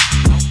serious.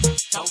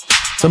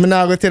 So I'm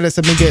now going to tell us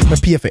that I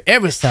pay for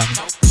every song.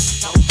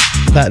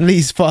 At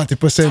least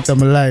 40% of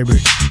my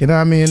library. You know what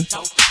I mean?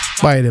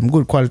 Buy them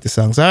good quality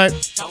songs, alright?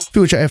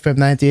 Future FM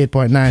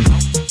 98.9.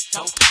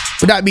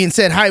 With that being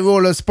said, High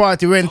Rollers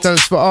Party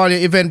Rentals for all your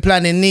event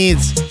planning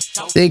needs.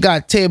 They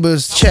got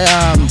tables,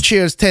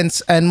 chairs, tents,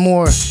 and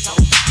more.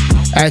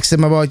 Ask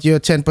them about your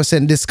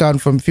 10%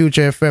 discount from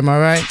Future FM,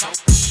 alright?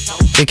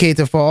 They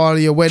cater for all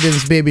your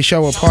weddings, baby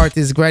shower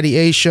parties,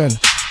 graduation.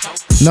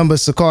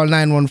 Numbers to call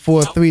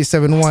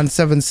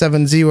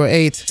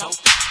 914-371-7708.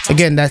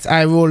 Again, that's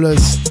High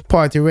Rollers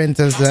Party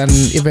Rentals and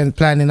event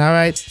planning,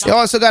 alright? They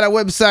also got a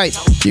website.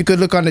 You could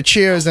look on the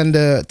chairs and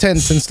the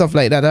tents and stuff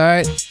like that,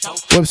 alright?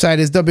 Website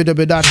is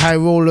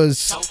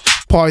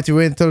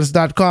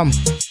www.highrollerspartyrentals.com.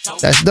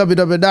 That's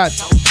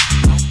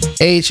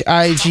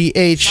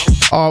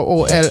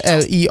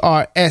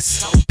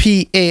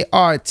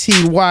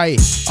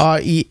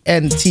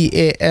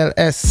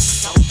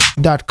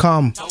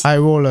High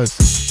Rollers.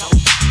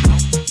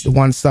 The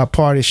one-stop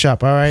party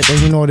shop, alright? And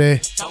you know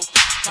they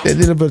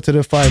deliver to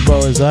the 5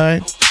 boroughs,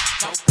 alright?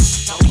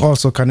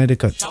 Also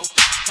Connecticut.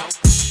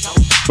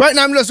 Right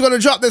now I'm just gonna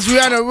drop this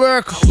Rihanna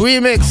Work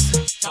remix.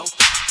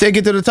 Take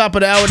it to the top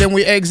of the hour, then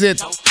we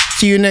exit.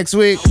 See you next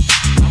week.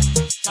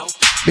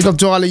 Big up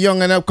to all the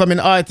young and upcoming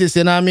artists,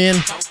 you know what I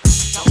mean?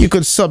 You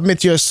could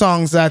submit your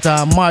songs at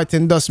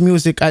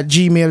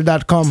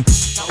martindustmusic@gmail.com.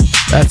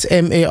 That's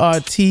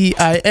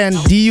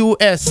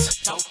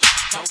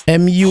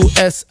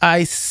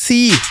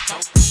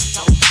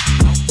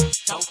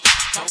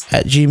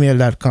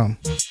MartindusMusic@gmail.com.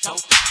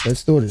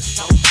 Let's do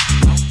this.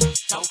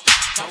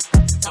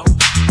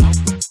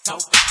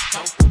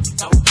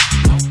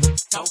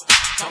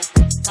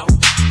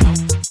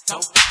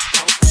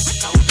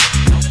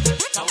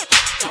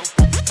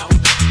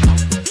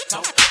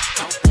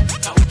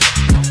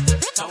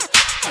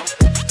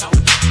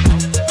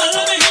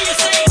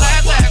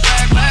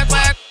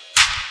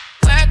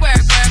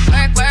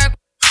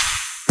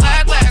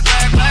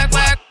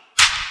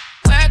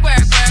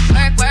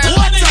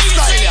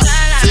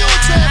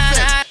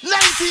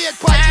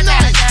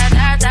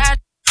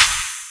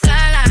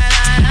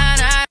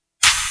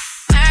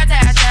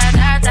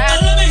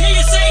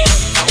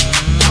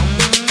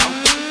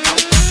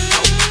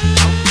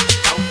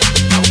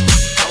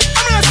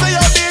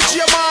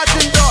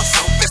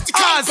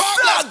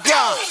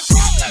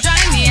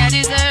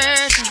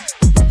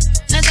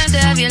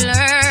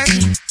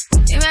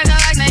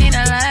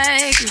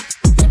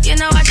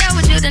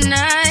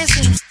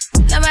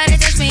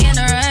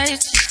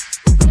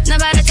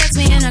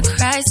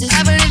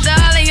 I believed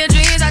all of your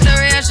dreams are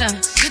duration.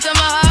 You took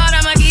my heart,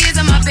 all my keys,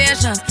 and my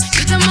patience.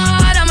 You took my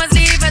heart, I must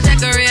leave for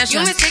decoration.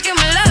 You mistaken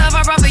my love,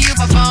 I brought for you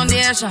for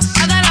foundation.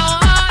 All that I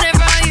wanted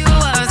from you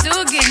was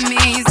to give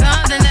me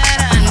something that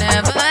I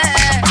never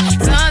had,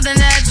 something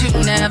that you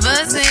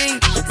never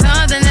seen,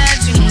 something that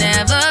you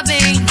never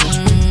been.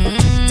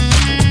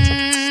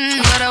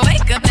 But I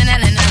wake up and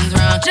nothing's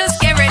wrong.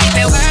 Just get ready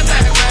for work,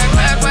 work, work,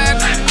 work,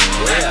 work, work.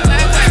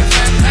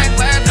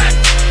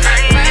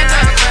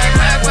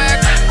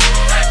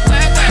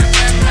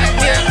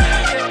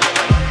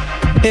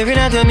 Every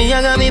night when me,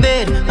 I got me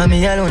bed, and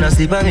me alone, I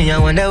sleep on me, I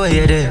wonder where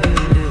you're there.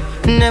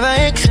 Never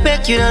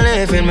expect you to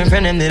live, and my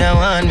friend them did I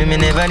want me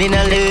never did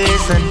I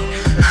listen.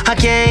 I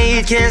can't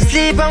eat, can't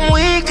sleep, I'm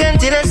weak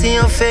until I see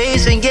your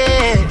face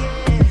again.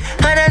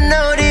 And I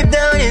know deep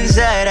down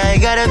inside, I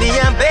gotta be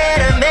a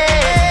better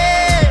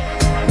man.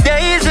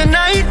 Days and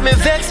night, me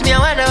vex me, I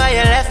wonder why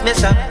you left me,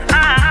 so.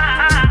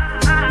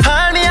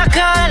 Call me a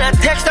call, I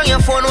text on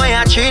your phone why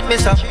you treat me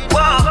so.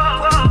 Whoa.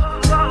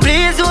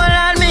 Please hold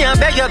on me, I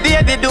beg your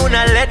baby, do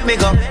not let me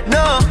go.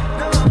 No,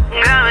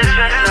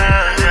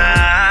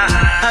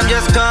 I'm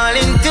just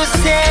calling to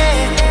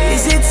say,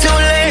 is it too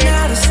late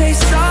now to say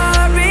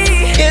sorry?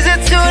 Is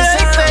it too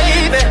late,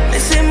 baby?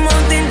 Listen,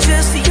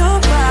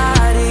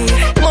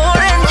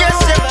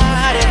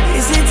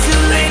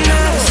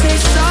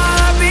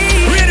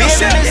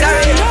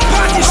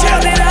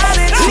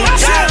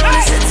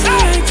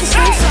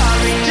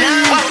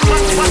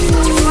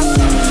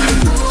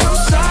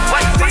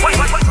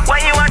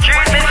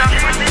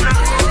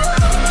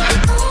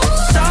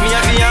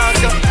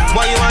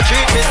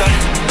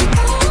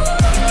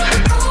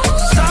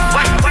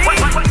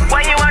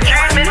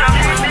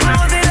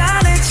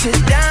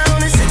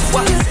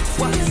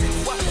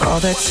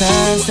 the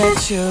times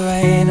that you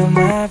rain on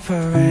my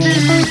parade,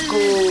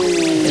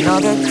 and all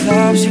the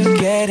clubs you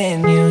get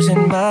in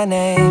using my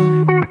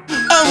name.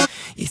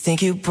 You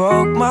think you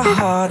broke my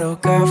heart, oh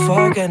girl,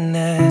 for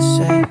goodness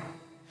sake.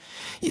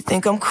 You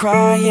think I'm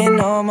crying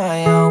on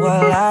my own,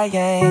 well I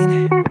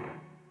ain't.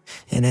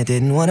 And I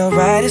didn't wanna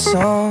write a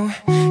song,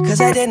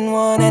 cause I didn't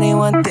want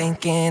anyone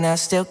thinking I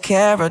still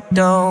care or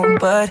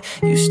don't. But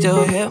you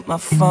still hit my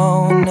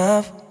phone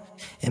up,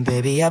 and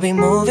baby, I'll be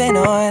moving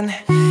on.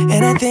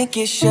 And I think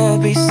it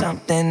should be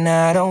something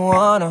I don't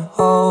wanna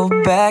hold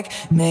back.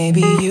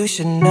 Maybe you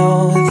should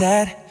know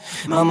that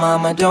my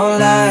mama don't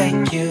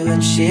like you,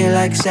 and she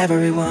likes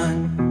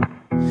everyone.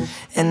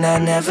 And I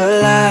never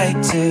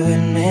like to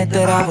admit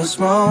that I was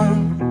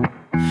wrong.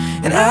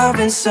 And I've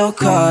been so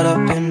caught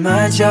up in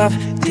my job,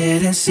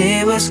 didn't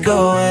see what's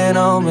going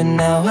on, but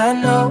now I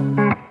know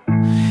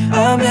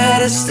I'm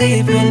better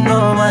sleeping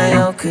on my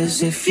own.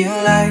 Cause if you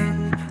like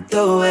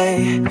the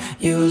way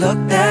you look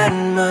that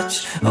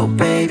much, oh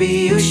baby,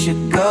 you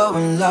should go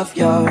and love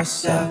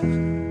yourself.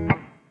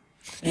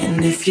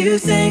 And if you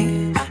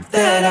think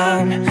that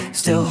I'm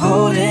still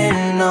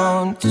holding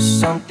on to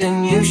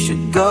something, you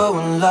should go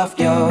and love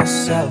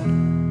yourself.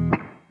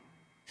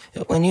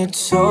 When you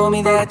told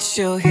me that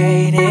you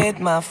hated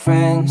my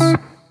friends,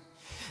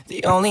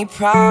 the only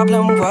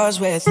problem was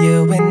with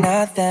you and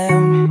not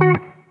them.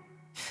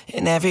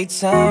 And every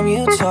time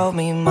you told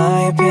me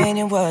my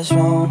opinion was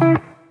wrong,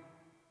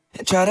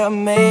 and tried to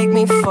make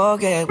me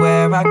forget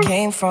where I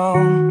came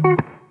from.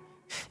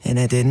 And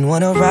I didn't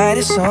wanna write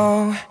a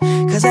song,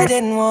 cause I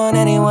didn't want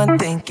anyone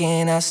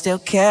thinking I still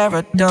care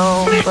or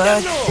don't.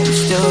 But you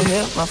still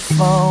hit my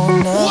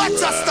phone up,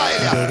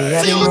 and baby,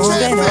 I've been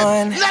moving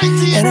on.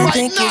 And I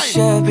think it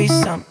should be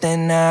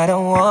something I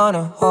don't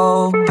wanna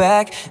hold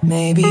back.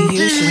 Maybe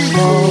you should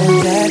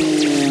know that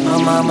my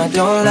mama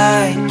don't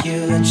like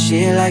you, and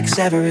she likes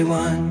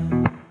everyone.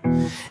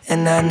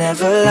 And I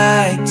never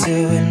like to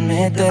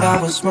admit that I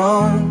was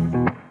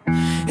wrong.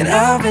 And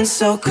I've been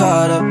so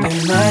caught up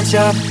in my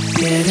job,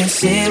 didn't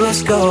see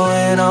what's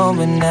going on,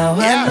 but now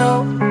I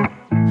know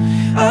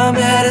I'm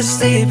better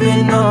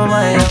sleeping on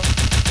my own.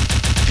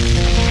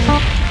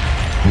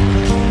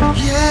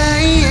 Yeah,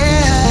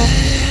 yeah,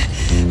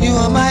 you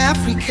are my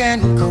African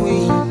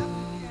queen.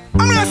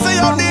 I'm gonna say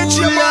your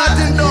nature,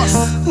 Martin Dust.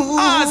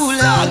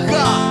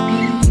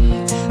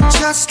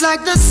 Just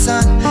like the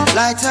sun,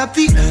 light up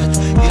the earth,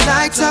 you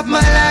light up my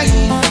life.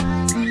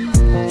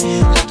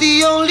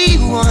 The only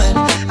one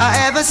I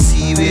ever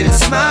see with a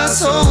smile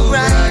so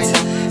bright.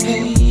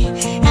 Hey,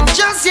 and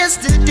just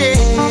yesterday,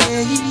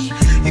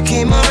 you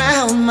came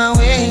around my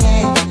way.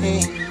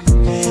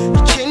 You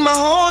changed my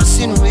horse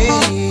in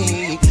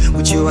way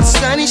with your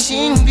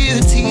astonishing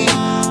beauty.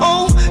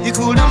 Oh, you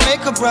couldn't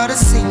make a brother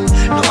sing.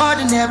 No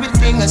ordinary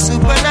thing, a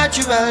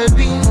supernatural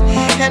being.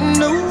 And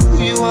no,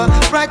 you are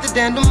brighter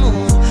than the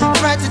moon,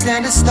 brighter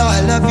than the star.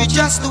 I love you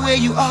just the way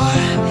you are.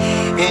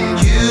 And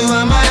you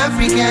are my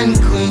African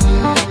queen,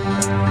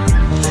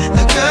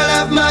 the girl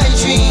of my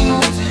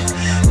dreams.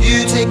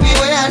 You take me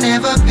where I've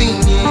never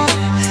been,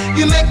 yeah.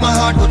 You make my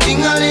heart go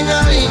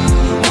ding-a-ling-a-ling.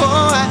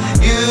 Oh,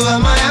 you are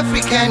my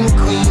African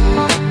queen,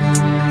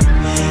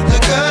 the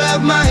girl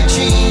of my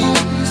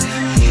dreams.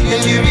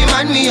 And you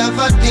remind me of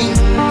a thing,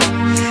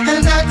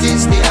 and that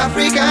is the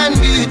African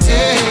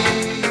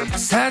beauty.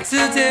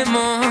 Saturday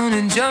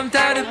morning, jumped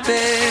out of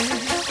bed,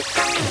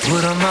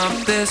 put on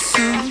my best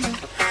suit,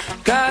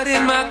 got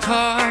in my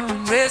car,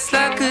 and raced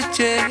like a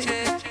jet,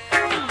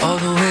 all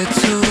the way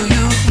to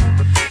you.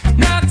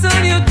 Knocked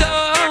on your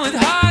door with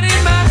heart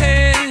in my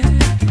head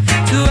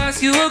to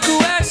ask you a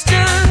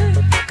question,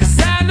 cause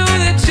I know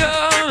that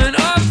you're an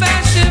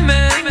old-fashioned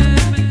man,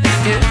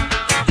 yeah.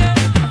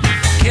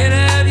 Can I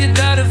have your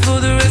daughter for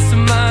the rest of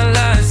my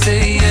life?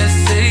 Say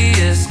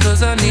yes,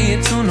 cause I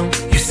need to know.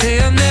 You say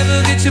I'll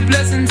never get your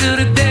blessing till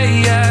the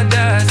day I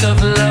die.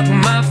 Tough luck,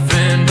 my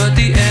friend, but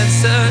the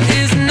answer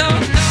is no.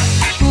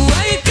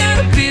 Why you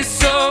gotta be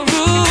so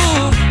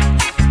rude?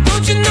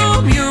 Don't you know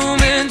I'm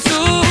human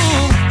too?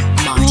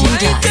 Why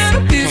you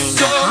gotta be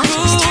so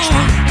rude?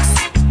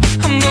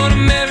 I'm gonna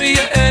marry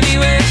you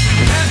anyway.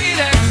 Marry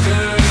that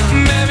girl,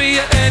 marry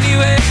you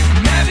anyway.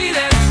 Marry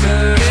that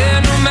girl, yeah,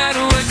 no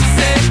matter what you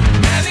say.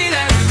 Marry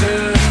that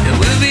girl, and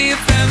we'll be a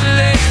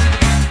family.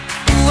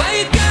 Why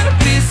you gotta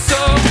be so?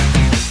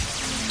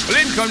 Well,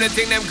 in come the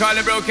thing them call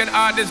a broken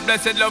heart. This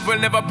blessed love will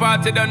never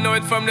part. You don't know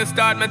it from the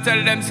start. Me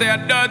tell them say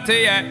I'm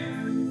dirty, yeah.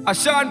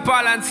 Sean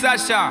Paul and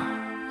Sasha,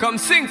 come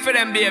sing for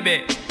them,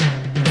 baby.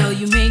 Though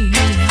you make me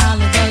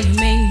holler, though you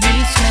make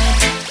me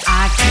sweat,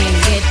 I can't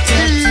get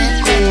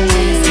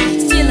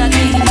tempted. Still I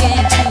can't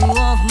get you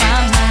off my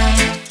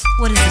mind.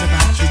 What is it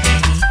about you,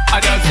 baby? I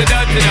don't say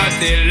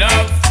dirty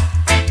love.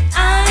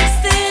 I'm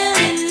still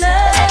in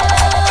love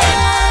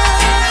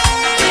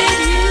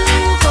with you,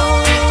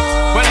 boy.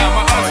 Well, I'm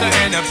a hustler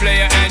and a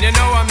player, and you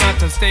know I'm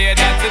not a stayer.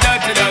 That's a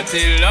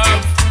dirty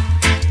love.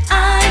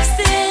 I'm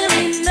still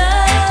in love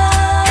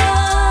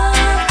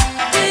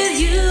with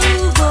you,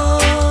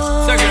 boy.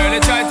 So girl, I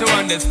try to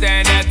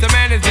understand that a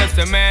man is just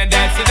a man.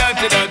 That's a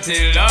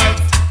dirty love.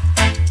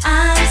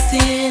 I'm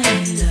still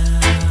in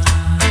love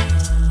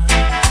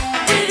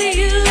with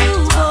you,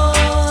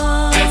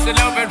 boy. That's the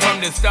loving from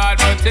the start,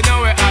 but you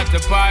know we're at the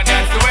part.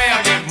 That's the way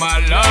I give my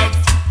love.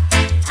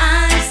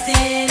 I'm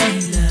still in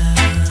love.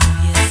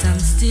 Yes, I'm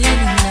still in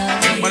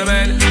love. What a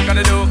man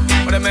gotta do,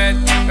 what a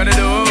man gotta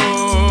do.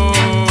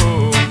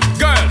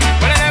 Girl,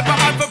 when I never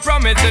had for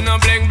promising, no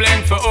bling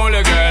bling for all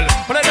a girl.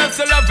 When I love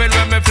so loving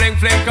when me fling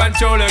fling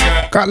control a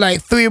girl. Got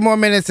like 3 more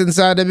minutes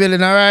inside the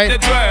building, alright? The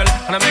twirl,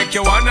 and I make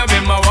you wanna be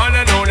my one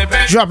and only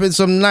babe. Dropping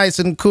some nice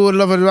and cool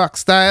love and rock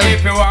style.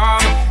 Keep you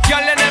warm, girl,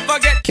 you never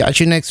get. Catch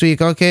you next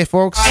week, okay,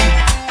 folks?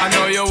 I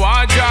know you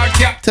want your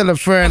cat. Tell a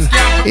friend.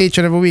 Each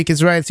and every week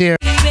is right here.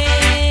 I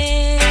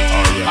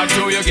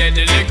know you get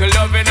the little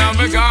loving of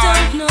a girl.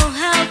 Don't know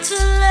how to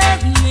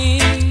love me.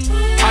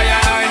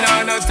 I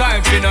know no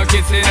time for no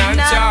kissing and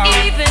chow.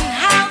 Not even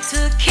how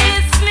to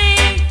kiss me.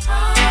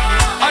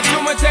 I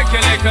do me take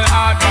your little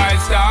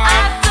advice down.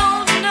 I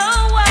don't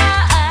know why.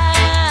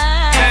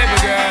 Baby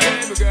girl,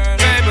 baby girl,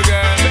 baby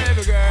girl,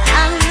 baby girl.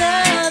 I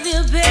love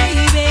you,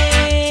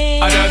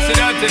 baby. I dirty,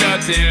 dirty,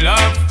 dirty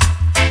love.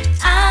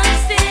 I'm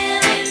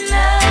still in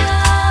love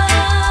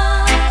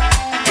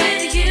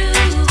with you,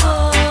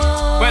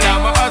 boy. Well,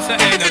 I'm a hustler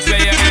and a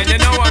player, and you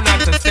know I'm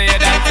not a stayer.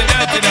 That's a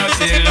dirty,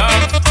 dirty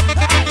love.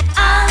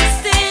 I'm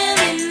still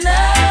in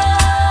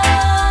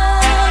love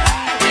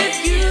with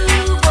you,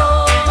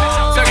 boy.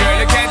 So girl,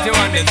 can't you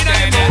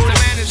understand that the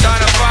man is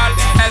trying to fall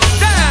and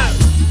stand?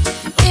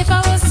 If I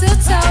was to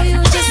tell you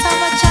just how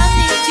much I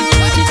need you,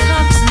 would you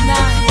come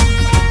tonight?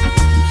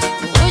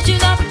 Would you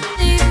not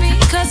believe me?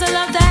 Cause a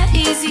love that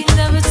easy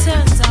never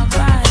turns out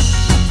right.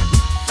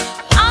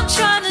 I'm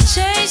trying to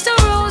change the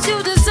rules.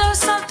 You deserve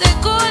something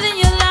good in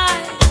your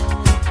life.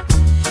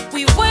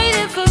 We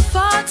waited for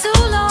far too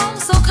long,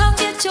 so come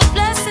get your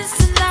blessings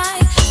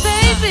tonight,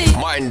 baby.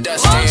 Mind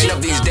dusty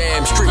of these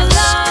damn streets.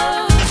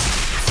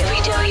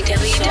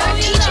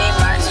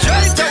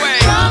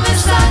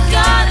 Promise I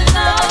got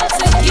enough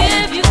to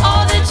give you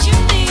all that you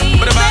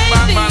need,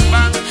 baby.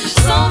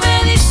 So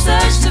many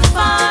search to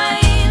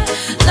find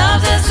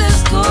love that's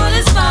as good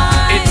as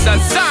mine. It's a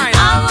sign.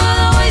 I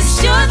wouldn't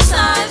waste your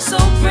time, so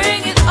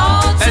bring it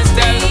all to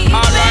me,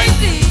 Alright,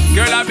 baby.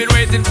 girl, I've been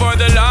waiting for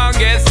the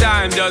longest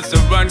time just to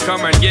run,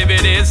 come and give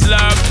it his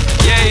love.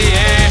 Yeah,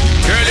 yeah.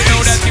 Girl, you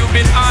know that you've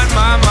been on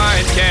my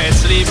mind. Can't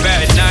sleep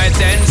at night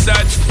and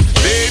such.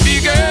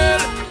 Baby girl,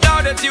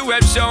 now that you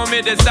have shown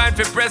me the sign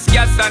for press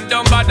gas and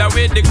don't bother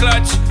with the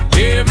clutch.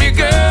 Hear me,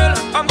 girl,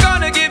 I'm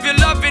gonna give you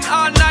loving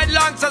all night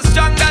long, so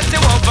strong that you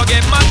won't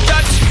forget my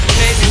touch.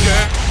 Baby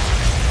girl,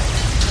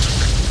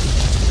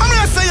 I'm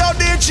gonna say your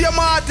DJ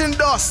Martin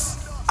Dust.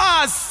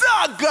 Ah,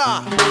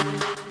 Saga.